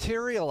 They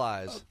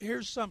materialize.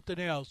 Here's something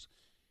else.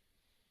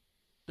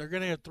 They're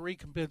going to have 3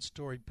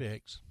 compensatory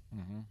picks.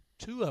 Mm-hmm.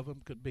 2 of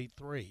them could be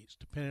 3s,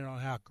 depending on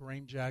how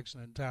Kareem Jackson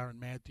and Tyrann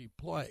Mathieu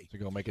play. So you're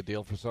going to make a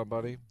deal for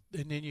somebody?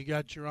 And then you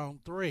got your own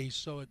 3.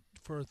 So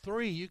for a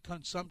 3, you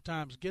can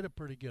sometimes get a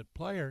pretty good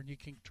player, and you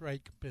can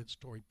trade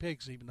compensatory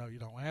picks, even though you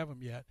don't have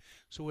them yet.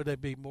 So would they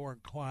be more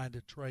inclined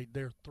to trade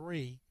their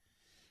 3?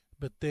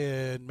 But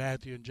then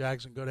Mathieu and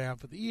Jackson go down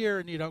for the year,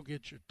 and you don't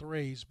get your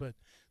 3s. But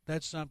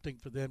that's something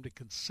for them to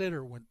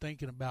consider when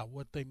thinking about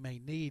what they may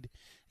need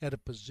at a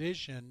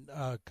position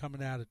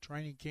coming out of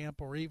training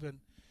camp or even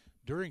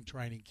during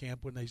training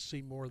camp when they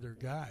see more of their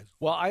guys.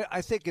 Well,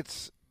 I think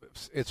it's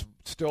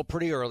still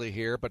pretty early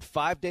here, but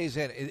 5 days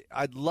in,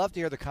 I'd love to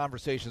hear the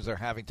conversations they're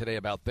having today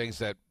about things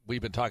that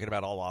we've been talking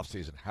about all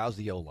offseason. How's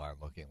the O-line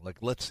looking? Like,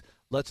 let's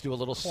do a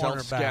little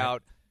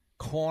self-scout.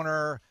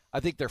 Corner, I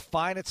think they're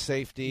fine at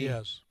safety.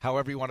 Yes.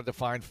 However you want to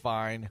define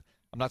fine.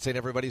 I'm not saying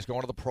everybody's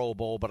going to the Pro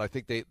Bowl, but I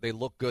think they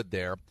look good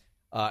there.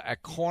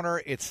 At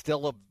corner, it's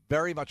still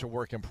very much a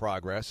work in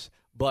progress.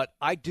 But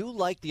I do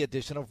like the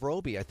addition of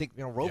Roby. I think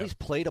Roby's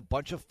played a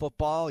bunch of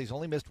football. He's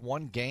only missed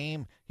 1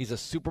 game. He's a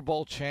Super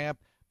Bowl champ.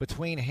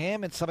 Between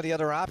him and some of the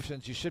other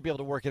options, you should be able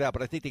to work it out.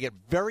 But I think they get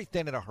very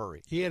thin in a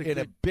hurry. He had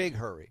a big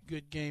hurry.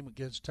 Good game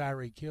against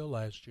Tyreek Hill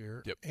last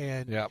year. Yep.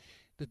 And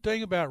the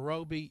thing about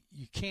Roby,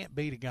 you can't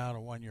beat a guy on a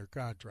 1-year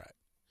contract.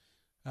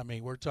 I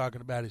mean, we're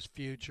talking about his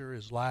future,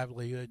 his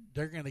livelihood.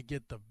 They're going to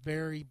get the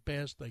very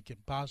best they can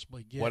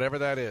possibly get. Whatever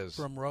that is.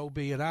 From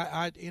Roby. And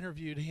I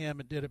interviewed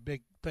him and did a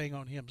big thing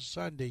on him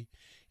Sunday.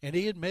 And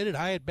he admitted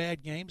I had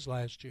bad games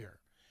last year.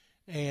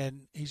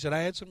 And he said, I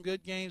had some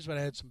good games, but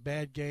I had some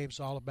bad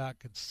games, all about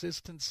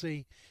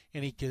consistency.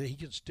 And he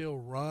can still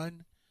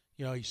run.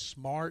 He's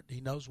smart. He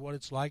knows what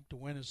it's like to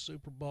win a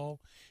Super Bowl.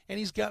 And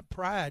he's got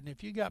pride. And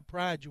if you got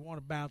pride, you want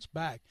to bounce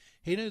back.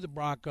 He knew the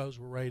Broncos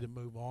were ready to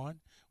move on.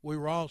 We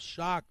were all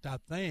shocked, I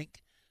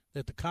think,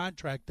 that the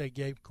contract they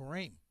gave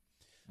Kareem.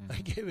 Mm-hmm.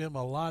 They gave him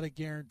a lot of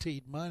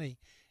guaranteed money.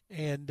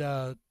 And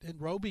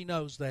Roby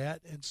knows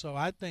that. And so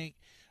I think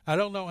 – I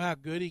don't know how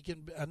good he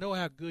can – I know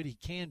how good he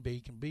can be.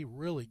 He can be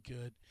really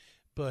good.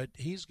 But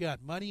he's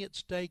got money at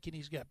stake and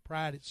he's got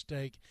pride at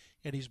stake,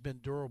 and he's been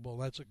durable.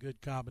 That's a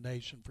good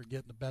combination for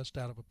getting the best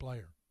out of a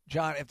player.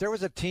 John, if there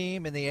was a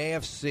team in the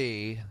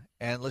AFC,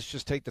 and let's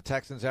just take the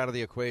Texans out of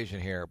the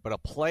equation here, but a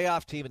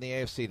playoff team in the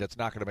AFC that's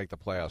not going to make the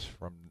playoffs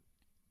from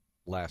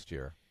last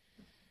year.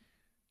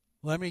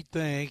 Let me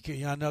think.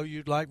 I know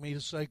you'd like me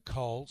to say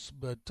Colts,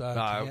 but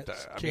I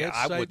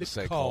wouldn't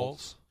say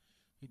Colts.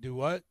 You do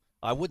what?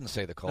 I wouldn't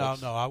say the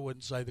Colts. No, I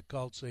wouldn't say the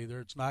Colts either.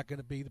 It's not going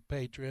to be the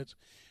Patriots.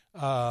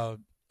 I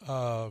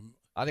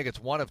think it's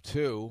one of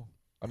 2.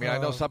 I mean, I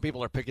know some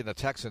people are picking the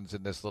Texans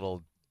in this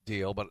little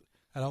deal, but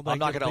I'm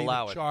not going to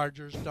allow it.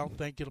 Chargers. Don't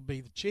think it'll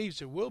be the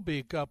Chiefs. It will be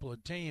a couple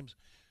of teams.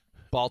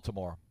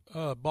 Baltimore.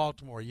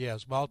 Baltimore,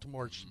 yes.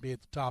 Baltimore should be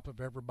at the top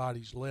of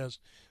everybody's list.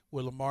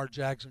 With Lamar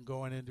Jackson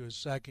going into his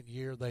second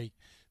year,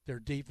 their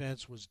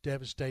defense was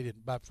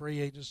devastated by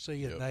free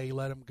agency, and they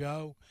let him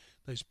go.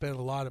 They spent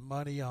a lot of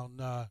money on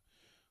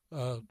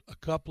a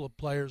couple of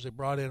players. They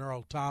brought in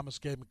Earl Thomas,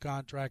 gave him a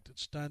contract that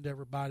stunned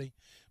everybody.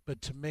 But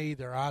to me,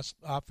 their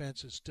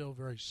offense is still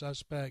very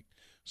suspect.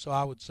 So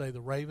I would say the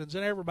Ravens,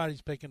 and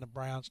everybody's picking the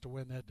Browns to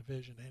win that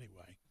division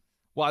anyway.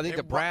 Well, I think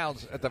the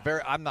Browns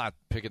I'm not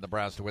picking the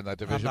Browns to win that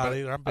division. I'm not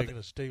either. I'm picking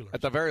the Steelers.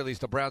 At the very least,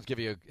 the Browns give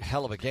you a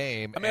hell of a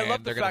game, and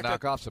they're going to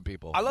knock off some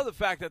people. I love the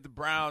fact that the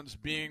Browns,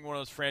 being one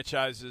of those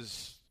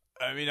franchises,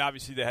 I mean,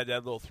 obviously they had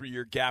that little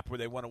 3-year gap where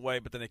they went away,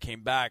 but then they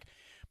came back.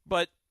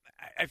 But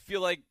I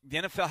feel like the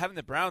NFL having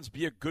the Browns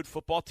be a good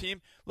football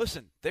team.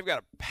 Listen, they've got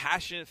a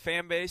passionate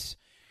fan base.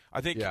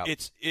 I think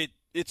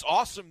it's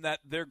awesome that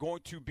they're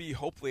going to be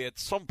hopefully at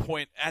some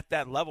point at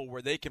that level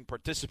where they can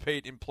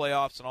participate in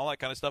playoffs and all that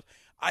kind of stuff.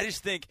 I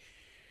just think,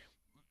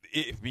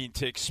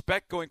 to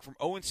expect going from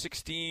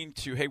 0-16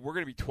 to, hey, we're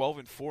going to be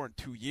 12-4 in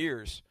 2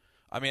 years.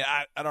 I mean,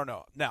 I don't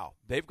know. Now,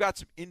 they've got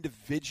some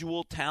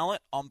individual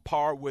talent on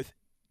par with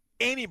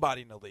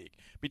anybody in the league.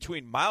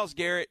 Between Myles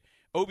Garrett,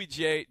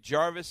 OBJ,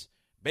 Jarvis,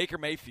 Baker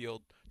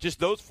Mayfield, just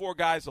those 4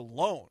 guys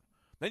alone.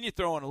 Then you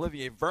throw in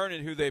Olivier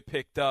Vernon, who they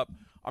picked up.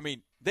 I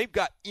mean, they've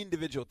got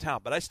individual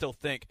talent, but I still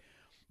think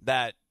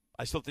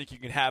you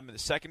can have them in the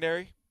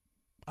secondary.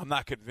 I'm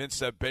not convinced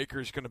that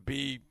Baker's going to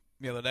be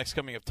the next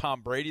coming of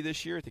Tom Brady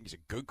this year. I think he's a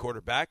good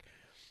quarterback.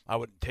 I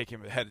wouldn't take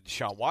him ahead of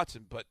Deshaun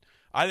Watson, but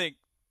I think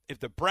if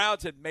the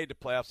Browns had made the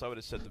playoffs, I would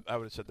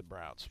have said the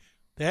Browns.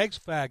 The X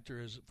factor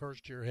is a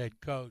first-year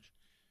head coach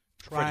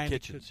trying to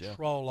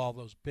control all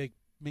those big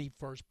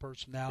me-first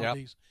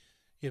personalities.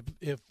 Yep.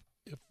 If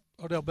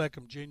Odell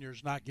Beckham Jr.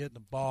 is not getting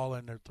the ball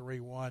and they're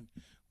 3-1,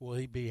 will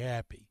he be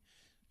happy?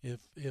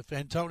 If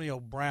Antonio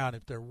Brown,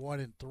 if they're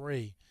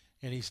 1-3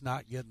 and he's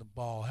not getting the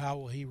ball, how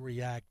will he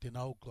react in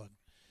Oakland?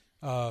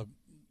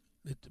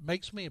 It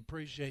makes me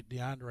appreciate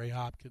DeAndre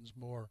Hopkins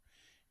more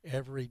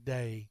every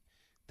day,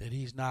 that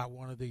he's not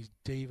one of these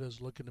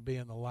divas looking to be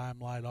in the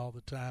limelight all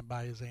the time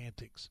by his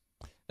antics.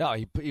 No,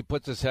 he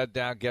puts his head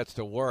down, gets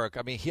to work.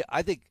 I mean,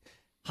 I think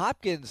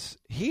Hopkins,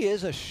 he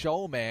is a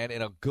showman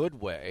in a good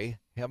way.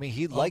 I mean,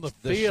 he likes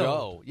the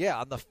show. Yeah,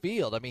 on the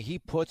field. I mean, he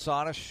puts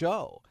on a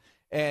show.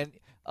 And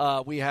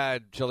we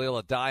had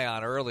Jaleel Adai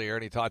on earlier,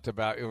 and he talked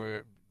about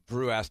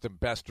Drew asked him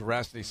best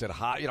dressed, and he said,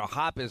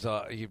 Hop is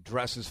he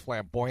dresses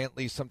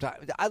flamboyantly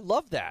sometimes. I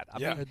love that. I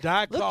mean,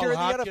 Adai called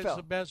Hopkins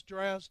the best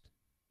dressed.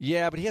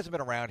 Yeah, but he hasn't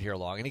been around here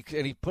long, and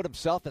he put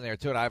himself in there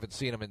too. And I haven't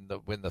seen him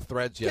in the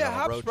threads yet. Yeah, on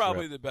Hop's road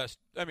probably trip. the best.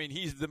 I mean,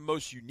 he's the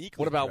most unique.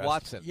 What about dressed.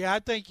 Watson? Yeah, I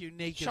think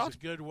unique is a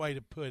good way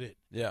to put it.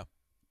 Yeah.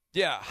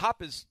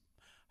 Hop is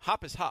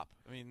Hop.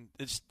 I mean,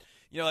 it's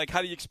like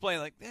how do you explain?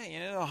 Like,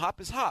 Hop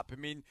is Hop. I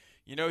mean,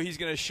 he's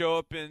going to show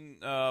up in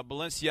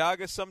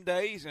Balenciaga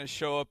someday. He's going to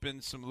show up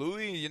in some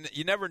Louis.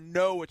 You never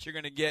know what you're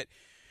going to get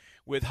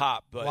with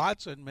Hop. But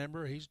Watson,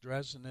 remember, he's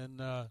dressing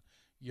in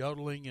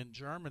yodeling in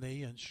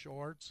Germany in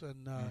shorts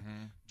and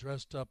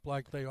dressed up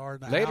like they are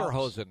in the house.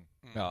 Lederhosen.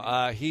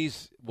 No,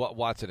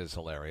 Watson is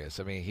hilarious.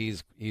 I mean,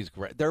 he's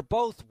great. They're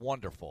both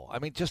wonderful. I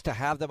mean, just to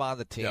have them on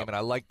the team, and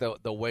I like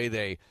the way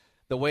they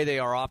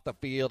are off the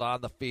field,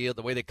 on the field,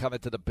 the way they come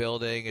into the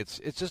building. It's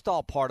just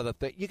all part of the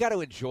thing. You got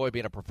to enjoy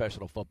being a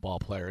professional football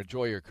player,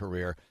 enjoy your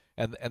career,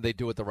 and they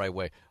do it the right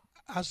way.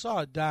 I saw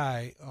a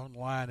guy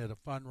online at a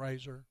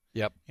fundraiser.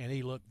 Yep. And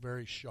he looked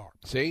very sharp.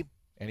 See?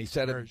 And he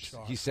said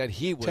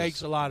he was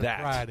takes a lot of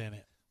pride in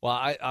it.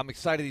 Well, I'm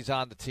excited he's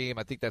on the team.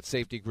 I think that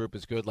safety group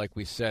is good, like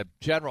we said.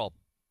 General,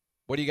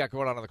 what do you got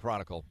going on in the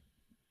Chronicle?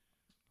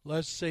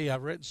 Let's see.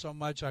 I've written so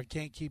much I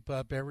can't keep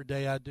up. Every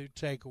day I do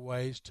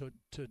takeaways.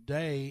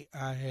 Today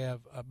I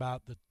have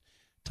about the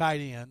tight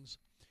ends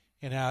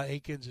and how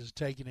Akins is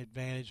taking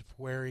advantage of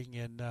Waring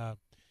and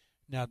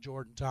now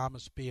Jordan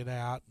Thomas being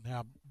out, and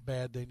how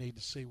bad they need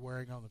to see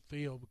Waring on the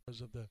field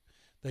because of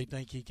they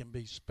think he can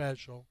be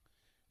special.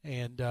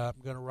 And I'm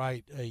going to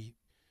write a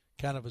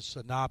kind of a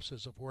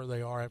synopsis of where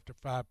they are after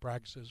 5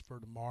 practices for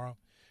tomorrow.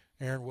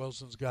 Aaron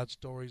Wilson's got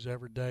stories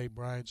every day,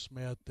 Brian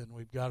Smith, and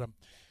we've got them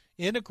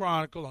in the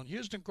Chronicle on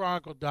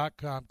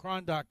HoustonChronicle.com,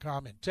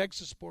 Chron.com, and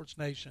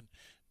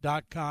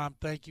TexasSportsNation.com.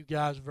 Thank you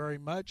guys very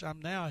much. I'm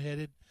now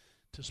headed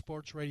to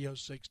Sports Radio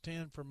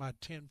 610 for my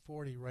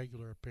 1040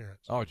 regular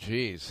appearance. Oh,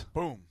 geez.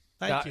 Boom.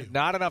 Thank you.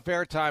 Not enough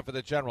airtime for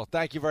the General.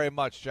 Thank you very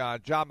much,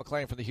 John. John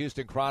McClain from the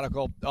Houston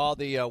Chronicle. All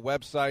the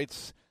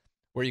websites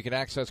where you can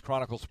access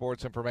Chronicle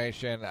sports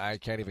information, I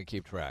can't even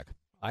keep track.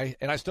 I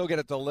still get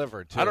it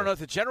delivered, too. I don't know if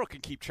the General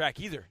can keep track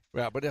either.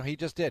 Yeah, but he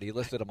just did. He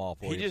listed them all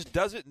for you. He just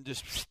does it and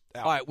just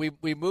out. All right,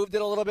 we moved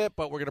it a little bit,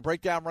 but we're going to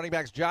break down running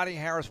backs. Johnny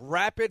Harris,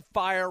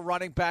 rapid-fire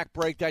running back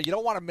breakdown. You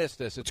don't want to miss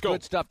this. It's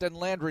good stuff. Then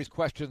Landry's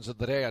questions of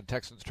the day on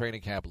Texans Training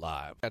Camp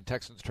Live.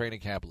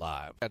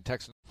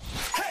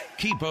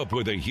 Keep up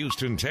with the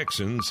Houston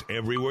Texans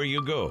everywhere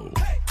you go.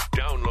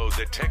 Download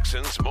the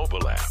Texans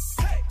mobile app.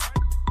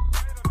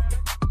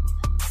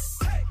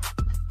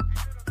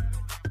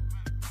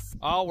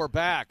 Oh, we're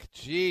back.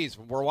 Jeez,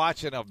 we're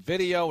watching a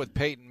video with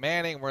Peyton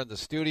Manning. We're in the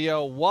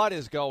studio. What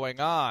is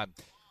going on?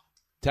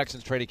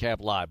 Texans Training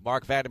Camp Live.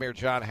 Mark Vandermeer,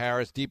 John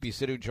Harris, DP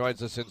Sidhu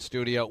joins us in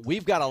studio.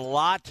 We've got a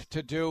lot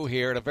to do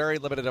here in a very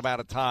limited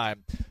amount of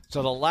time.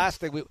 So the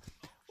last thing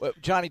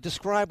Johnny,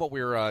 describe what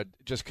we were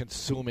just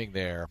consuming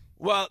there.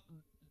 Well,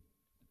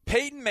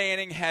 Peyton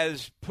Manning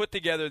has put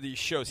together these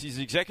shows. He's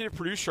the executive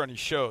producer on these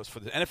shows for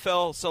the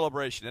NFL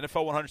celebration,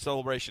 NFL 100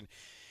 celebration.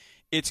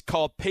 It's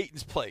called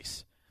Peyton's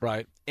Place.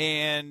 Right.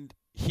 And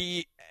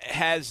he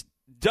has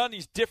done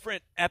these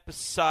different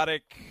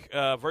episodic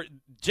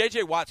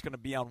J.J. Watt's going to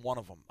be on one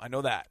of them. I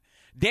know that.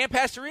 Dan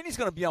Pastorini's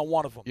going to be on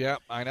one of them. Yeah,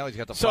 I know. He's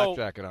got the flak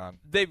jacket on.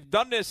 They've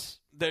done this.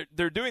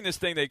 They're doing this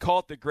thing. They call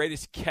it the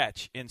greatest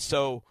catch. And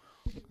so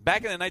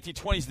back in the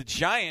 1920s, the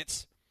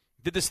Giants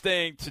did this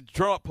thing to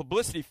draw up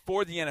publicity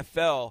for the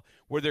NFL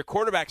where their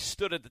quarterback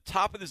stood at the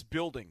top of this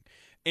building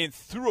and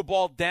threw a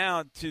ball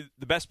down to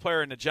the best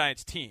player in the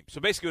Giants team. So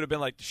basically it would have been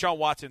like Deshaun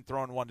Watson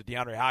throwing one to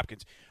DeAndre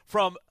Hopkins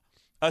from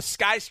a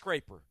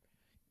skyscraper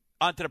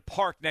onto the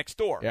park next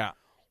door. Yeah.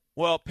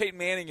 Well, Peyton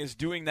Manning is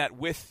doing that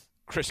with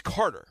Chris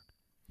Carter.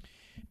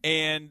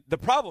 And the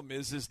problem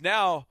is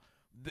now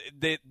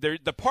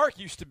the park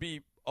used to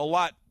be a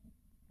lot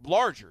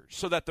larger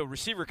so that the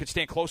receiver could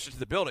stand closer to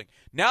the building.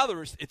 Now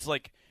it's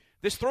like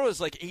this throw is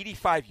like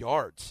 85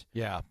 yards.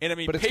 Yeah. And I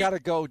mean, but it's got to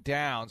go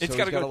down. So it's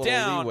got to go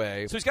down.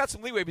 Leeway. So he's got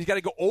some leeway, but he's got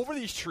to go over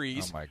these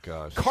trees. Oh my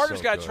gosh.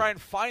 Carter's got to try and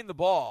find the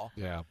ball.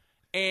 Yeah.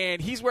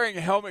 And he's wearing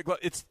a helmet.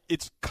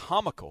 It's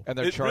comical. And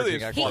they're charging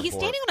really extra. He's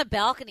standing on a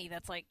balcony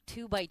that's like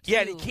 2 by 2.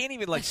 Yeah, and he can't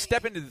even like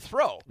step into the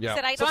throw. Yeah. He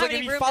said, I So don't it's have like any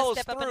if he room follows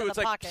to step up through, into it's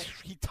the like pocket.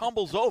 he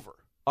tumbles over.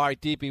 All right,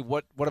 DP,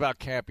 what about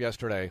camp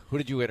yesterday? Who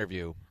did you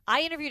interview?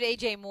 I interviewed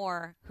A.J.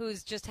 Moore,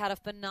 who's just had a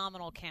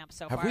phenomenal camp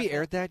so far. Have we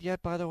aired that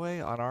yet, by the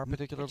way, on our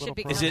particular little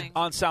be program? Is it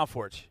on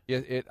SoundForge?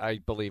 I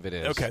believe it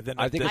is. Okay, then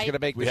I think it's going to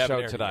make we the haven't show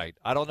aired it tonight.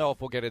 I don't know if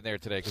we'll get in there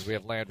today because we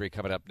have Landry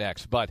coming up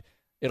next, but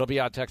it'll be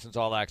on Texans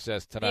All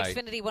Access The tonight.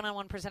 Xfinity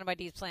one-on-one presented by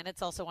Deep Plan.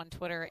 It's also on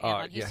Twitter and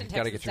on yeah,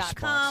 got to get your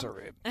HoustonTexans.com.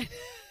 sponsor in.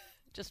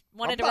 Just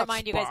wanted I'm to not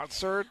remind you guys.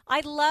 sponsored. I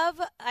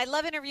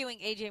love interviewing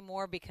A.J.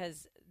 Moore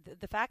because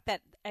the fact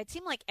that it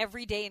seemed like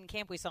every day in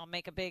camp we saw him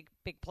make a big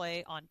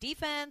play on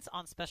defense,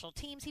 on special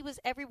teams. He was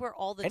everywhere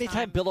all the time.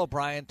 Anytime Bill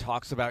O'Brien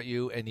talks about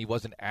you and he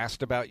wasn't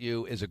asked about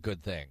you is a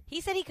good thing.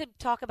 He said he could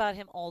talk about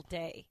him all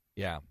day.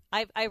 Yeah.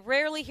 I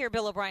rarely hear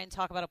Bill O'Brien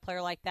talk about a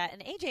player like that.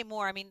 And A.J.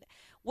 Moore, I mean,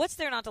 what's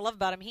there not to love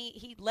about him?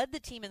 He led the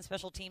team in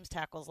special teams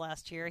tackles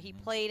last year. He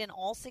played in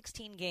all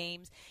 16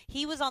 games.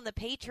 He was on the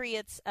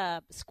Patriots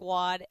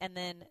squad, and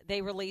then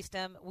they released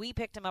him. We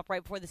picked him up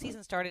right before the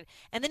season started.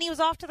 And then he was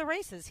off to the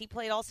races. He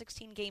played all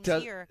 16 games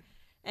here.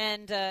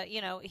 And,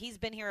 he's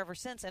been here ever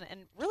since and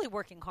really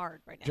working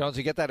hard right now.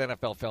 Jonesy, get that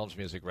NFL Films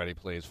music ready,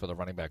 please, for the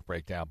running back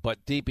breakdown.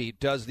 But, DP,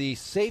 does the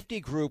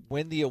safety group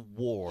win the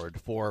award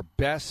for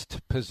best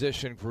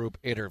position group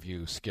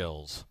interview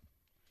skills?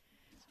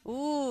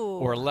 Ooh.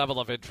 Or level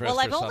of interest Well,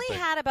 I've or only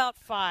something? had about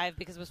 5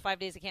 because it was 5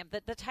 days of camp.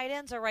 The tight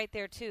ends are right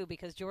there, too,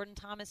 because Jordan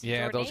Thomas and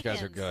Yeah, Jordan those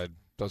guys are Akins. good.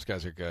 Those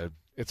guys are good.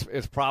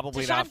 It's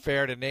probably Deshaun- not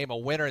fair to name a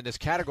winner in this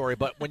category,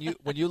 but when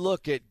you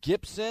look at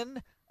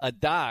Gibson,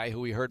 Adai,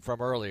 who we heard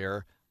from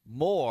earlier,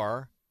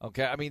 Moore,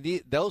 okay, I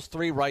mean those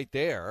three right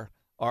there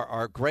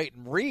are great.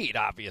 And Reed,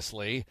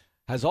 obviously,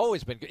 has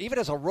always been good. Even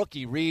as a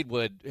rookie,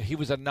 he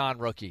was a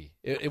non-rookie.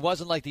 It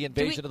wasn't like the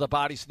invasion of the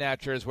body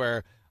snatchers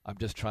where I'm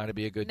just trying to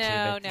be a good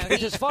teammate. No,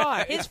 Which is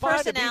fine. His It's fine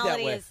to be that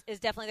personality way. is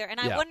definitely there. And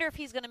I wonder if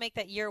he's going to make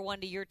that year 1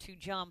 to year 2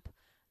 jump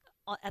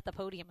at the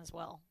podium as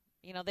well.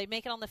 You know, they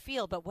make it on the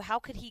field, but how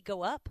could he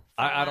go up?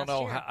 I don't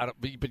know.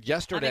 But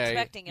yesterday,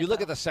 expecting it, you look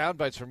though. at the sound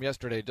bites from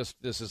yesterday.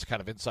 This is kind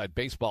of inside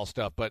baseball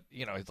stuff, but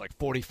it's like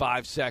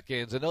 45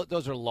 seconds, and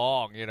those are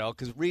long.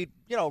 Because Reed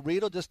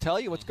will just tell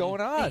you what's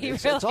going on. He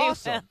It's really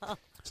awesome. will.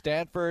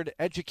 Stanford,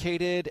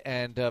 educated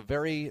and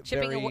very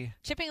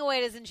chipping away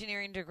at his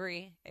engineering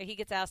degree. He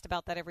gets asked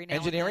about that every now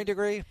and engineering then.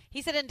 degree.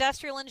 He said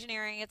industrial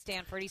engineering at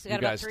Stanford. He's got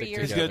about guys 3 stick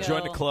years He's to going go. to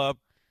join the club.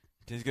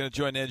 He's going to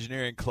join the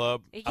engineering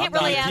club. He can't I'm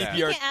really not. ask-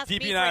 he can't ask me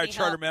DP and for I are any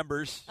charter help.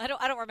 members. I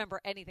don't remember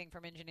anything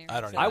from engineering.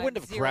 I don't so either. I have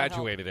wouldn't have zero help.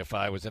 graduated if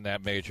I was in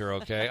that major.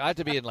 Okay, I had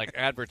to be in like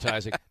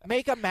advertising.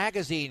 Make a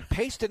magazine,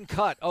 paste and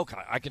cut. Okay,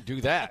 I can do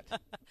that.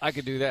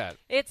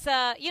 It's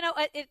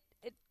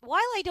while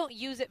I don't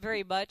use it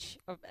very much,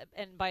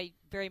 and by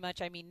very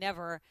much I mean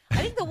never, I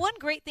think the one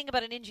great thing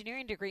about an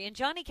engineering degree, and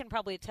Johnny can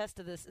probably attest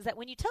to this, is that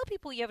when you tell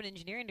people you have an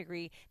engineering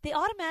degree, they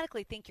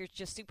automatically think you're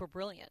just super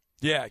brilliant.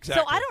 Yeah,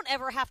 exactly. So I don't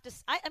ever have to.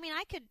 I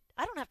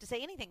don't have to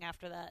say anything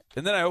after that.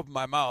 And then I open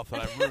my mouth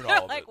and I ruin They're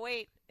all of like, it.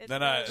 wait. It's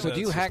Then really I- good. So do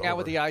you It's hang just out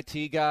with the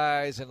IT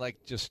guys and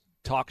like just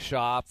talk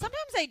shop?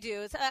 Sometimes I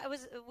do. So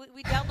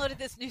we downloaded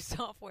this new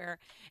software,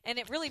 and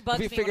it really bugs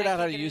me. Have you figured when I out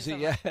how can't to get use it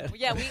into yet? something.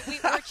 Yeah,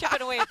 we're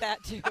chipping away at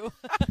that too.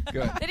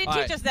 Good. They didn't All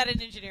teach right. us that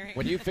in engineering.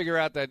 When you figure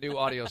out that new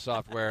audio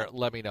software,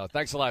 let me know.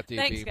 Thanks a lot, DP.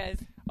 Thanks, guys.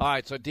 All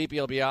right, so DP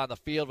will be on the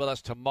field with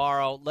us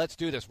tomorrow. Let's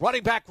do this.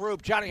 Running back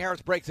group, Johnny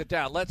Harris breaks it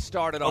down. Let's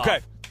start it off. Okay,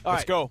 All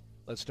let's right. go.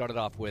 Let's start it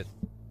off with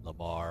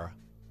Lamar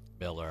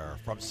Miller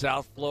from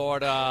South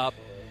Florida.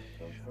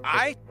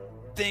 I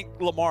think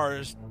Lamar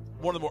is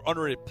one of the more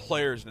underrated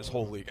players in this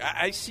whole league.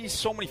 I see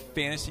so many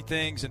fantasy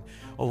things, and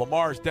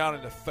Lamar is down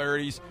in the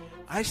 30s.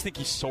 I just think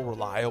he's so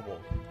reliable.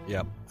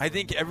 Yep. I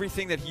think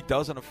everything that he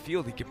does on the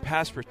field, he can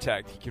pass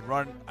protect. He can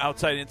run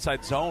outside,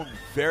 inside zone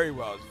very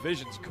well. His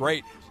vision's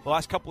great. The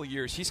last couple of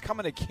years, he's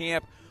coming to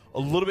camp a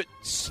little bit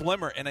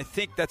slimmer, and I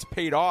think that's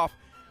paid off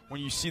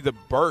when you see the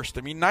burst.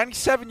 I mean,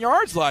 97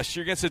 yards last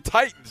year against the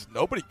Titans.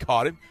 Nobody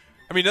caught him.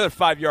 I mean, another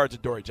 5 yards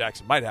of Dory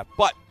Jackson might have,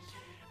 but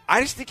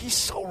I just think he's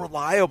so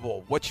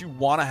reliable. What you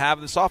want to have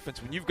in this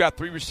offense, when you've got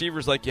 3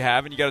 receivers like you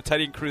have and you got a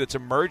tight end crew that's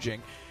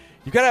emerging,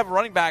 you've got to have a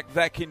running back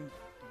that can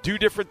do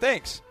different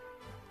things.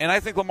 And I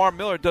think Lamar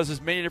Miller does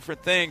as many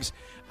different things.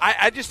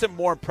 I just am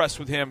more impressed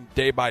with him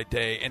day by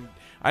day. And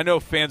I know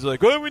fans are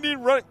like, oh, we need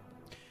running.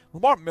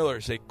 Lamar Miller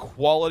is a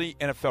quality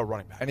NFL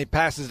running back. And he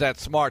passes that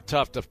smart,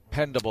 tough,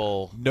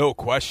 dependable. No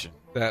question.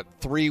 That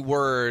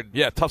 3-word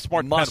tough,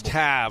 smart,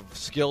 must-have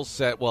skill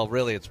set. Well,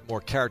 really, it's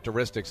more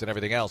characteristics and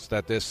everything else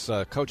that this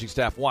coaching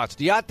staff wants.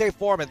 Deontay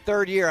Foreman,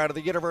 third year out of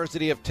the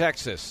University of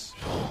Texas.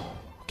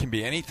 Can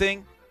be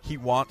anything he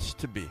wants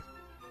to be.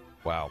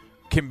 Wow.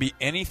 Can be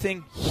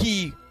anything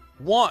he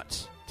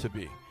wants to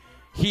be.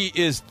 He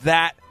is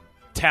that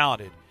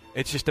talented.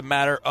 It's just a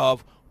matter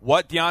of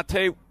what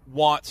Deontay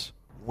wants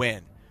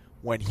when.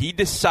 When he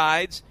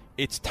decides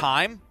it's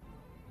time,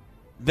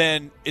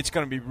 then it's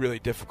going to be really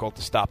difficult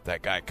to stop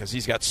that guy because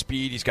he's got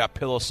speed, he's got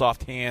pillow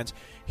soft hands,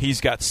 he's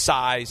got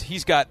size,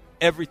 he's got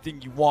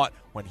everything you want.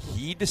 When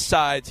he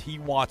decides he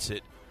wants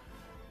it,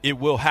 it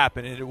will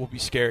happen, and it will be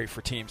scary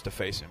for teams to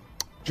face him.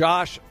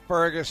 Josh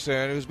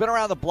Ferguson, who's been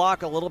around the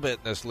block a little bit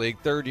in this league,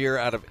 third year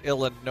out of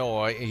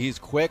Illinois. He's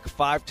quick,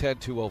 5'10",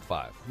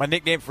 205. My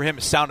nickname for him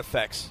is Sound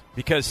Effects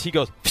because he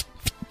goes,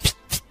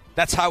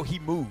 that's how he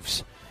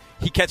moves.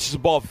 He catches the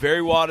ball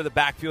very well out of the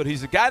backfield.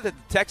 He's a guy that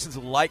the Texans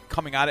like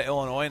coming out of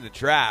Illinois in the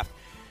draft.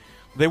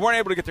 They weren't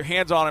able to get their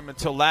hands on him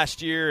until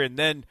last year, and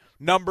then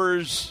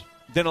numbers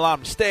didn't allow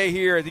him to stay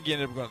here. I think he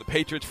ended up going to the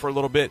Patriots for a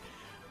little bit.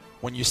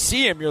 When you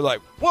see him, you're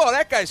like, whoa,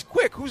 that guy's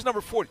quick. Who's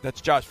number 40?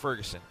 That's Josh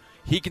Ferguson.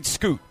 He can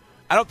scoot.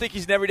 I don't think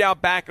he's an every down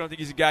back. I don't think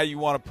he's a guy you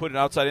want to put in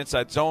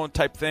outside-inside zone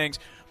type things,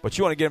 but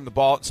you want to get him the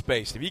ball in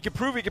space. If he can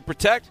prove he can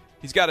protect,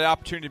 he's got an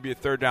opportunity to be a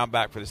third down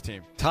back for this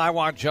team.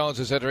 Tywan Jones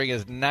is entering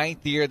his 9th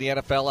year in the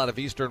NFL out of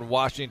Eastern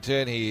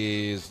Washington.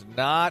 He's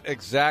not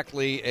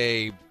exactly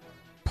a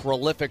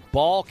prolific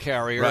ball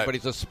carrier, right, but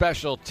he's a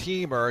special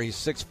teamer. He's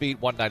 6 feet,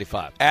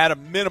 195. At a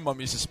minimum,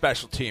 he's a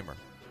special teamer.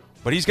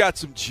 But he's got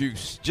some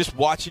juice. Just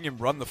watching him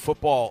run the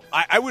football,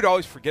 I would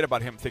always forget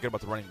about him thinking about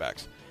the running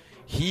backs.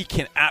 He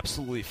can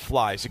absolutely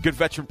fly. He's a good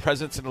veteran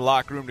presence in the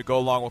locker room to go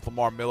along with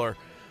Lamar Miller.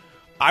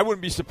 I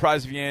wouldn't be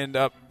surprised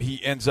if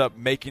he ends up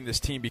making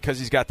this team because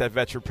he's got that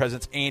veteran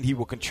presence and he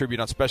will contribute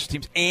on special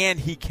teams and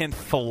he can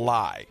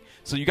fly.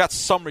 So you got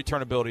some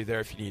returnability there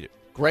if you need it.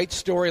 Great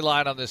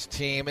storyline on this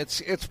team.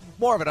 It's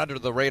more of an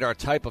under-the-radar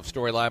type of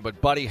storyline, but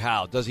Buddy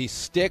Howe, does he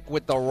stick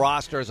with the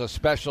roster as a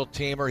special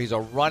teamer? He's a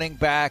running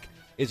back.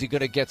 Is he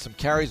going to get some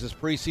carries this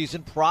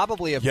preseason?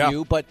 Probably a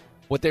few, but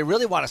what they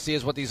really want to see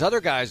is what these other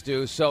guys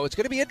do. So it's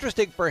going to be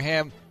interesting for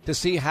him to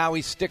see how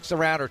he sticks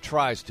around or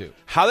tries to.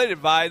 How they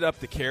divide up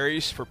the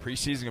carries for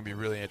preseason is going to be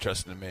really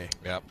interesting to me.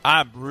 Yep.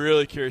 I'm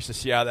really curious to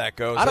see how that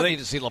goes. I don't need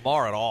to see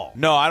Lamar at all.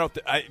 No, I don't.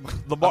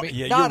 Lamar, not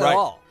you're at right.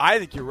 all. I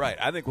think you're right.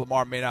 I think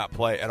Lamar may not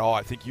play at all.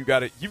 I think you've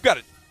got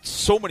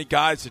so many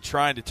guys to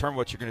try and determine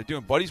what you're going to do,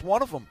 and Buddy's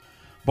one of them.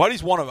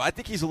 I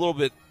think he's a little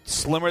bit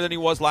slimmer than he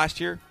was last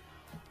year.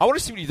 I want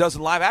to see what he does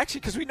in live action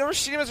because we've never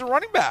seen him as a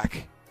running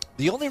back.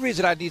 The only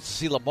reason I need to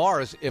see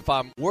Lamar is if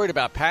I'm worried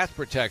about pass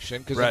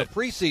protection, because in the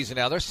preseason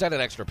now they're sending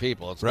extra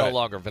people. It's no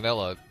longer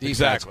vanilla defense.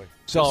 Exactly.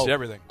 So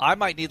everything. I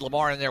might need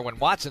Lamar in there when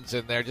Watson's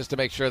in there just to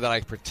make sure that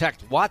I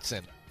protect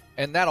Watson,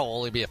 and that'll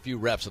only be a few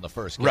reps in the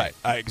first game. Right,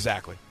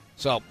 exactly.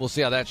 So we'll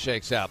see how that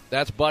shakes out.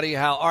 That's Buddy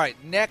Howe. All right,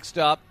 next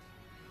up,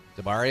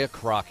 Demaria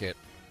Crockett,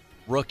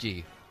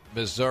 rookie,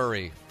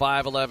 Missouri,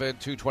 5'11",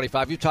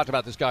 225. You talked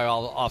about this guy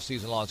all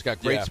offseason long. He's got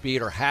great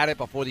speed, or had it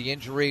before the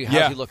injury.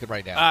 How's he looking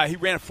right now? He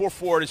ran a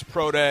 4.4 at his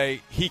pro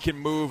day. He can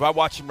move. I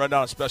watched him run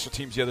down on special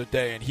teams the other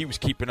day, and he was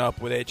keeping up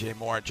with A.J.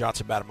 Moore and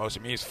Johnson Batamosi.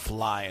 I mean, he's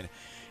flying.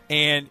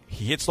 And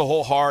he hits the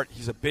whole heart.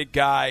 He's a big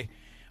guy.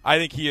 I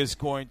think he is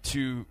going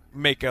to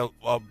make a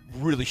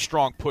really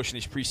strong push in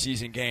these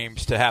preseason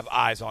games to have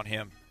eyes on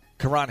him.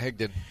 Karan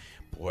Higdon.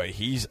 Boy,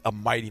 he's a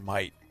mighty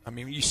might. I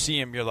mean, when you see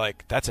him, you're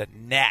like, that's a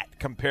gnat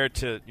compared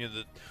to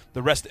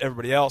the rest of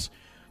everybody else.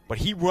 But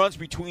he runs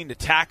between the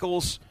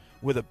tackles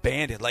with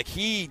abandon. Like,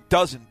 he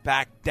doesn't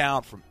back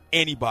down from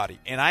anybody.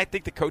 And I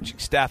think the coaching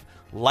staff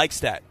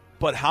likes that.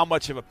 But how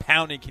much of a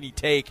pounding can he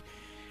take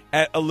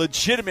at a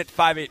legitimate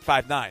 5'8",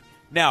 5'9"?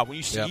 Now, when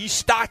you see he's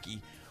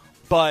stocky,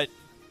 but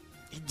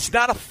he's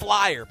not a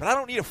flyer. But I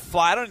don't need a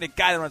flyer. I don't need a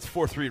guy that runs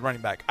 4.3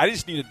 running back. I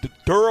just need a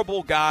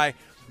durable guy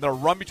that'll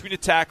run between the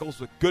tackles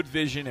with good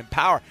vision and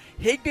power.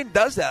 Higdon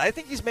does that. I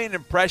think he's made an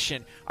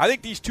impression. I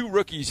think these two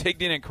rookies,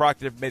 Higdon and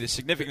Crockett, have made a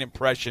significant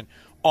impression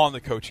on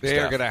the coaching staff.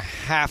 They're going to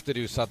have to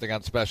do something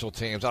on special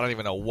teams. I don't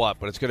even know what,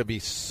 but it's going to be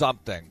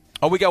something.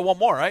 Oh, we got one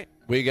more, right?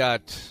 We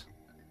got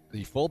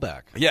the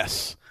fullback.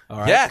 Yes. All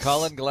right. Yes.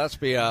 Cullen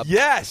Gillespie up.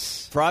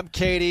 Yes. From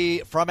Katy,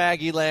 from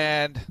Aggie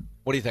Land.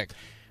 What do you think?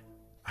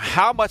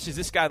 How much is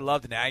this guy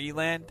loved in Aggie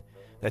Land?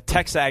 The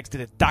Texags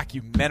did a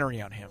documentary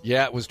on him.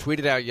 Yeah, it was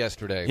tweeted out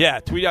yesterday.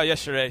 Yeah, tweeted out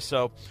yesterday.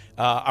 So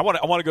I want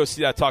to go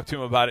see that, talk to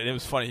him about it. And it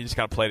was funny. He just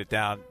kind of played it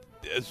down,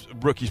 as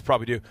rookies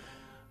probably do.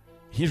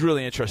 He's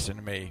really interesting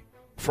to me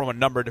from a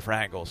number of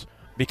different angles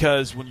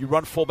because when you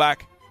run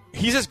fullback,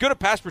 he's as good a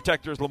pass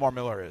protector as Lamar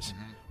Miller is.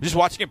 Mm-hmm. Just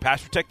watching him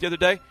pass protect the other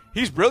day,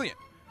 he's brilliant.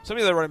 Some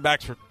of the other running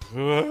backs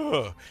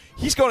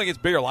he's going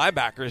against bigger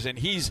linebackers, and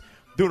he's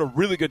doing a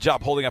really good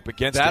job holding up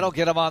against him. That'll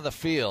get him on the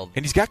field.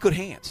 And he's got good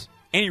hands.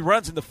 And he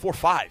runs in the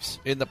 4.5s.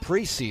 In the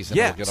preseason,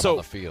 yeah, he'll get him so on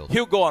the field.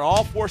 He'll go on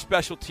all 4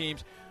 special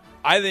teams.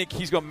 I think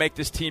he's going to make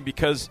this team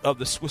because of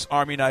the Swiss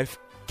Army knife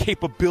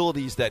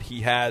capabilities that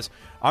he has.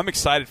 I'm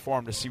excited for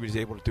him to see what he's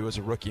able to do as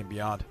a rookie and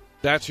beyond.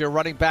 That's your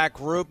running back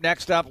group.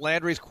 Next up,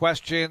 Landry's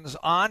questions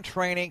on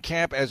training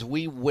camp as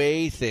we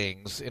weigh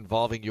things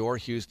involving your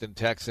Houston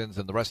Texans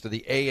and the rest of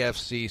the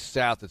AFC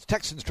South. It's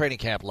Texans Training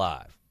Camp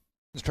Live.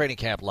 It's Training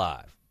Camp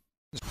Live.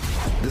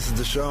 This is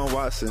Deshaun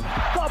Watson.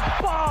 The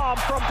bomb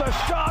from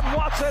Deshaun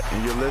Watson.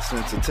 And you're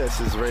listening to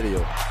Texas Radio.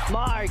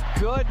 My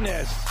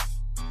goodness.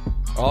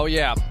 Oh,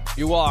 yeah,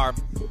 you are.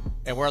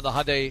 And we're in the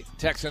Hyundai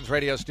Texans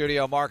radio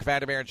studio. Mark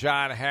Vandermeer and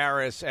John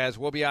Harris, as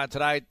we'll be on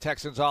tonight.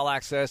 Texans All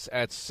Access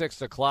at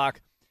 6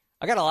 o'clock.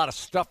 I got a lot of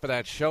stuff for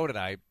that show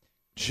tonight.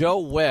 Joe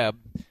Webb,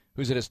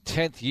 who's in his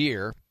 10th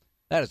year.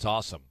 That is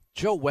awesome.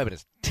 Joe Webb in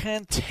his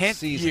 10th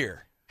season.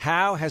 Year.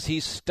 How has he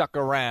stuck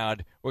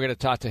around? We're going to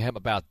talk to him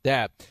about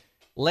that.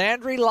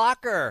 Landry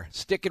Locker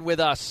sticking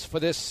with us for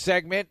this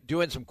segment,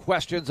 doing some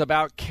questions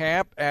about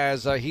camp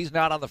as he's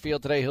not on the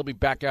field today. He'll be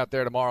back out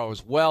there tomorrow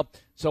as well.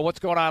 So what's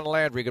going on,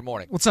 Landry? Good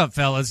morning. What's up,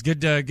 fellas?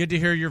 Good to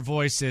hear your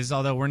voices.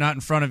 Although we're not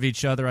in front of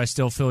each other, I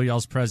still feel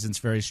y'all's presence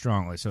very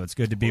strongly, so it's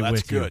good to be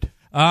with you. That's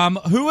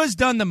good. Who has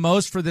done the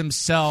most for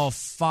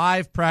themselves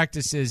 5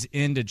 practices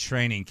into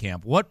training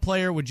camp? What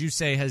player would you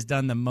say has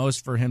done the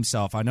most for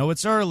himself? I know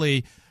it's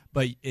early,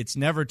 but it's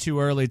never too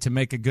early to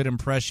make a good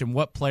impression.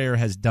 What player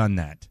has done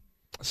that?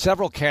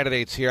 Several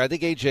candidates here. I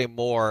think A.J.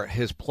 Moore,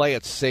 his play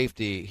at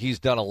safety, he's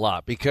done a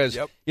lot because,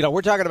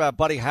 we're talking about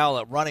Buddy Howell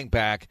at running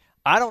back.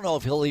 I don't know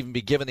if he'll even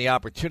be given the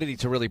opportunity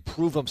to really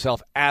prove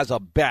himself as a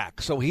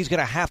back. So he's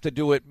going to have to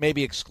do it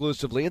maybe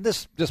exclusively, and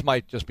this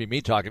might just be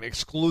me talking,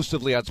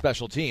 exclusively on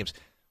special teams.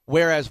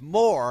 Whereas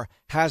Moore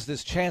has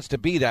this chance to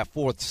be that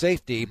 4th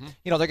safety.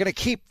 Mm-hmm. They're going to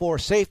keep 4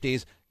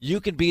 safeties. You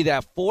can be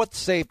that 4th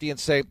safety and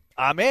say,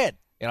 I'm in.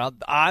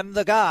 I'm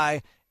the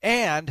guy,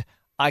 and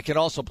I can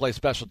also play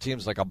special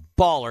teams like a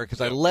baller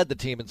because I led the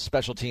team in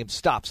special teams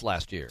stops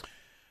last year.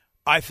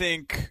 I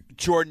think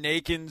Jordan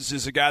Akins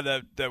is a guy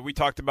that we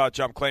talked about.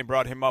 John McClain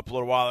brought him up a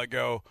little while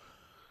ago.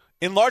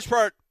 In large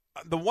part,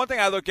 the one thing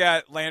I look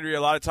at, Landry,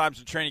 a lot of times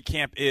in training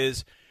camp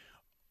is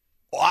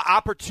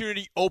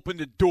opportunity opened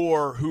the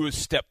door, who has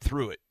stepped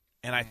through it.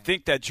 And I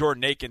think that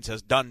Jordan Akins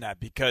has done that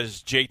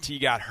because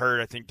JT got hurt,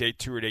 I think, day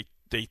 2 or day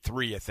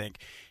 3, I think.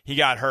 He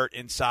got hurt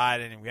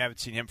inside, and we haven't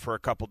seen him for a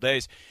couple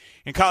days.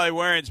 And Kylie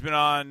Warren's been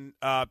on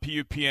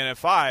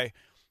PUPNFI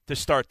to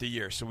start the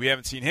year, so we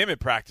haven't seen him in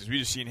practice. We've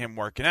just seen him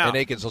working out. And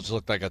Akins just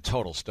looked like a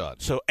total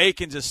stud. So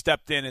Akins has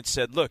stepped in and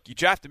said, look, you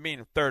drafted me in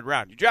the 3rd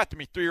round. You drafted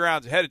me 3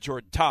 rounds ahead of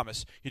Jordan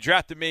Thomas. You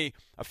drafted me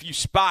a few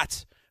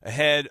spots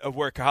ahead of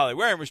where Kylie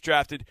Warren was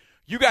drafted.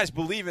 You guys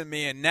believe in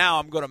me, and now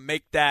I'm going to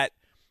make that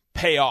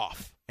pay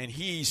off. And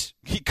he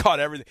caught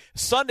everything.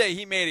 Sunday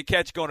he made a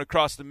catch going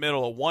across the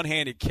middle, a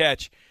one-handed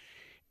catch.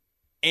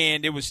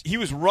 And he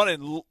was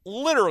running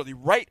literally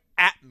right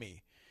at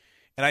me.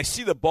 And I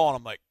see the ball, and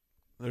I'm like,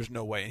 there's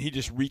no way. And he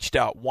just reached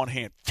out one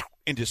hand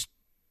and just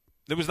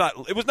 – it was not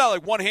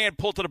like one hand,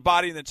 pull to the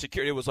body, and then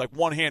secure. It was like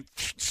one hand,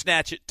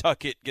 snatch it,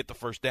 tuck it, get the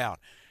first down.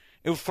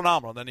 It was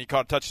phenomenal. Then he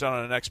caught a touchdown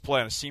on the next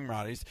play on a seam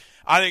route.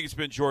 I think it's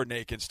been Jordan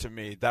Akins to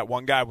me, that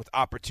one guy with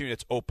opportunity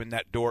that's opened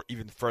that door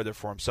even further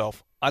for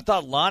himself. I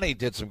thought Lonnie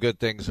did some good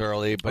things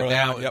early, but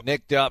now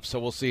nicked up, so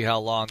we'll see how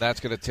long that's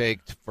going to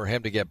take for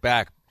him to get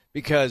back.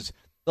 Because,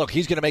 look,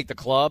 he's going to make the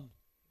club.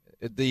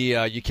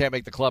 You can't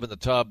make the club in the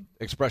tub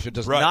expression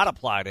does not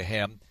apply to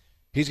him.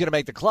 He's going to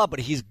make the club, but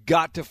he's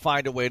got to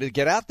find a way to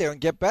get out there and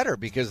get better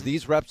because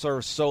these reps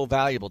are so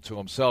valuable to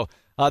him. So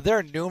there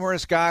are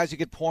numerous guys you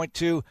could point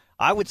to.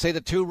 I would say the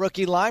 2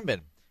 rookie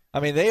linemen. I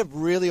mean, they have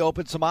really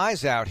opened some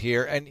eyes out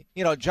here. And,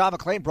 John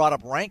McClain brought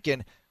up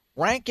Rankin.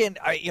 Rankin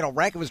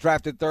was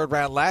drafted 3rd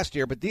round last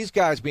year, but these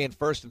guys being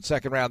 1st and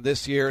 2nd round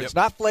this year, it's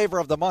not flavor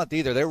of the month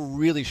either. They're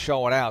really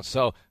showing out.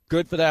 So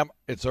good for them.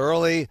 It's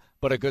early,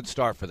 but a good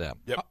start for them.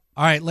 Yep.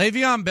 All right,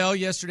 Le'Veon Bell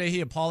yesterday,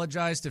 he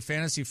apologized to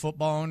fantasy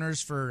football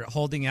owners for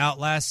holding out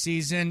last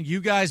season.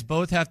 You guys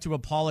both have to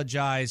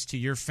apologize to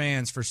your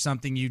fans for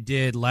something you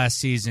did last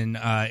season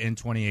in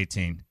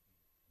 2018.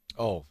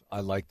 Oh,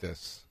 I like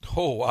this.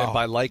 Oh, wow. And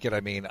by like it,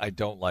 I mean I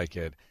don't like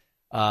it.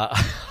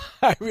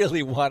 I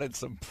really wanted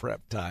some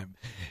prep time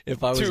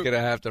if I was going to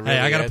have to really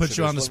I got to put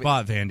you on the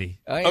spot, Vandy.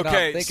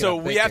 Okay, so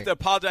we have to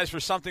apologize for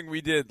something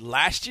we did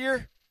last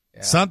year?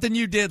 Yeah. Something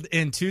you did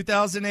in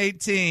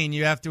 2018,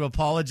 you have to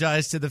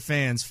apologize to the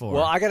fans for.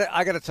 Well, I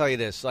gotta tell you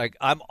this. Like,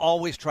 I'm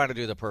always trying to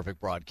do the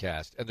perfect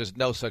broadcast, and there's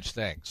no such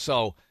thing.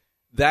 So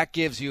that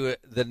gives you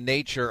the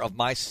nature of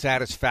my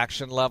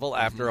satisfaction level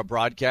after a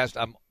broadcast.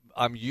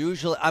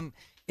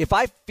 If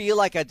I feel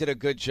like I did a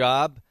good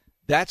job,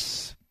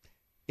 that's,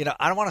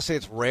 I don't want to say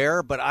it's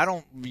rare, but I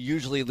don't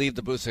usually leave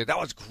the booth saying, that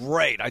was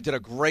great. I did a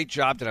great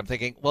job. And I'm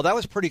thinking, well, that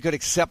was pretty good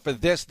except for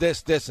this,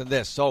 this, this, and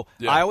this. So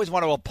I always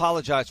want to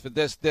apologize for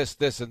this, this,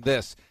 this, and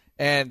this.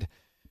 And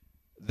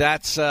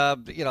that's,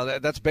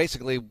 that's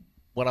basically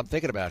what I'm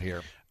thinking about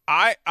here.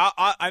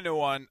 I know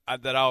one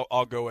that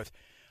I'll go with.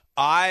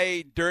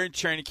 During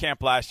training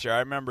camp last year, I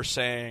remember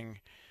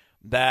saying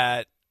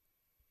that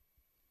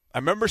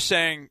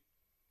the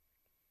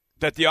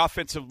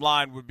offensive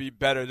line would be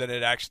better than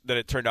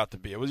it turned out to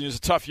be. It was a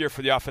tough year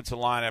for the offensive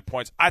line at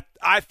points. I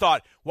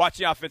thought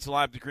watching the offensive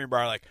line of the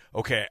Greenbrier, like,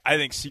 okay, I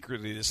think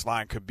secretly this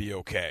line could be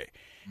okay.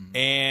 Mm-hmm.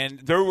 And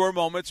there were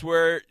moments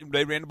where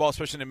they ran the ball,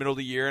 especially in the middle of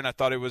the year, and I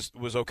thought it was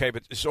okay.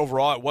 But just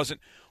overall, it wasn't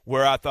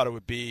where I thought it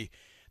would be.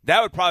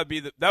 That would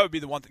probably be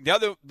the one thing.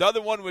 The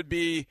other one would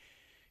be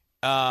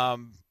that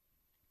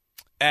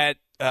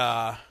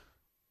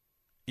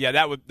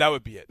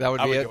would be it. That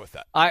would I be would it. Go with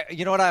that.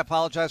 You know what I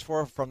apologize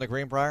for from the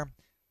Greenbrier?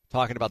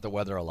 Talking about the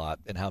weather a lot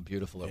and how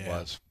beautiful it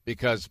was.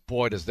 Because,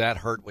 boy, does that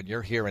hurt when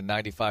you're here in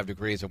 95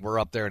 degrees and we're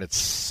up there and it's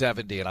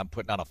 70 and I'm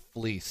putting on a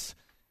fleece.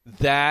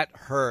 That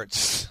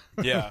hurts.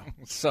 Yeah.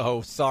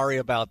 So sorry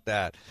about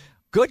that.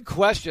 Good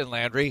question,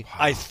 Landry. Wow.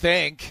 I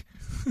think.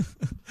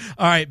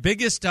 All right,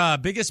 biggest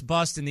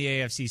bust in the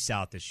AFC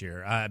South this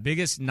year.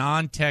 Biggest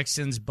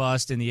non-Texans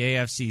bust in the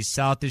AFC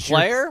South this year.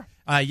 Player?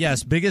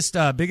 Yes, biggest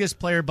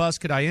player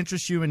bust. Could I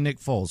interest you in Nick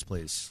Foles,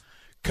 please?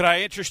 Could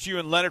I interest you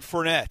in Leonard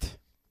Fournette?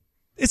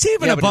 Is he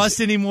even a bust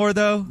anymore,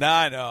 though? No,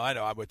 I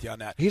know. I'm with you on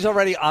that. He's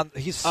already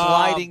he's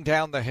sliding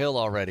down the hill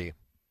already.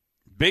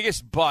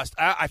 Biggest bust.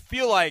 I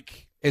feel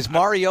like. Is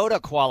Mariota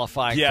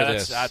qualifying for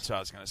this? Yeah, that's what I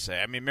was going to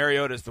say. I mean,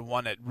 Mariota is the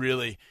one that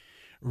really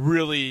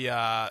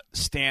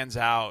stands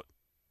out.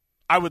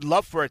 I would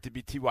love for it to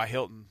be T.Y.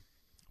 Hilton,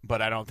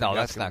 but I don't think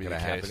that's not going to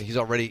happen. He's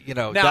already,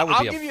 now, that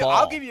would be a fall.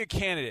 I'll give you a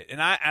candidate,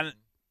 and I'm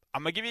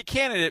going to give you a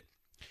candidate,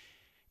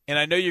 and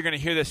I know you're going to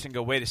hear this and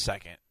go, wait a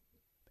second.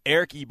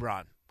 Eric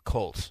Ebron,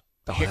 Colts.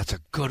 Oh, that's a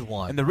good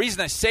one. And the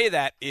reason I say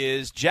that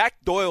is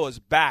Jack Doyle is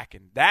back,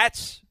 and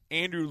that's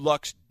Andrew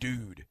Luck's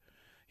dude.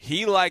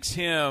 He likes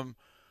him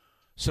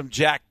some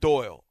Jack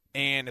Doyle.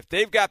 And if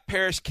they've got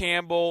Paris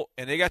Campbell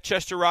and they got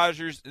Chester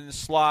Rogers in the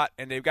slot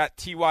and they've got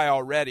T.Y.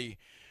 already,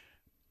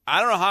 I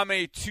don't know how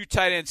many two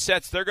tight end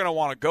sets they're going to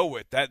want to go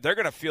with. That they're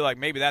going to feel like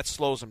maybe that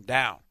slows them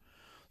down.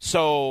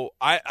 So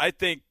I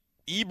think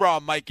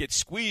Ebron might get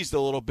squeezed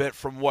a little bit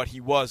from what he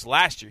was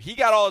last year. He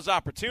got all his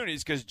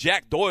opportunities because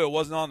Jack Doyle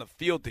wasn't on the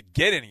field to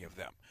get any of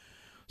them.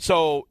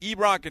 So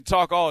Ebron can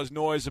talk all his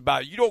noise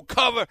about you don't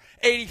cover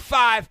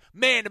 85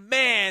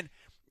 man-to-man.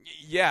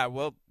 Yeah,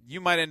 well,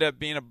 you might end up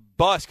being a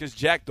bust because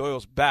Jack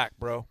Doyle's back,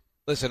 bro.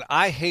 Listen,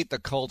 I hate the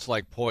Colts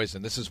like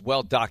poison. This is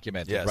well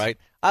documented, yes. Right?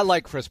 I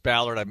like Chris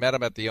Ballard. I met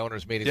him at the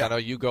owners' meetings. Yeah. I know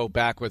you go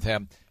back with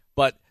him.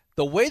 But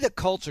the way the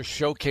Colts are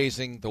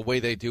showcasing the way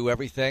they do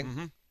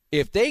everything,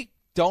 if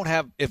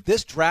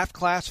this draft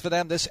class for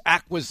them, this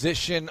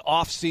acquisition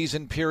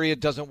off-season period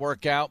doesn't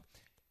work out,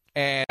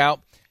 and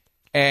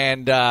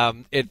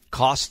it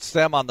costs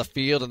them on the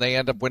field and they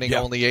end up winning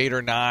only 8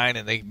 or 9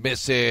 and they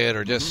miss it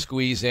or just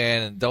squeeze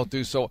in and don't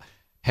do so,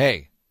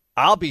 hey,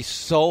 I'll be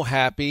so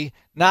happy.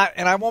 And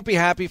I won't be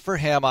happy for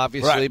him,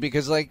 obviously,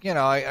 because, I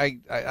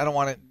don't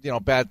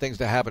want bad things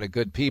to happen to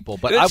good people.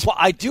 But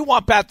I do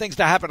want bad things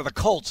to happen to the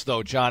Colts,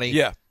 though, Johnny.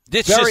 Yeah.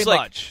 It's very just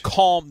much.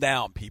 Calm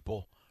down,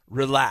 people.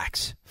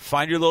 Relax.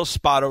 Find your little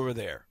spot over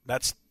there.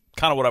 That's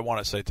kind of what I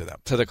want to say to them.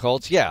 To the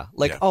Colts, yeah.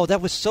 Oh,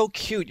 that was so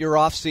cute, your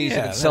off-season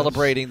and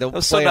celebrating the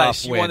playoff so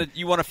nice. win.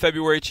 You won a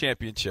February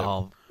championship.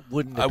 Oh,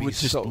 wouldn't it be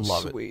just so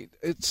love sweet?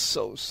 It's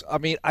so – I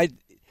mean,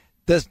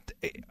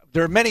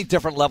 there are many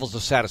different levels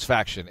of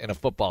satisfaction in a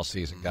football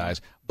season,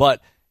 guys.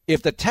 But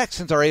if the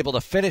Texans are able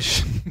to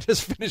finish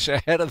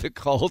ahead of the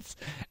Colts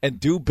and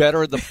do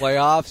better in the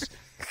playoffs,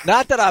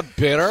 not that I'm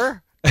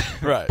bitter –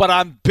 right. But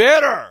I'm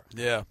bitter.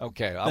 Yeah.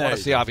 Okay. I want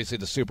to see, obviously,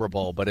 the Super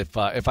Bowl. But if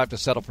I have to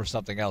settle for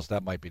something else,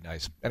 that might be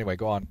nice. Anyway,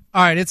 go on.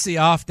 All right. It's the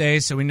off day,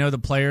 so we know the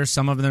players.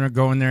 Some of them are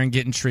going there and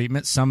getting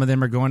treatment. Some of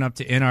them are going up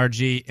to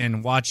NRG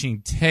and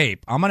watching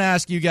tape. I'm going to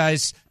ask you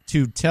guys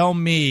to tell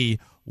me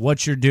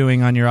what you're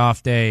doing on your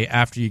off day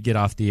after you get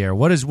off the air.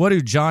 What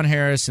do John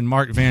Harris and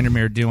Mark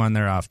Vandermeer do on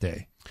their off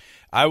day?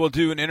 I will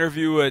do an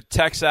interview at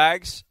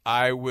TexAgs.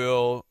 I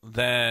will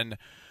then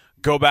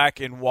go back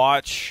and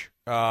watch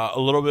a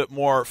little bit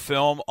more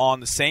film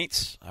on the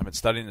Saints. I've been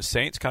studying the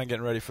Saints, kind of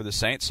getting ready for the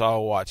Saints, so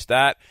I'll watch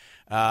that.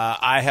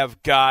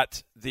 I've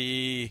got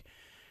some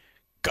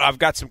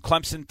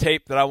Clemson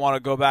tape that I want to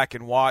go back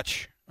and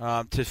watch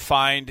to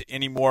find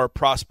any more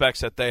prospects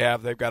that they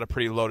have. They've got a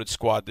pretty loaded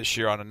squad this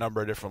year on a number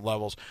of different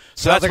levels.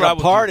 So sounds that's like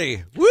a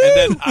party. Woo!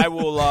 And then I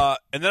will,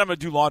 and then I'm going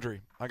to do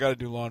laundry. I got to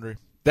do laundry.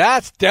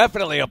 That's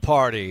definitely a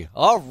party.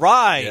 All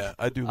right. Yeah,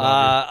 I do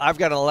laundry. I've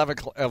got an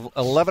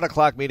 11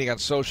 o'clock meeting on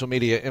social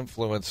media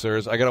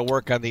influencers. I got to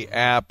work on the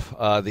app,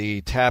 the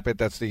Tap It.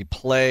 That's the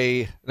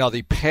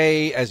the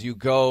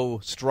pay-as-you-go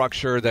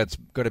structure that's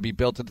going to be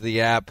built into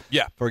the app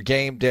for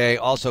game day.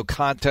 Also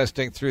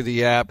contesting through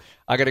the app.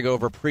 I got to go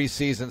over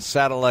preseason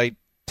satellite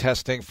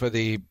testing for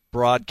the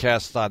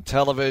broadcasts on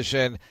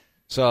television.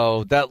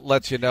 So that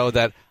lets you know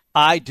that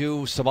I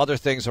do some other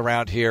things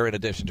around here in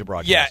addition to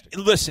broadcasting.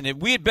 Yeah, listen, if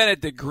we had been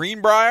at the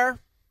Greenbrier,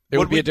 It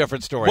would be a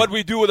different story. What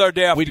we do with our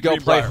day off? We'd go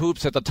play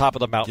hoops at the top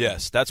of the mountain.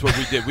 Yes, that's what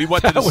we did. We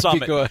went to the would be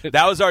summit. good.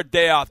 That was our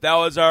day off. That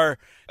was our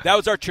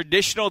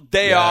traditional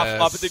day off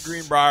up at the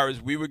Greenbrier.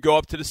 We would go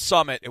up to the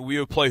summit and we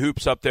would play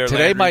hoops up there.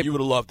 Today, Landry, you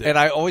would have loved it. And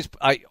I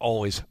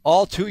always,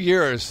 all 2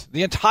 years,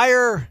 the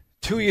entire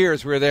 2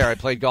 years we were there, I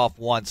played golf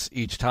once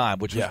each time,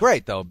 which was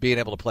great, though, being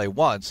able to play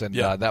once, and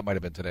that might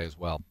have been today as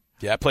well.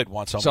 Yeah, I played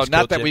once. So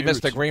not that we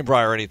missed the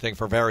Greenbrier or anything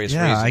for various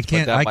reasons,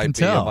 but that might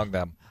be among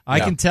them. I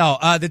can tell.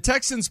 The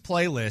Texans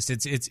playlist,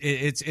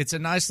 it's a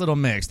nice little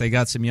mix. They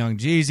got some Young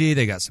Jeezy,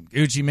 they got some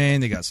Gucci Mane,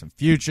 they got some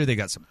Future, they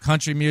got some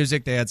country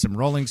music. They had some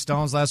Rolling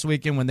Stones last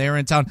weekend when they were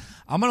in town.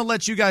 I'm going to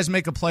let you guys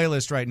make a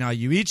playlist right now.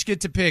 You each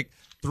get to pick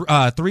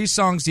 3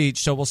 songs each.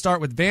 So we'll start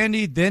with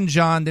Vandy, then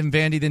John, then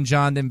Vandy, then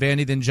John, then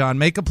Vandy, then John.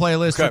 Make a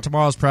playlist for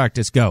tomorrow's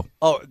practice. Go.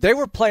 Oh, they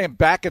were playing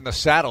Back in the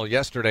Saddle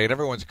yesterday, and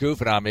everyone's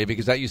goofing on me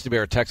because that used to be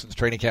our Texans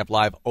Training Camp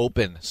Live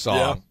open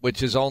song,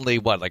 which is only,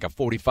 like a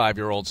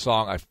 45-year-old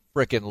song. I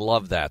freaking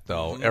love that,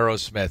 though,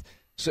 Aerosmith.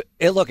 So,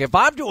 look, if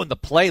I'm doing the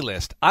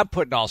playlist, I'm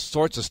putting all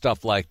sorts of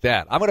stuff like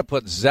that. I'm going to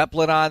put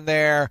Zeppelin on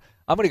there.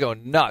 I'm going to go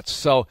nuts.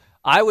 So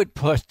I would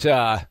put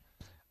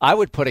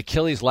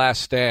Achilles'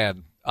 Last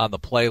Stand on the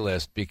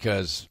playlist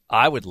because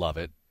I would love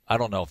it. I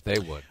don't know if they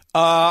would.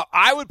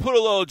 I would put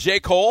a little J.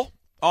 Cole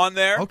on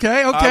there.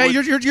 Okay.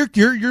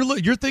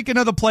 You're thinking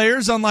of the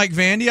players unlike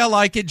Vandy. I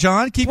like it,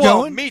 John. Keep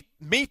going.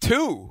 Me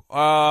too.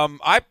 I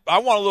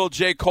want a little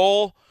J.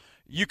 Cole.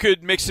 You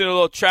could mix in a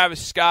little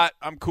Travis Scott.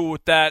 I'm cool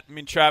with that. I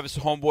mean, Travis is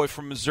a homeboy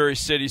from Missouri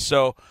City,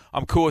 so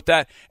I'm cool with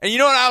that. And you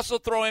know what I also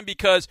throw in,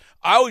 because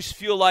I always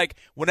feel like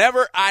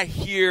whenever I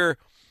hear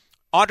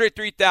Andre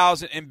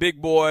 3000 and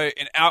Big Boy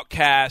and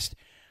Outkast,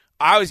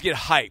 I always get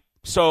hyped.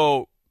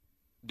 So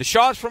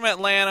Deshaun's from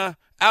Atlanta.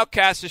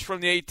 Outkast is from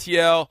the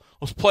ATL.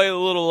 Let's play a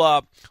little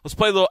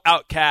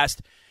Outkast.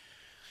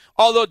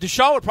 Although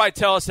Deshaun would probably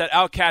tell us that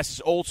Outkast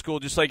is old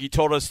school, just like he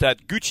told us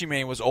that Gucci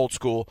Mane was old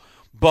school.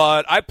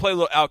 But I play a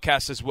little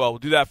Outkast as well. We'll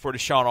do that for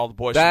Deshaun, all the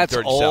boys from the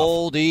Dirty South. That's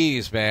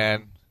oldies,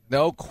 man.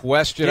 No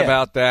question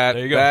about that.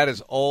 There you go. That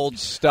is old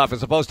stuff,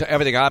 as opposed to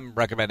everything I'm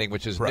recommending,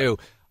 which is new.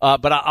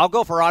 But I'll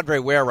go for Andre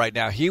Ware right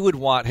now. He would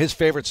want, his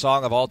favorite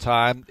song of all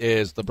time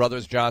is the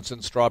Brothers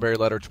Johnson, Strawberry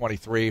Letter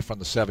 23 from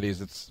the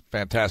 70s. It's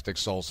fantastic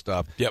soul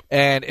stuff. Yep.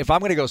 And if I'm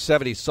going to go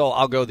 70s soul,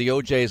 I'll go the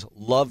OJ's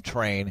Love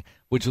Train,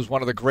 which was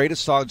one of the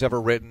greatest songs ever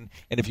written.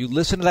 And if you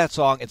listen to that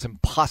song, it's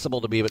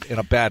impossible to be in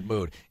a bad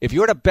mood. If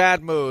you're in a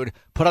bad mood,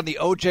 put on the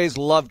OJ's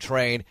Love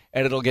Train,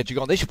 and it'll get you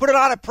going. They should put it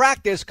on at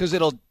practice because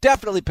it'll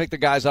definitely pick the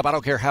guys up. I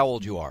don't care how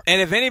old you are.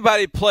 And if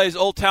anybody plays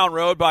Old Town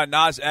Road by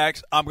Nas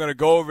X, I'm going to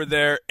go over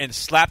there and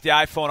slap the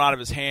iPhone out of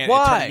his hand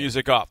and turn the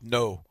music off.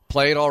 No.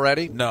 Play it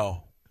already?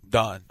 No.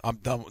 Done. I'm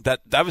done.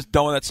 That was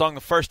done with that song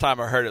the first time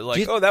I heard it.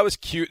 Like, that was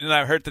cute, and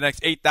I heard it the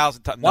next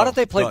 8,000 times. Why don't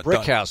they play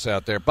Brick House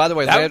out there? By the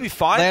way, that would be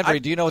fine. Landry,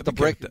 do you know what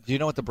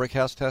the Brick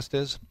House test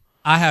is?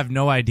 I have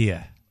no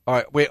idea. All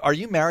right, wait. Are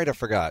you married? I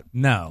forgot.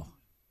 No.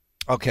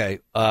 Okay.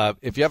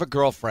 If you have a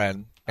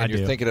girlfriend and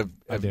you're thinking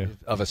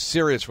of a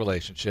serious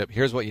relationship,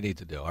 here's what you need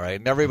to do. All right,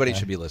 and everybody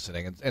should be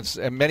listening.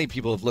 And many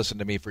people have listened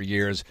to me for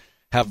years,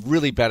 have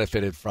really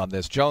benefited from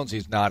this.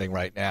 Jonesy's nodding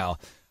right now.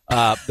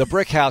 The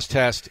Brick House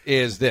test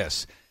is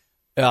this.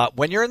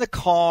 When you're in the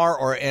car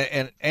or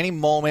in any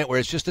moment where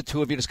it's just the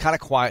two of you, it's kind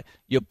of quiet,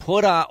 you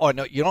put on, or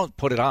no, you don't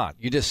put it on.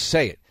 You just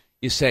say it.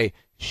 You say,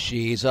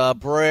 she's a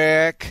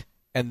brick,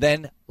 and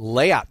then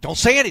lay out. Don't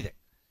say anything.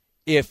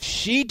 If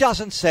she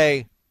doesn't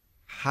say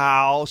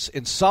house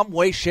in some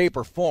way, shape,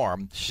 or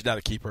form, she's not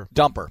a keeper.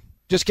 Dump her.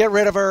 Just get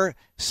rid of her.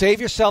 Save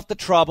yourself the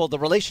trouble. The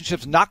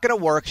relationship's not going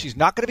to work. She's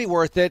not going to be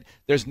worth it.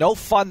 There's no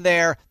fun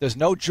there. There's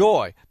no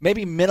joy.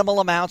 Maybe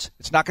minimal amounts.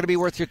 It's not going to be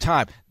worth your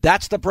time.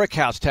 That's the Brick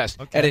House test,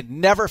 and it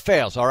never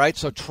fails, all right?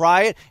 So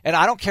try it, and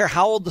I don't care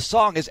how old the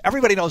song is.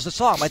 Everybody knows the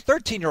song. My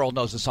 13-year-old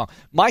knows the song.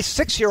 My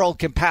 6-year-old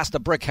can pass the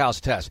Brick House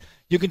test.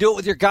 You can do it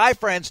with your guy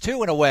friends,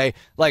 too, in a way,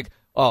 like,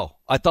 oh,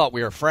 I thought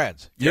we were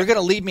friends. You're going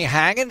to leave me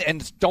hanging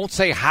and don't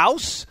say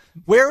house?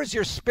 Where is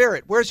your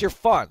spirit? Where's your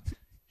fun?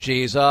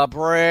 She's a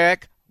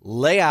brick.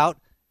 Lay out,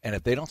 and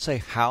if they don't say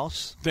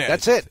house,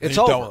 that's it. It's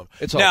over.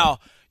 It's over. Now,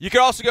 you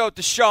could also go with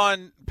the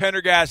Sean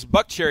Pendergast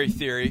Buckcherry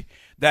theory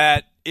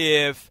that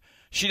if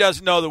she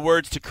doesn't know the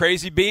words to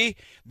Crazy Bee,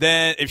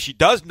 then if she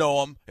does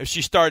know them, if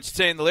she starts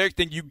saying the lyric,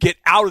 then you get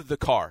out of the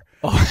car.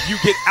 You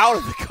get out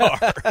of the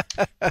car.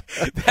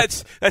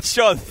 That's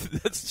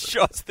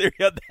Sean's theory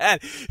on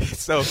that.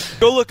 So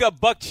go look up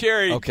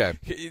Buckcherry. Okay.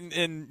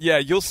 And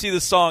you'll see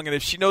the song. And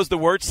if she knows the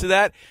words to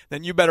that,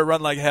 then you better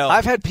run like hell.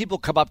 I've had people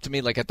come up to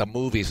me like at the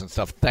movies and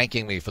stuff,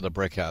 thanking me for the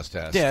Brick House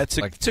test. Yeah, it's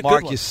a Mark, good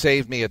one. You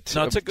saved me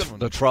from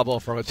the trouble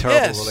from a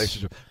terrible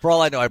relationship. For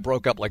all I know, I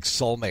broke up like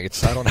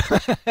soulmates. I don't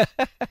know.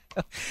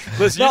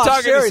 Listen, No, you're, I'm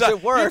talking serious, to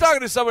it works. you're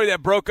talking to somebody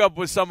that broke up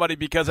with somebody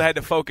because I had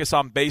to focus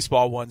on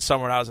baseball one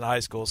summer when I was in high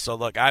school. So,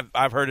 look,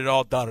 I've heard it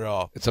all, done it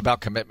all. It's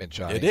about commitment,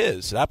 Johnny. It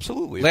is,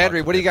 absolutely.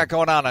 Landry, what do you got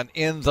going on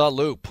In the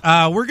Loop?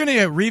 We're going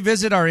to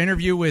revisit our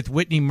interview with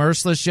Whitney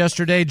Merciless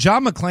yesterday.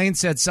 John McClain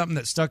said something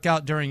that stuck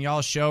out during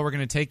y'all's show. We're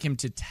going to take him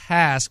to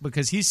task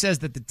because he says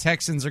that the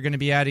Texans are going to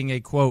be adding a,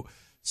 quote,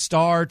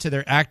 star to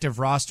their active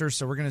roster.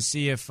 So we're going to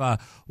see if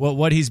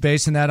what he's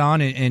basing that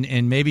on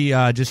and maybe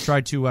just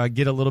try to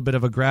get a little bit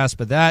of a grasp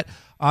of that.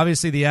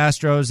 Obviously, the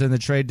Astros and the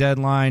trade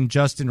deadline,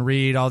 Justin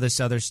Reed, all this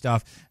other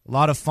stuff. A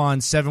lot of fun.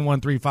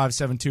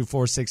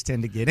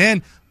 713-572-4610 to get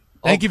in.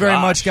 Thank you very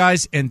much,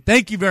 guys, and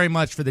thank you very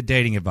much for the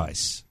dating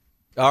advice.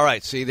 All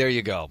right, see, there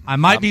you go. I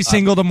might be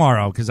single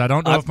tomorrow because I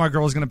don't know if my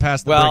girl's going to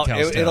pass the brick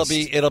house test.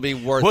 It'll be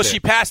worth it. Will she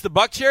pass the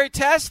Buck Cherry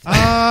test? No,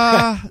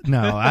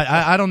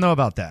 I don't know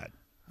about that.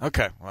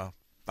 Okay, well,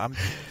 I'm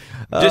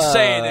just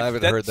saying,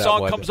 if that that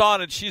song one. comes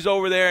on and she's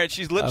over there and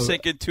she's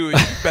lip-syncing to it,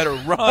 you better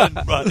run,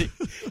 buddy.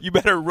 You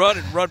better run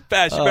and run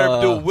fast. You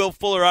better do a Will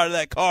Fuller out of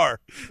that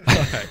car.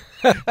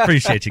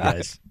 Appreciate you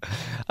guys.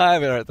 I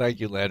haven't heard. Thank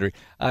you, Landry.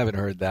 I haven't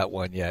heard that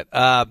one yet.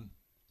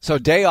 So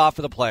day off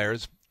for the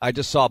players. I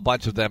just saw a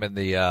bunch of them in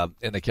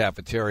the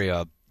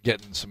cafeteria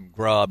getting some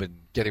grub and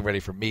getting ready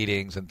for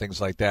meetings and things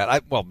like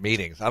that.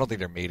 Meetings. I don't think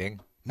they're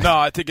meeting. No,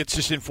 I think it's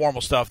just informal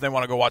stuff. They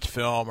want to go watch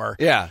film or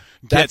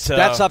that's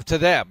up to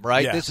them,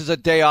 right? Yeah. This is a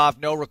day off,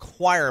 no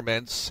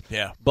requirements.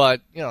 Yeah,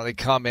 but they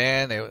come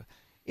in.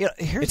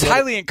 It's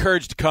highly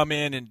encouraged to come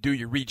in and do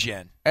your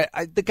regen.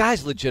 The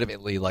guys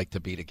legitimately like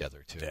to be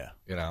together too. Yeah,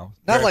 not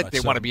very like much they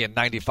so. want to be in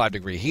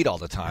 95-degree heat all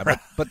the time,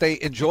 but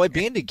they enjoy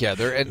being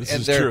together, and This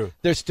is they're true.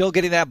 They're still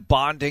getting that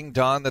bonding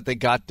done that they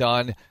got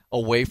done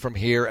away from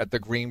here at the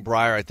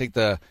Greenbrier. I think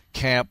the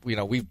camp,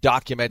 we've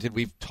documented,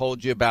 we've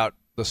told you about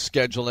the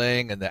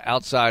scheduling and the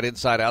outside,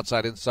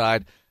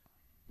 inside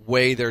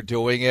way they're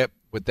doing it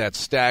with that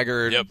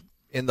staggered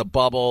in the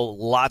bubble,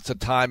 lots of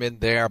time in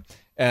there,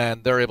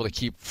 and they're able to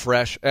keep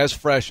fresh as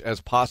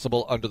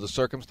possible under the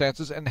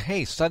circumstances. And,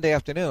 hey, Sunday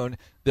afternoon,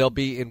 they'll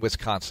be in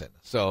Wisconsin,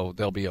 so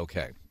they'll be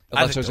okay.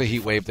 Unless there's a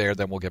heat wave there,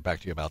 then we'll get back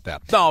to you about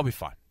that. No, I'll be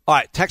fine. All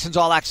right, Texans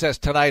All Access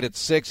tonight at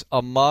 6.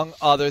 Among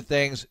other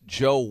things,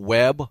 Joe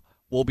Webb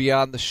will be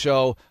on the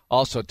show.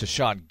 Also,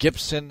 Tashawn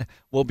Gibson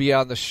will be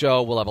on the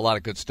show. We'll have a lot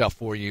of good stuff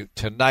for you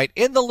tonight.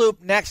 In the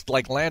Loop next,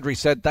 like Landry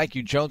said, thank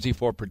you, Jonesy,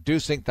 for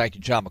producing. Thank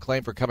you, John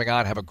McClain, for coming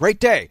on. Have a great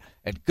day,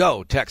 and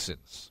go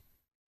Texans.